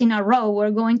 guys in a row were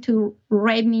going to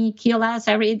rape me, kill us.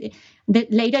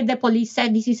 Later, the police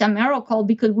said this is a miracle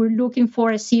because we're looking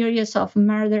for a series of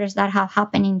murders that have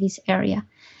happened in this area.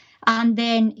 And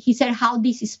then he said, how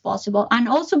this is possible. And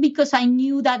also because I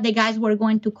knew that the guys were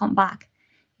going to come back,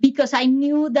 because I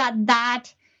knew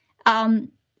that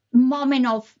um, moment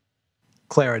of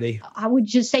clarity, I would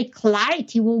just say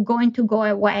clarity, will going to go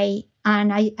away.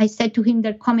 And I said to him,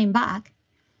 they're coming back.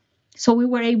 So we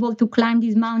were able to climb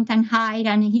this mountain high.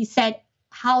 And he said,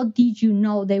 how did you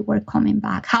know they were coming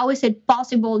back? How is it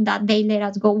possible that they let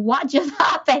us go? What just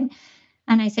happened?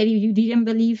 And I said, if you didn't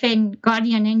believe in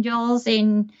guardian angels,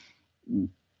 in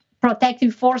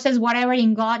protective forces, whatever,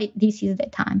 in God, this is the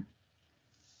time.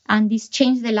 And this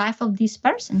changed the life of this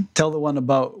person. Tell the one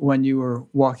about when you were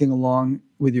walking along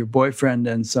with your boyfriend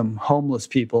and some homeless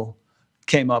people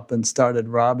came up and started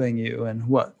robbing you, and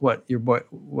what your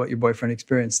boyfriend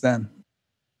experienced then.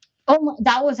 Oh,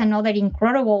 that was another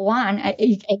incredible one.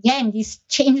 Again, this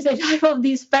changed the life of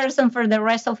this person for the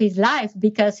rest of his life,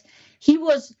 because he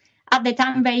was at the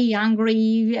time very angry.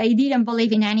 He didn't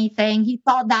believe in anything. He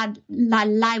thought that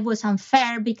life was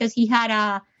unfair because he had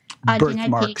a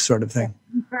birthmark sort of thing.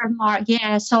 Birthmark,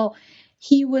 yeah. So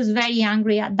he was very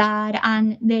angry at that.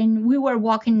 And then we were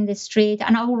walking in the street,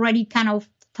 and I already kind of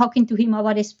talking to him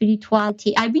about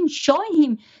spirituality. I've been showing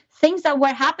him things that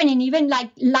were happening, even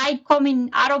like light coming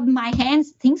out of my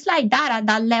hands, things like that at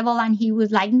that level. And he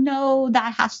was like, no,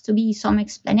 that has to be some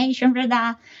explanation for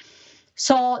that.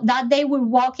 So that day we're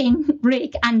walking,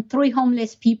 Rick, and 3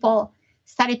 homeless people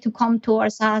started to come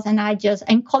towards us. And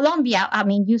in Colombia, I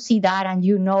mean, you see that and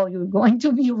you know you're going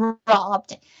to be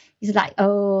robbed. It's like,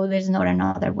 oh, there's not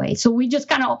another way. So we just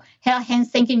kind of held hands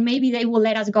thinking maybe they will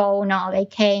let us go. No, they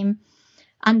came.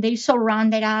 And they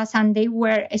surrounded us, and they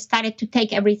started to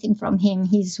take everything from him,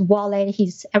 his wallet,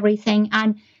 his everything.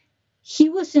 And he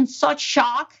was in such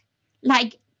shock,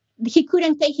 like he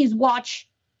couldn't take his watch.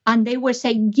 And they were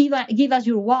saying, give us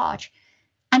your watch.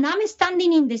 And I'm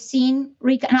standing in the scene,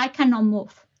 Rick, and I cannot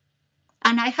move.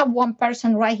 And I have one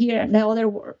person right here, the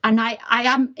other, and I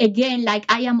am, again, like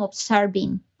I am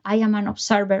observing. I am an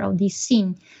observer of this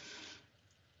scene.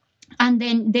 And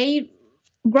then they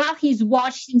grab his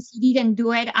watch since he didn't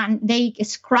do it, and they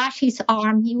scratched his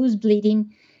arm. He was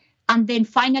bleeding. And then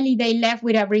finally they left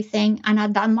with everything. And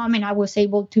at that moment I was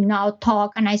able to now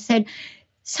talk. And I said,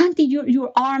 Santi,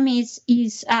 your arm is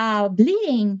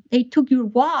bleeding. They took your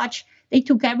watch. They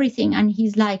took everything. And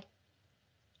he's like,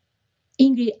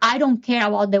 Ingrid, I don't care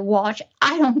about the watch.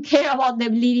 I don't care about the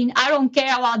bleeding. I don't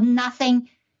care about nothing.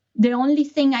 The only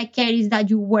thing I care is that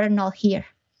you were not here.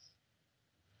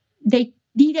 They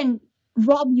didn't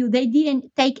rob you. They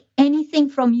didn't take anything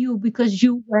from you because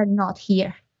you were not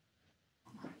here.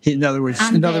 In other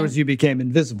words, you became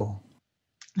invisible.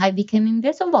 I became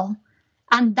invisible.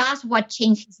 And that's what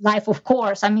changed his life, of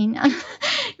course. I mean,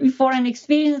 before an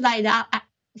experience like that,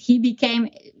 he became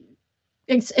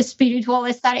spiritual.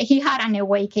 He had an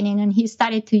awakening, and he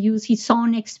started to use his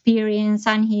own experience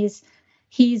and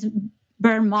his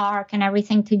birthmark and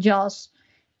everything to just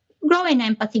grow in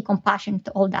empathy, compassion,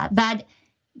 to all that. But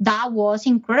that was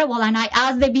incredible. And I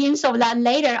asked the beings of that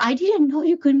later, I didn't know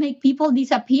you could make people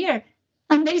disappear.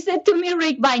 And they said to me,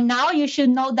 Rick, by now you should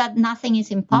know that nothing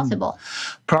is impossible.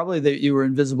 Probably that you were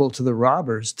invisible to the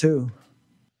robbers too.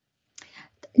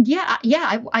 Yeah,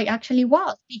 I actually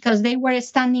was, because they were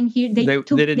standing here. They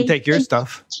didn't take your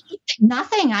stuff.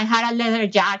 Nothing. I had a leather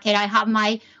jacket. I have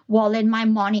my wallet, my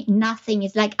money. Nothing.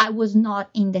 It's like I was not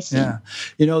in the scene. Yeah,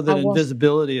 you know that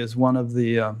invisibility is one of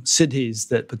the siddhis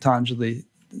that Patanjali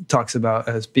talks about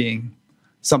as being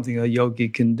something a yogi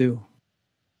can do.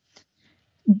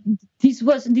 This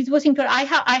was incredible.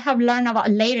 I have learned about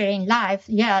later in life.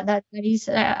 Yeah, that is.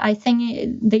 I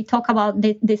think they talk about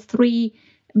the 3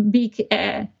 big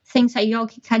things a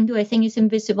yogi can do. I think it's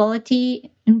invisibility,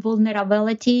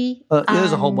 invulnerability.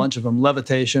 There's a whole bunch of them.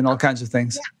 Levitation, all kinds of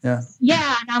things. Yeah.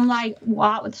 And I'm like,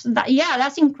 wow.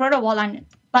 That's incredible.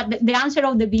 But the answer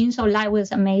of the beings of light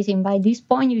was amazing. By this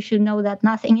point, you should know that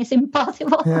nothing is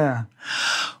impossible. Yeah.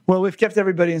 Well, we've kept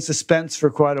everybody in suspense for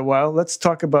quite a while. Let's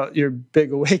talk about your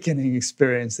big awakening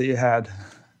experience that you had,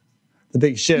 the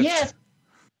big shift. Yes.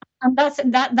 And that's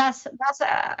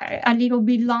a little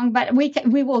bit long, but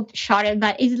we will short it.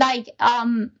 But it's like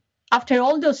after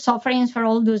all those sufferings for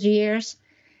all those years,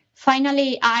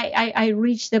 finally I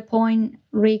reached the point,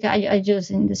 Rick. I just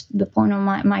the point of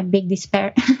my big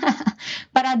despair.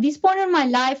 But at this point in my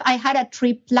life, I had a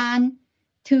trip planned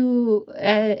to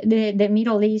the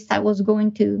Middle East. I was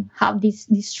going to have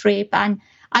this trip, and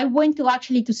I went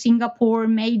to Singapore,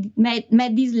 met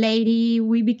this lady.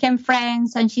 We became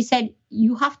friends, and she said,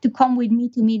 you have to come with me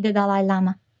to meet the Dalai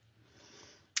Lama.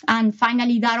 And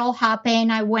finally that all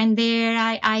happened. I went there.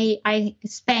 I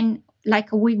spent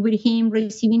like a week with him,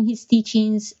 receiving his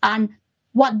teachings. And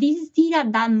what this did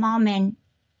at that moment,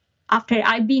 after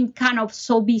I've been kind of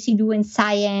so busy doing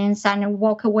science and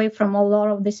walk away from a lot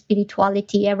of the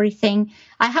spirituality, everything,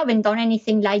 I haven't done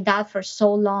anything like that for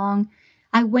so long.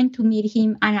 I went to meet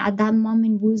him, and at that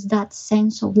moment was that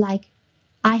sense of like,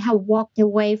 I have walked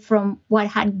away from what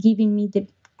had given me the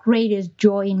greatest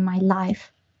joy in my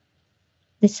life,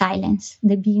 the silence,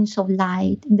 the beings of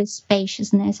light, the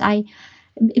spaciousness. I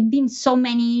been so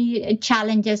many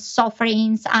challenges,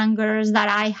 sufferings, angers that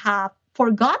I have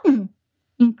forgotten.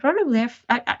 Incredibly,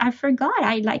 I forgot.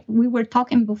 I like we were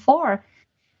talking before,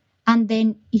 and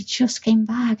then it just came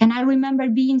back. And I remember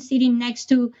being sitting next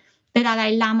to the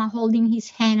Dalai Lama, holding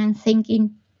his hand and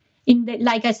thinking, in the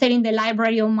like I said, in the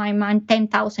library of my mind,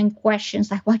 10,000 questions.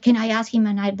 Like, what can I ask him?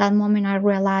 And at that moment, I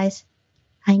realized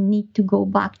I need to go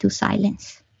back to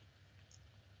silence.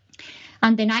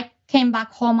 And then I came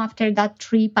back home after that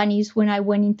trip, and it's when I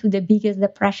went into the biggest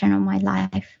depression of my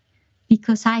life,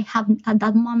 because I have at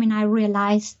that moment I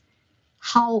realized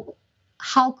how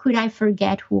could I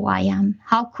forget who I am?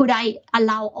 How could I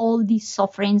allow all these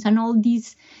sufferings and all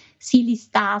this silly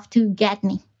stuff to get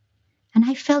me? And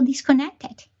I felt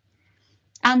disconnected.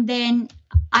 And then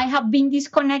I have been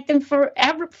disconnected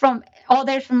forever from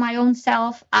others, from my own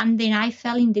self, and then I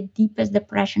fell in the deepest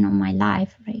depression of my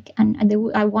life, right? And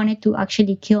I wanted to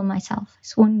actually kill myself.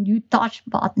 So when you touch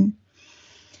button,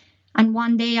 and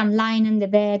one day I'm lying in the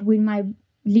bed with my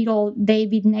little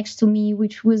David next to me,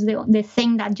 which was the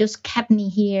thing that just kept me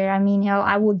here. I mean,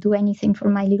 I would do anything for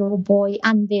my little boy.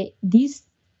 And this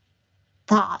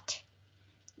thought,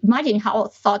 imagine how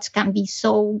thoughts can be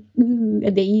so,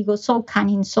 the ego, so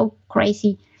cunning, so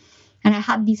crazy. And I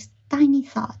had this tiny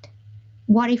thought: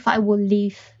 what if I will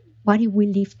live? What if we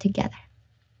live together?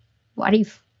 What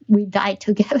if we die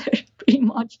together, pretty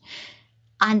much?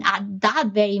 And at that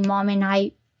very moment,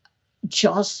 I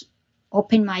just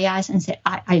opened my eyes and said,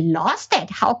 I lost it.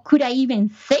 How could I even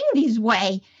think this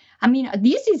way? I mean,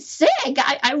 this is sick.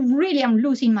 I really am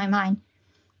losing my mind.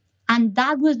 And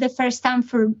that was the first time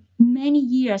for many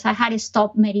years I had to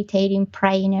stop meditating,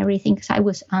 praying, everything, because I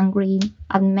was angry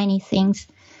at many things.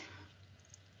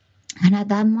 And at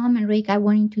that moment, Rick, I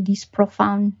went into this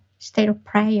profound state of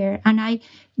prayer, and I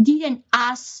didn't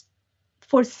ask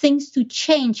for things to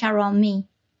change around me.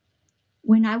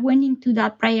 When I went into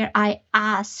that prayer, I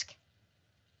asked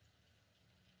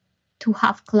to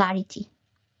have clarity.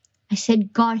 I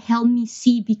said, God, help me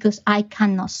see, because I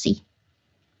cannot see.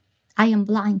 I am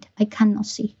blind. I cannot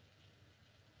see.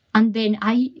 And then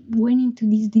I went into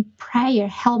this deep prayer: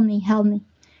 help me, help me.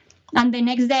 And the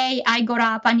next day I got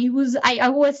up, and I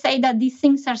always say that these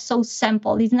things are so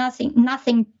simple. It's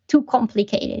nothing too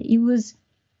complicated. It was,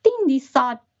 this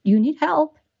thought: you need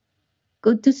help.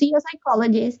 Good to see a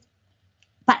psychologist.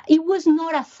 But it was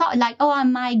not a thought like, oh, I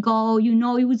might go,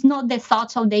 it was not the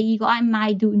thoughts of the ego, I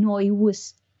might do. No, it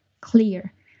was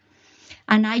clear.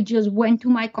 And I just went to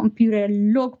my computer,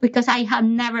 looked, because I had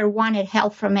never wanted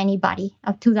help from anybody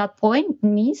up to that point.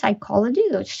 Me,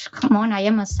 psychologist, come on, I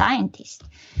am a scientist.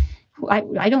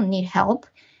 I don't need help.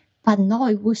 But no,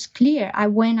 it was clear. I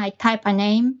typed a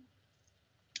name.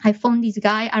 I found this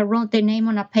guy. I wrote the name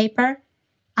on a paper.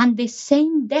 And the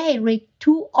same day, Rick,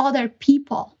 two other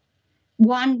people.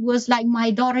 One was like,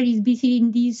 my daughter is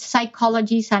visiting this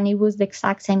psychologist, and it was the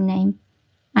exact same name.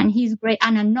 And he's great.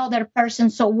 And another person.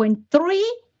 So when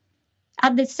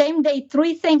at the same day,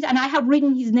 three things, and I have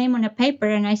written his name on a paper,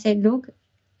 and I said, look,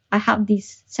 I have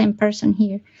this same person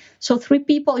here. So three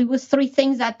people, it was three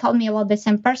things that told me about the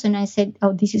same person. I said,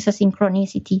 oh, this is a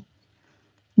synchronicity.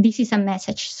 This is a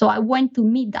message. So I went to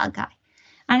meet that guy.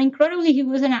 And incredibly, he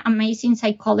was an amazing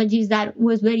psychologist that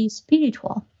was very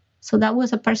spiritual. So that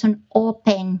was a person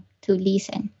open to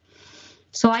listen.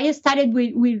 So I started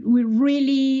with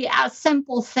really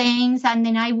simple things, and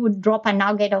then I would drop a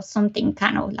nugget of something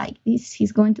kind of like this.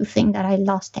 He's going to think that I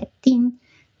lost a thing.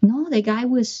 No, the guy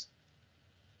was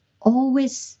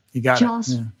always he got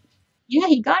just, it. Yeah,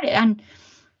 he got it. And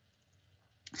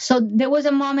so there was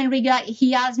a moment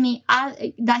he asked me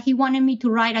that he wanted me to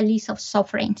write a list of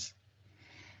sufferings.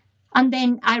 And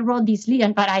then I wrote this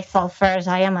list, but I thought first,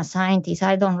 I am a scientist.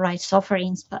 I don't write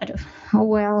sufferings, but oh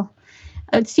well.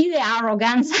 See the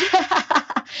arrogance.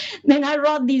 Then I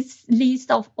wrote this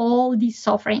list of all these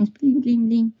sufferings, bling, bling,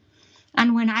 bling.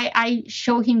 And when I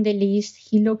showed him the list,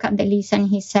 he looked at the list and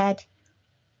he said,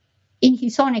 in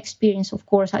his own experience, of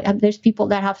course, there's people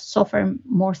that have suffered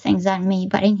more things than me,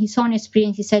 but in his own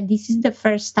experience, he said, this is the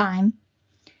first time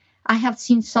I have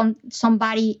seen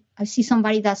somebody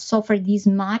that suffered this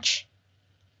much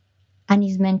and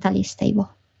is mentally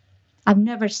stable. I've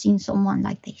never seen someone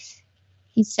like this.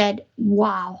 He said,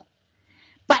 wow.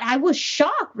 But I was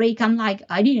shocked, Rick. I'm like,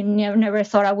 I didn't never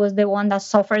thought I was the one that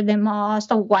suffered the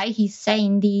most, or why he's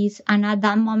saying this. And at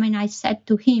that moment, I said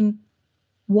to him,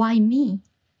 why me?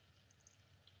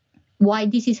 Why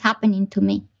this is happening to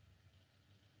me?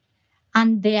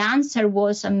 And the answer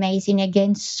was amazing.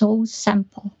 Again, so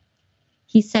simple.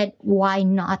 He said, why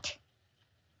not?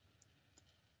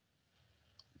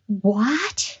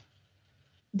 What?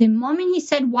 The moment he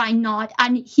said, why not?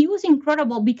 And he was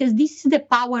incredible, because this is the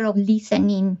power of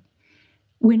listening.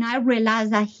 When I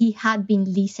realized that he had been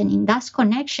listening, that's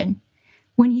connection.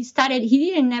 When he started, he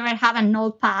didn't never have a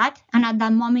notepad. And at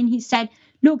that moment he said,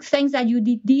 look, thanks that you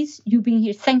did this, you've been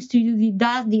here. Thanks to you did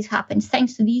that, this happens.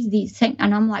 Thanks to this.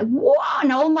 And I'm like, wow,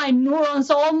 and all my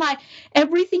neurons,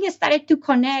 everything started to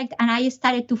connect. And I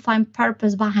started to find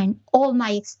purpose behind all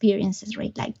my experiences,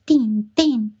 right? Like, ting,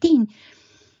 ting, ting.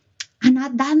 And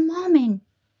at that moment,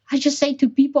 I just say to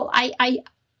people, I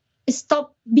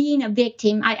stopped being a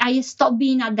victim. I stopped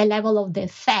being at the level of the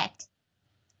effect.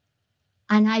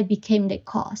 And I became the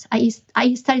cause. I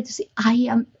started to say,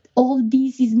 all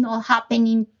this is not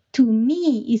happening to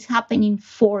me, it's happening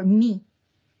for me.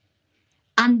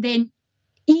 And then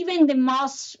even the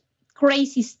most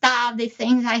crazy stuff, the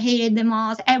things I hated the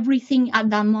most, everything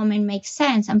at that moment makes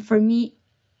sense. And for me,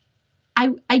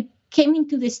 I came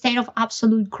into the state of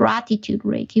absolute gratitude,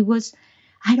 Rick. It was,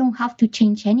 I don't have to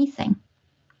change anything.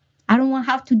 I don't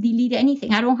have to delete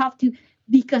anything. I don't have to,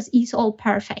 because it's all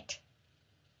perfect.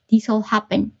 This all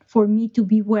happened for me to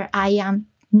be where I am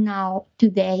now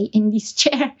today in this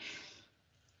chair.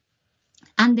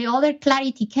 And the other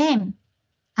clarity came,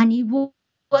 and it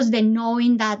was the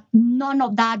knowing that none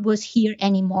of that was here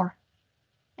anymore.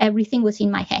 Everything was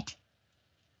in my head.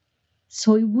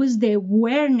 So it was the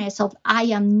awareness of, I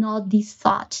am not this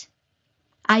thought.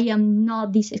 I am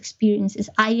not these experiences.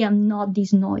 I am not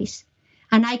this noise.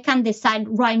 And I can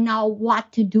decide right now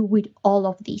what to do with all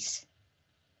of this.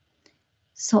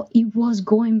 So it was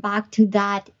going back to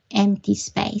that empty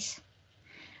space.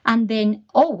 And then,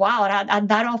 oh, wow, at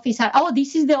that office,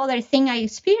 this is the other thing I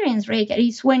experienced, Rick,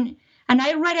 is when, and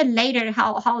I read it later,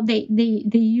 how they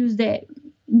use the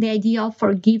idea of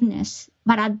forgiveness.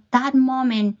 But at that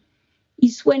moment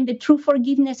is when the true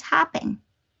forgiveness happened,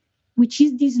 which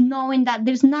is this knowing that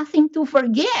there's nothing to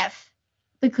forgive,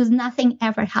 because nothing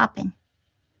ever happened.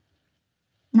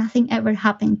 Nothing ever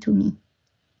happened to me.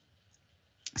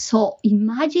 So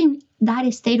imagine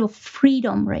that state of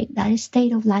freedom, right? That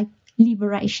state of like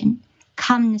liberation,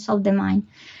 calmness of the mind.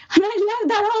 And I love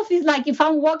that office. Like if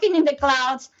I'm walking in the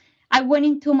clouds, I went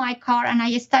into my car and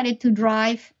I started to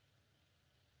drive.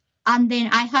 And then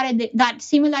I had that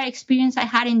similar experience I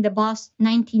had in the bus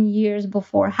 19 years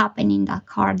before happened in that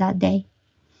car that day.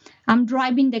 I'm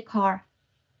driving the car.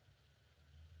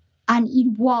 And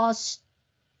it was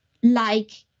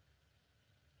like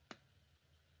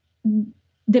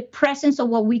the presence of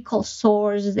what we call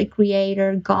source, the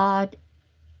creator, God,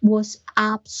 was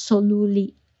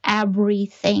absolutely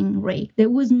everything, Rick.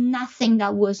 There was nothing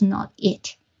that was not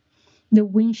it. The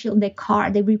windshield, the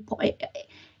car, the report,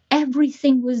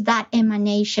 everything was that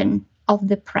emanation of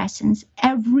the presence.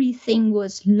 Everything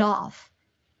was love.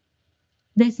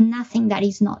 There's nothing that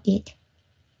is not it.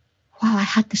 Wow, I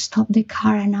had to stop the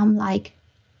car and I'm like,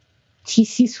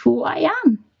 this is who I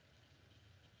am.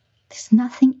 There's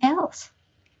nothing else.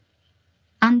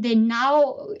 And then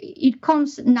now it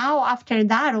comes now after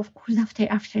that, of course,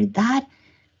 after that,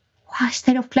 wow,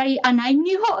 state of clarity. And I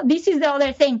knew, this is the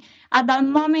other thing. At that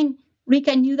moment, Rick,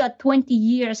 I knew that 20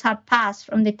 years had passed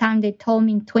from the time they told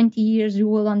me in 20 years you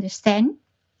will understand.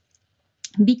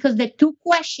 Because the two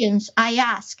questions I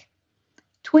asked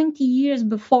 20 years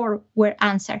before were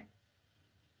answered.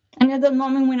 And at the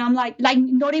moment when I'm like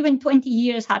not even 20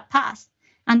 years had passed.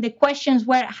 And the questions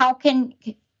were,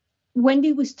 when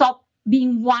did we stop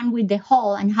being one with the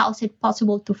whole, and how is it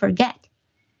possible to forget?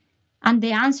 And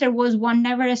the answer was, one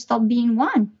never stopped being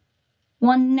one.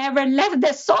 One never left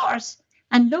the source.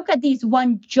 And look at this,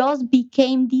 one just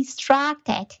became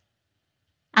distracted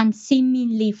and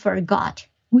seemingly forgot.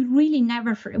 We really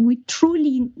never forget. We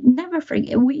truly never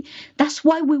forget. That's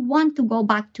why we want to go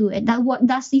back to it.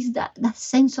 That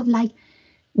sense of like,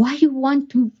 why you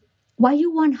want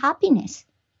happiness?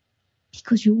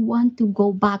 Because you want to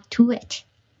go back to it.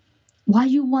 Why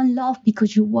you want love?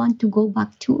 Because you want to go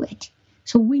back to it.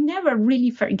 So we never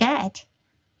really forget.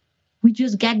 We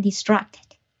just get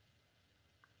distracted.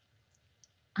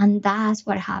 And that's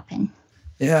what happened.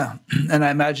 Yeah. And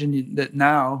I imagine that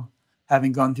now,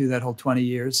 having gone through that whole 20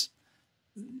 years,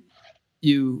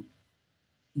 you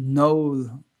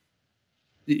know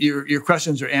your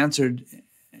questions are answered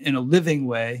in a living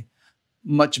way,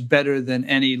 much better than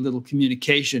any little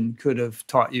communication could have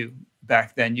taught you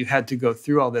back then. You had to go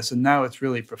through all this, and now it's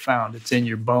really profound. It's in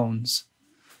your bones.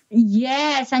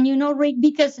 Yes, and Rick,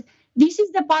 because this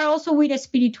is the part also with the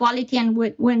spirituality and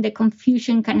when the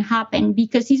confusion can happen,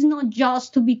 because it's not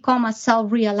just to become a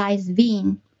self-realized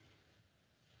being,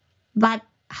 but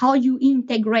how you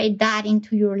integrate that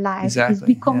into your life. Exactly. It's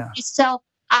become Yeah. a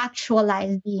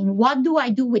self-actualized being. What do I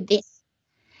do with this?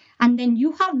 And then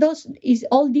you have those is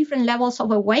all different levels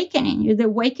of awakening. You're the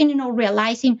awakening of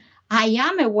realizing I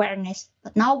am awareness,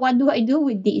 but now what do I do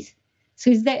with this? So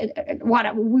is that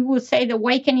what we would say the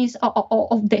awakening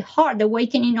of the heart, the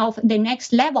awakening of the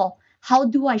next level. How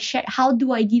do I share? How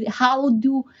do I give? How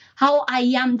I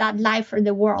am that life for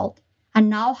the world? And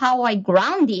now how I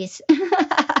ground this,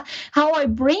 how I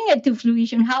bring it to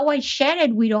fruition, how I share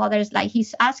it with others, like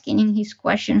he's asking in his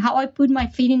question, how I put my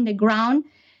feet in the ground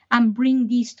and bring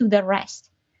this to the rest.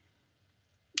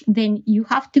 Then you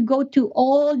have to go to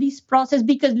all this process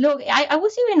because look, I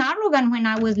was even arrogant when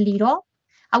I was little.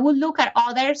 I would look at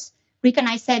others, Rick, and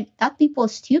I said, that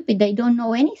people's stupid. They don't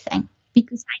know anything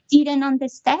because I didn't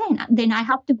understand. Then I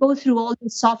have to go through all the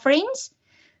sufferings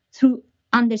to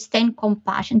understand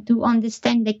compassion, to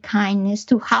understand the kindness,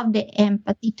 to have the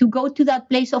empathy, to go to that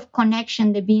place of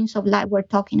connection, the beings of light we're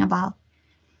talking about.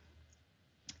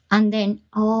 And then,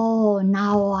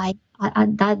 now I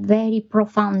at that very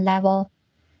profound level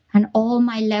and all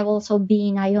my levels of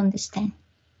being, I understand.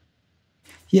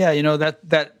 Yeah,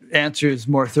 that answers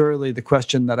more thoroughly the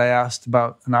question that I asked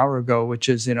about an hour ago, which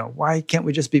is, why can't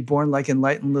we just be born like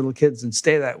enlightened little kids and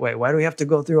stay that way? Why do we have to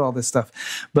go through all this stuff?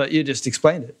 But you just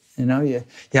explained it. You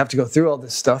have to go through all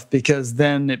this stuff because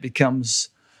then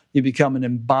you become an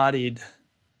embodied,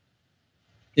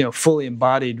 fully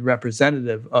embodied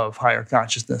representative of higher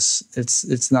consciousness.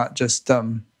 It's not just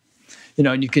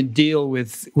and you can deal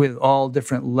with all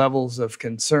different levels of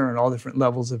concern, all different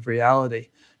levels of reality.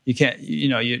 You can't,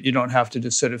 you don't have to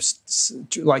just sort of,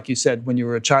 like you said, when you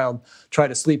were a child, try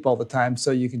to sleep all the time so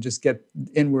you can just get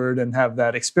inward and have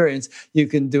that experience. You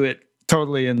can do it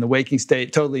totally in the waking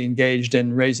state, totally engaged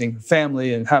in raising a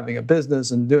family and having a business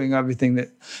and doing everything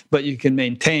but you can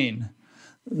maintain,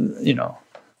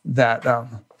 that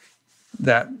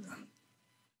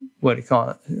what do you call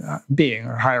it, being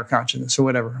or higher consciousness or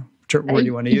whatever word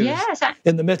you want to use. Yes.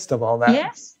 In the midst of all that.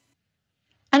 Yes.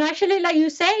 And actually, like you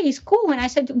say, it's cool. When I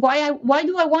said, why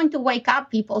do I want to wake up?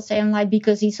 People say, I'm like,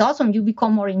 because it's awesome. You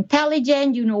become more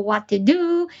intelligent. You know what to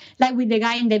do. Like with the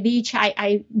guy on the beach,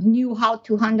 I knew how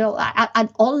to handle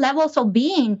at all levels of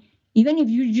being. Even if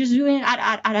you're just doing it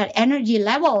at an energy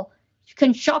level, you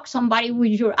can shock somebody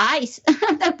with your eyes.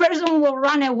 That person will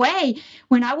run away.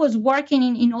 When I was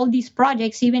working in all these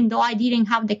projects, even though I didn't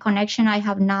have the connection I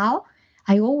have now,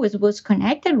 I always was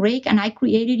connected, Rick, and I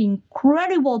created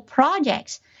incredible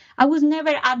projects. I was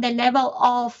never at the level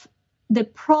of the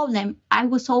problem. I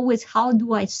was always, how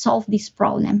do I solve this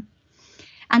problem?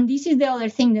 And this is the other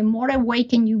thing. The more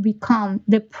awakened you become,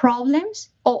 the problems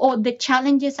or the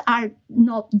challenges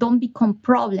don't become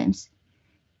problems.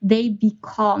 They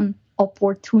become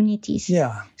opportunities.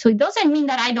 Yeah. So it doesn't mean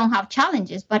that I don't have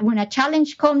challenges, but when a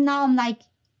challenge comes now, I'm like,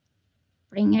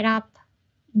 bring it up.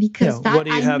 Because what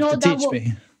do you have to teach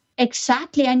me?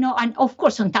 Exactly, I know. And of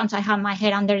course, sometimes I have my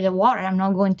head under the water. I'm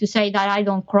not going to say that I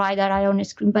don't cry, that I don't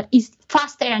scream, but it's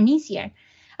faster and easier.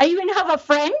 I even have a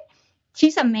friend.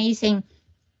 She's amazing.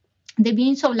 The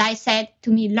beings of light said to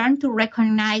me, learn to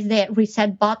recognize the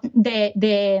reset button,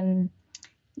 the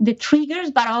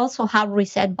triggers, but also have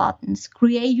reset buttons.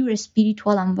 Create your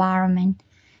spiritual environment.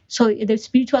 So the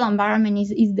spiritual environment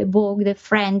is the book, the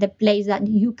friend, the place that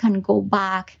you can go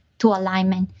back to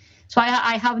alignment. So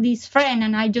I have this friend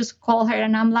and I just call her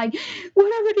and I'm like,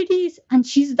 whatever it is. And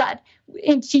she's that.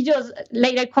 And she just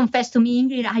later confessed to me,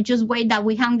 Ingrid, I just wait that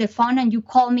we hang the phone and you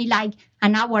call me like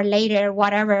an hour later,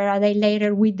 whatever, a day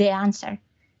later with the answer.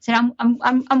 So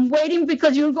I'm waiting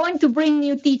because you're going to bring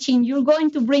new teaching. You're going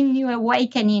to bring new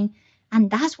awakening. And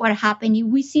that's what happened. If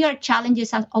we see our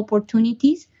challenges as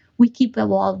opportunities, we keep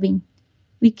evolving.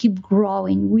 We keep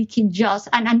growing. We keep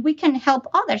and we can help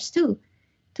others too,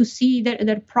 to see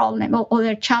their problem or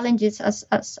their challenges as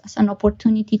an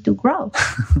opportunity to grow.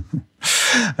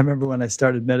 I remember when I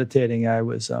started meditating, I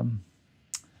was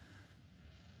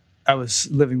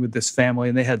living with this family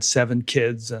and they had 7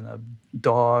 kids and a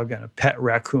dog and a pet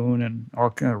raccoon and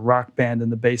all kind of rock band in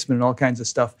the basement and all kinds of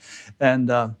stuff.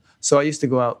 And so I used to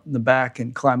go out in the back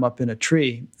and climb up in a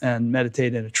tree and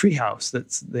meditate in a tree house that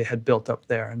they had built up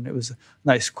there. And it was a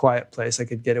nice, quiet place. I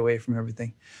could get away from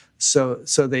everything. So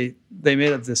they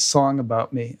made up this song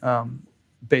about me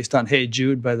based on Hey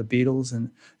Jude by the Beatles.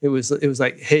 And it was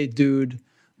like, hey, dude,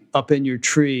 up in your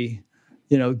tree,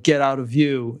 get out of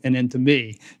view and into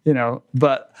me,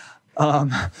 but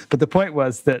the point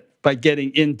was that by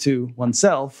getting into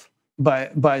oneself,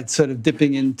 by sort of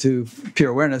dipping into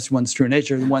pure awareness, one's true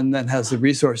nature, one then has the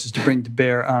resources to bring to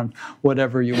bear on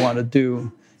whatever you want to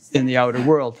do in the outer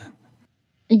world.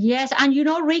 Yes, and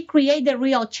recreate the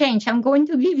real change. I'm going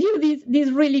to give you this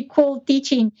really cool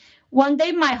teaching. One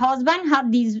day, my husband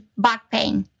had this back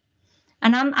pain,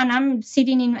 and I'm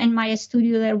sitting in my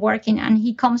studio there working, and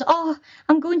he comes, oh,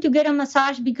 I'm going to get a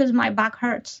massage because my back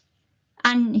hurts,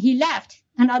 and he left.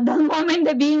 And at that moment,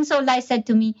 the beings of light said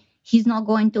to me, he's not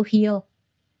going to heal.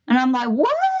 And I'm like,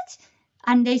 what?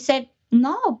 And they said,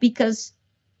 no, because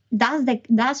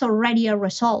that's already a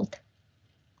result.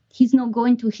 He's not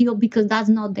going to heal because that's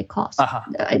not the cause.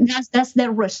 That's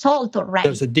the result already.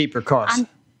 There's a deeper cause. And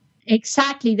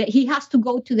exactly, that he has to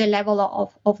go to the level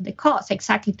of the cause,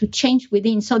 exactly, to change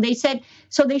within. So they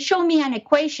showed me an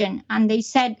equation, and they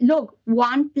said, look,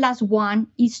 1 + 1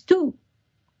 is 2.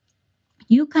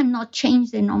 You cannot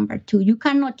change the number 2. You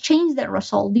cannot change the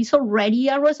result. It's already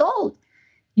a result.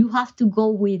 You have to go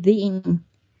within.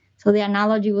 So the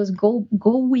analogy was go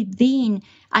within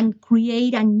and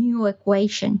create a new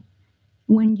equation.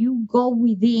 When you go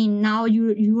within, now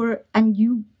you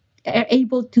are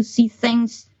able to see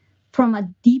things from a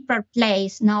deeper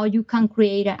place. Now you can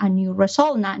create a new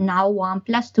result. Now 1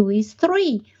 + 2 is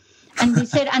 3. And they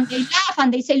said, and they laugh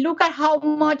and they say, look at how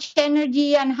much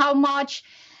energy and how much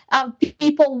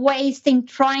people waste in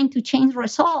trying to change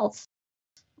results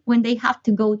when they have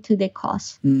to go to the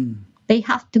cause. They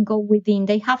have to go within.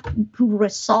 They have to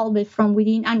resolve it from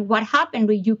within. And what happened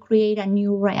when you create a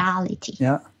new reality?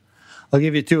 Yeah. I'll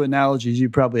give you 2 analogies. You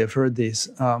probably have heard these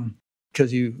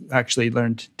because you actually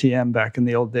learned TM back in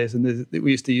the old days. And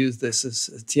we used to use this as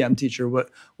a TM teacher.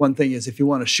 One thing is, if you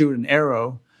want to shoot an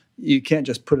arrow, you can't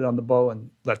just put it on the bow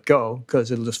and let go because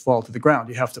it'll just fall to the ground.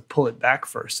 You have to pull it back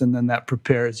first, and then that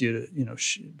prepares you to,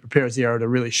 prepares the arrow to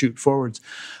really shoot forwards.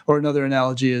 Or another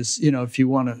analogy is, if you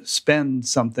want to spend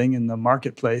something in the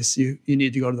marketplace, you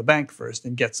need to go to the bank first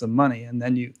and get some money, and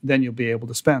then you'll be able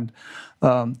to spend.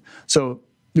 So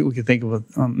we could think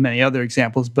of many other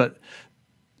examples, but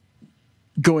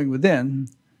going within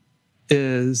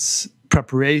is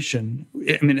preparation.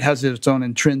 I mean, it has its own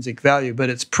intrinsic value, but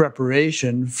it's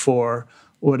preparation for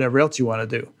whatever else you want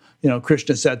to do.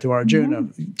 Krishna said to Arjuna,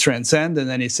 transcend, and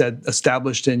then he said,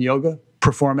 established in yoga,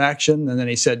 perform action, and then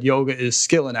he said, yoga is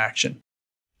skill in action.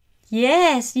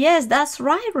 Yes, that's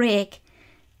right, Rick.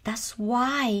 That's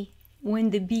why when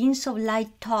the beings of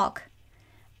light talk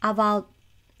about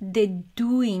the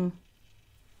doing,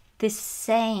 the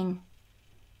saying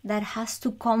that has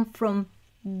to come from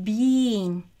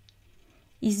being,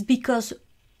 is because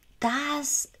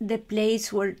that's the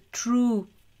place where true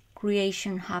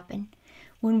creation happens.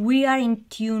 When we are in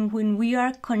tune, when we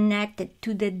are connected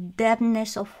to the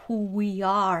depthness of who we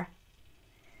are,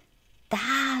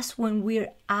 that's when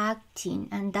we're acting,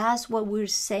 and that's what we're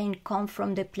saying come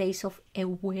from the place of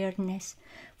awareness,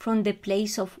 from the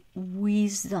place of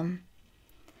wisdom,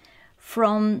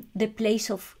 from the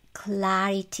place of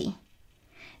clarity.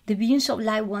 The beings of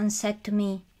light once said to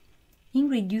me,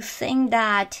 Ingrid, you think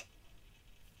that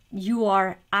you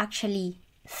are actually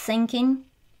thinking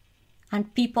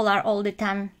and people are all the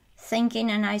time thinking?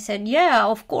 And I said, yeah,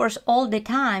 of course, all the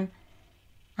time.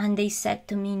 And they said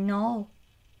to me, no,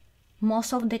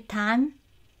 most of the time,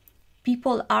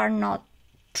 people are not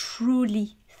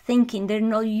truly thinking. They're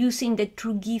not using the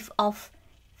true gift of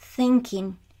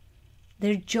thinking.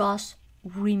 They're just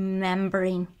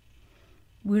remembering.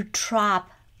 We're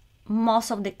trapped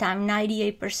most of the time,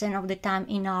 98% of the time,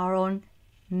 in our own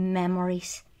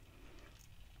memories.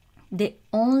 The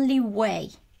only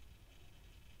way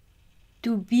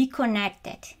to be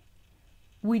connected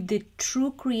with the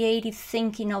true creative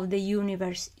thinking of the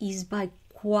universe is by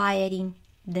quieting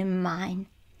the mind,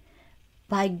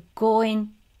 by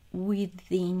going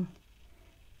within,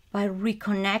 by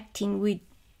reconnecting with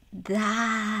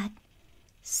that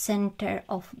center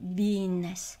of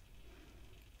beingness.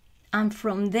 And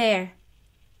from there,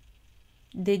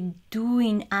 the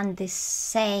doing and the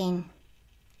saying,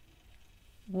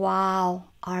 wow,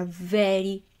 are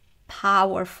very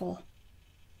powerful.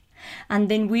 And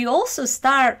then we also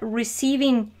start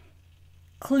receiving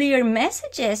clear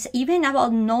messages, even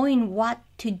about knowing what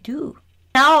to do.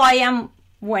 Now I am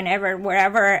whenever,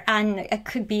 wherever, and it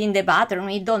could be in the bathroom,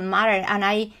 it don't matter. And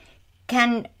I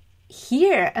can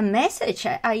hear a message.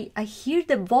 I hear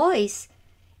the voice,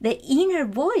 the inner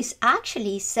voice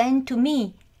actually saying to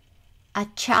me, a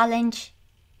challenge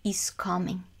is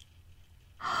coming.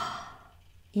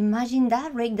 Imagine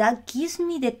that, Rick. That gives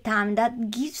me the time,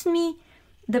 that gives me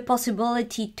the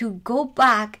possibility to go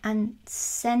back and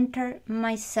center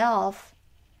myself,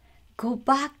 go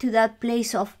back to that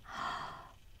place of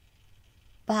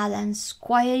balance,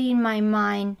 quiet in my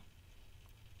mind,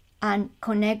 and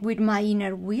connect with my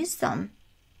inner wisdom.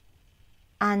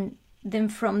 And then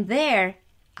from there,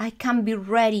 I can be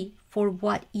ready for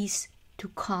what is to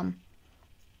come.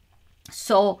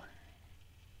 So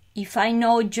if I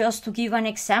know, just to give an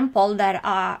example, that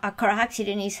a car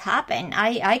accident is happening,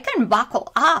 I can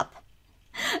buckle up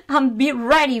and be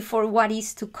ready for what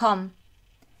is to come.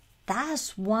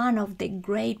 That's one of the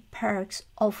great perks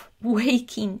of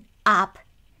waking up,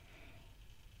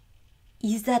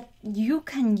 is that you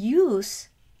can use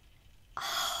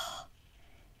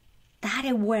that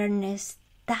awareness,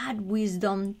 that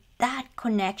wisdom, that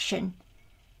connection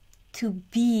to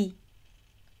be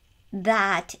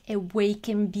that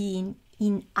awakened being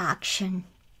in action.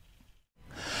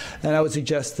 And I would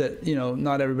suggest that,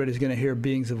 not everybody's going to hear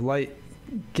beings of light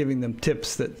giving them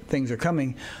tips that things are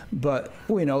coming, but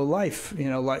we know life,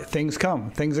 things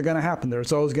come, things are going to happen.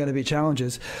 There's always going to be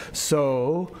challenges.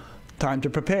 So time to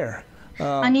prepare.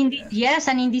 And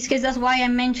in this case, that's why I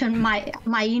mentioned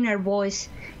my inner voice,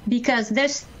 because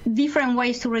there's different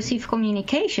ways to receive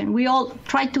communication. We all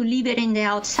try to leave it in the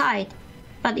outside,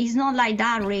 but it's not like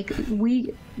that, Rick.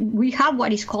 We have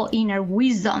what is called inner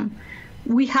wisdom.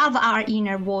 We have our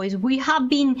inner voice. We have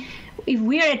been, if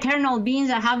we are eternal beings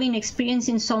that have been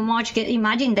experiencing so much,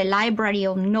 imagine the library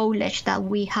of knowledge that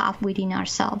we have within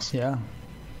ourselves. Yeah.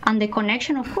 And the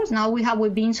connection, of course, now we have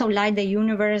with beings of light, the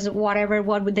universe, whatever,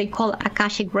 what would they call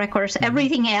Akashic records,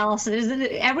 everything else.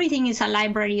 Everything is a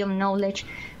library of knowledge.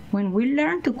 When we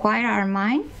learn to quiet our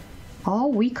mind,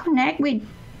 we connect with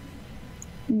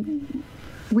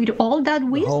all that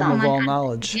wisdom. The home of all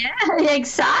knowledge. Yeah,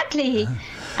 exactly.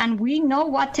 And we know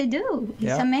what to do.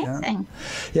 It's amazing.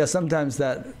 Yeah, sometimes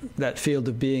that field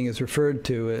of being is referred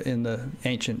to in the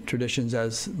ancient traditions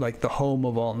as like the home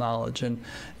of all knowledge. And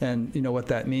what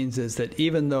that means is that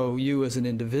even though you as an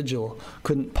individual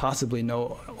couldn't possibly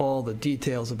know all the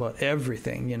details about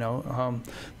everything,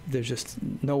 there's just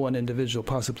no one individual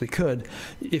possibly could.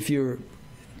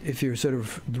 If you're sort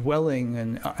of dwelling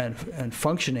and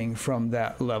functioning from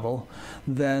that level,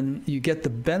 then you get the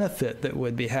benefit that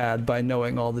would be had by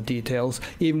knowing all the details,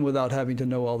 even without having to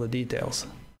know all the details.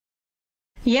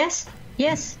 Yes.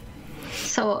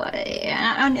 So,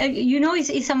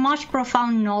 it's a much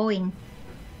profound knowing.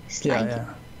 It's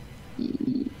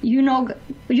you're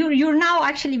now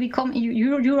actually become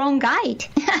your own guide.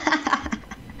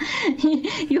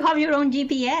 You have your own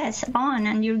GPS on,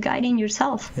 and you're guiding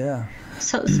yourself. Yeah.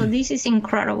 So this is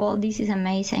incredible. This is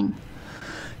amazing.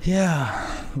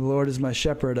 Yeah. The Lord is my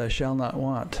shepherd, I shall not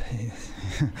want.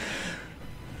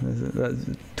 That's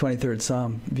 23rd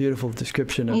Psalm. Beautiful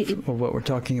description of what we're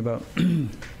talking about.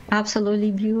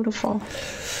 Absolutely beautiful.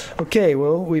 Okay,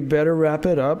 well, we better wrap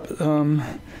it up.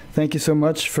 Thank you so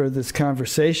much for this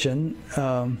conversation.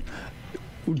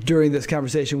 During this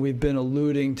conversation, we've been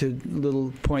alluding to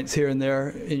little points here and there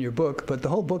in your book, but the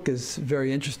whole book is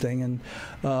very interesting, and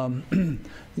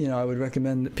I would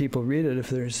recommend that people read it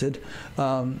if they're interested.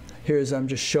 I'm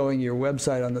just showing your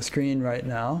website on the screen right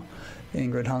now,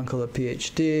 Ingrid Honkala,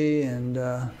 PhD, and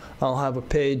I'll have a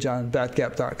page on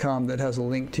batgap.com that has a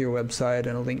link to your website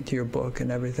and a link to your book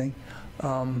and everything.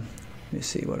 Let me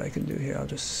see what I can do here. I'll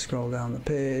just scroll down the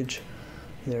page.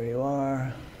 There you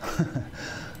are.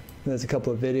 There's a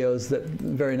couple of videos,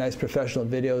 very nice professional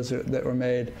videos that were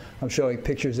made. I'm showing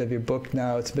pictures of your book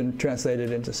now. It's been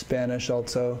translated into Spanish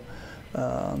also.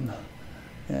 And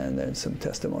then some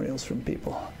testimonials from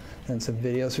people and some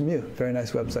videos from you. Very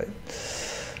nice website.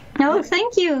 Oh,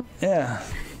 thank you. Yeah.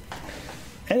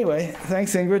 Anyway,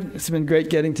 thanks, Ingrid. It's been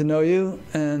great getting to know you.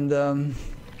 And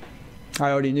I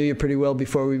already knew you pretty well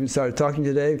before we even started talking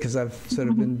today, because I've sort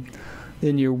of been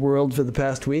in your world for the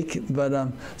past week. But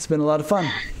it's been a lot of fun.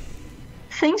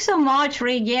 Thanks so much,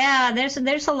 Rick. Yeah,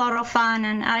 there's a lot of fun,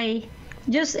 and I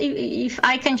just, if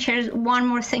I can share one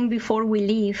more thing before we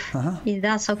leave, if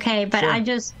that's okay. But sure.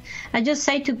 I just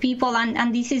say to people,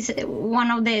 and this is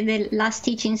one of the last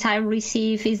teachings I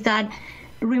received, is that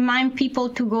remind people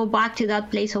to go back to that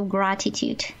place of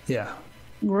gratitude. Yeah.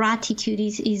 Gratitude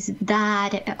is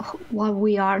that what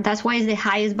we are. That's why it's the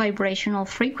highest vibrational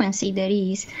frequency there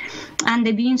is. And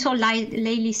the being so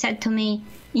lately said to me,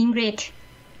 Ingrid,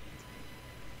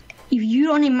 if you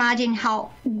don't imagine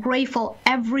how grateful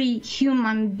every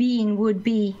human being would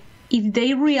be if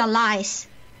they realize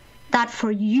that for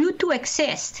you to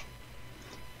exist,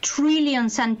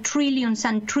 trillions and trillions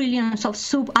and trillions of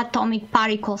subatomic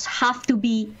particles have to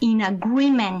be in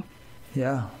agreement.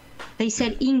 Yeah. They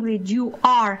said, Ingrid,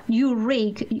 you,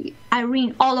 Rick,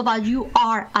 Irene, all about you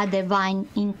are a divine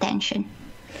intention.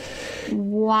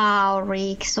 Wow,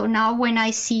 Rick. So now when I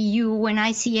see you, when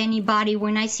I see anybody,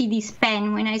 when I see this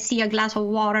pen, when I see a glass of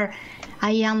water,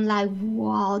 I am like,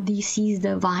 wow, this is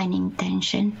divine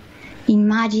intention.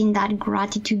 Imagine that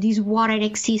gratitude. This water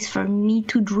exists for me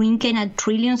to drink it, and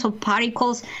trillions of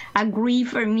particles agree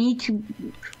for me to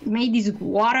make this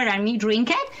water and me drink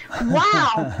it.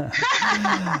 Wow.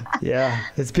 Yeah,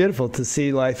 it's beautiful to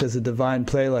see life as a divine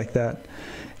play like that.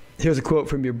 Here's a quote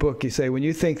from your book. You say, when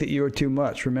you think that you are too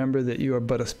much, remember that you are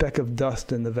but a speck of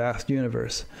dust in the vast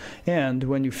universe. And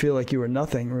when you feel like you are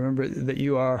nothing, remember that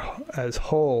you are as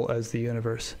whole as the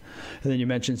universe. And then you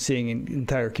mentioned seeing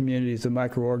entire communities of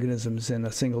microorganisms in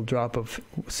a single drop of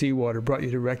seawater brought you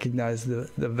to recognize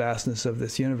the vastness of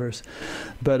this universe.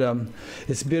 But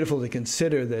it's beautiful to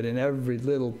consider that in every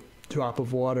little drop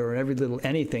of water or every little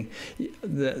anything,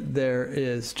 there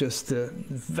is just a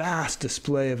vast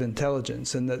display of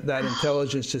intelligence, and that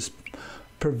intelligence just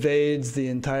pervades the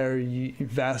entire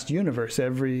vast universe.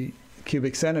 Every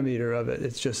cubic centimeter of it,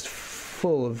 it's just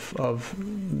full of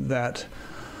that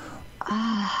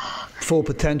full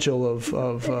potential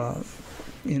of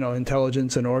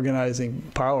intelligence and organizing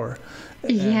power.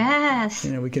 Yes.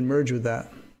 And, we can merge with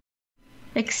that.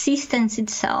 Existence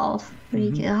itself,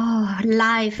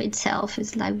 life itself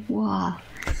is like, wow.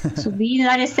 So being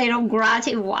that state of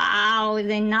gratitude, wow,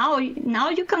 then now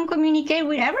you can communicate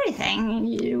with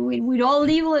everything, with all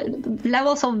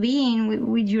levels of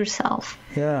being with yourself.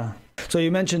 Yeah. So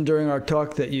you mentioned during our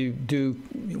talk that you do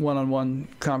one-on-one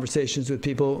conversations with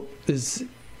people.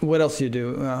 What else do you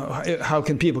do? How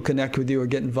can people connect with you or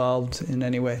get involved in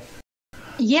any way?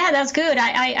 Yeah, that's good.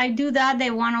 I do that,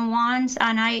 the one-on-ones,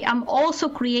 and I am also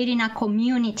creating a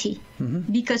community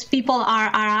because people are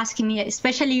asking me,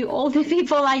 especially all the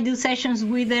people I do sessions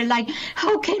with, they're like,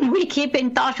 how can we keep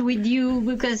in touch with you?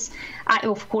 Because I,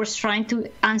 of course, trying to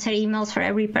answer emails for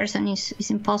every person is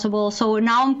impossible. So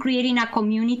now I'm creating a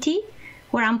community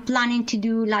where I'm planning to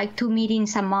do like 2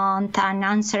 meetings a month and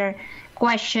answer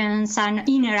questions and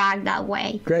interact that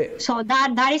way. Great. So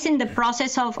that is in the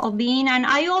process of being, and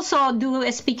I also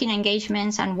do speaking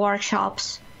engagements and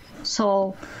workshops.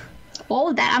 So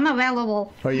all that, I'm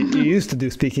available. Well, you used to do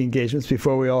speaking engagements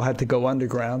before we all had to go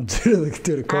underground due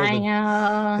to COVID. I know.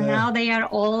 Yeah. Now they are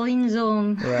all in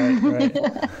Zoom. Right.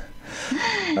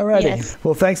 All righty. Yes.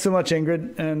 Well, thanks so much,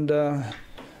 Ingrid. And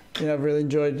I've really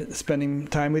enjoyed spending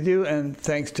time with you, and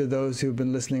thanks to those who've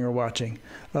been listening or watching.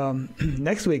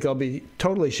 Next week, I'll be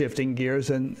totally shifting gears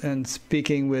and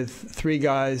speaking with 3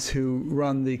 guys who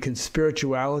run the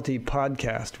Conspirituality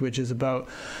podcast, which is about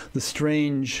the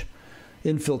strange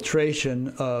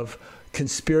infiltration of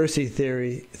conspiracy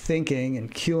theory thinking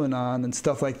and QAnon and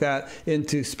stuff like that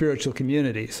into spiritual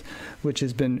communities, which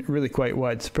has been really quite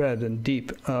widespread and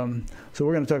deep. So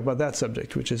we're going to talk about that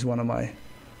subject, which is one of my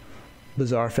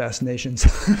bizarre fascinations.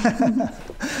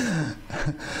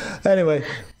 Anyway,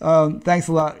 thanks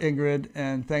a lot, Ingrid,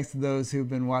 and thanks to those who've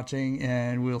been watching,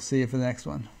 and we'll see you for the next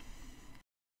one.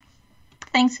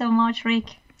 Thanks so much,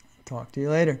 Rick. Talk to you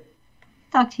later.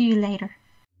 Talk to you later.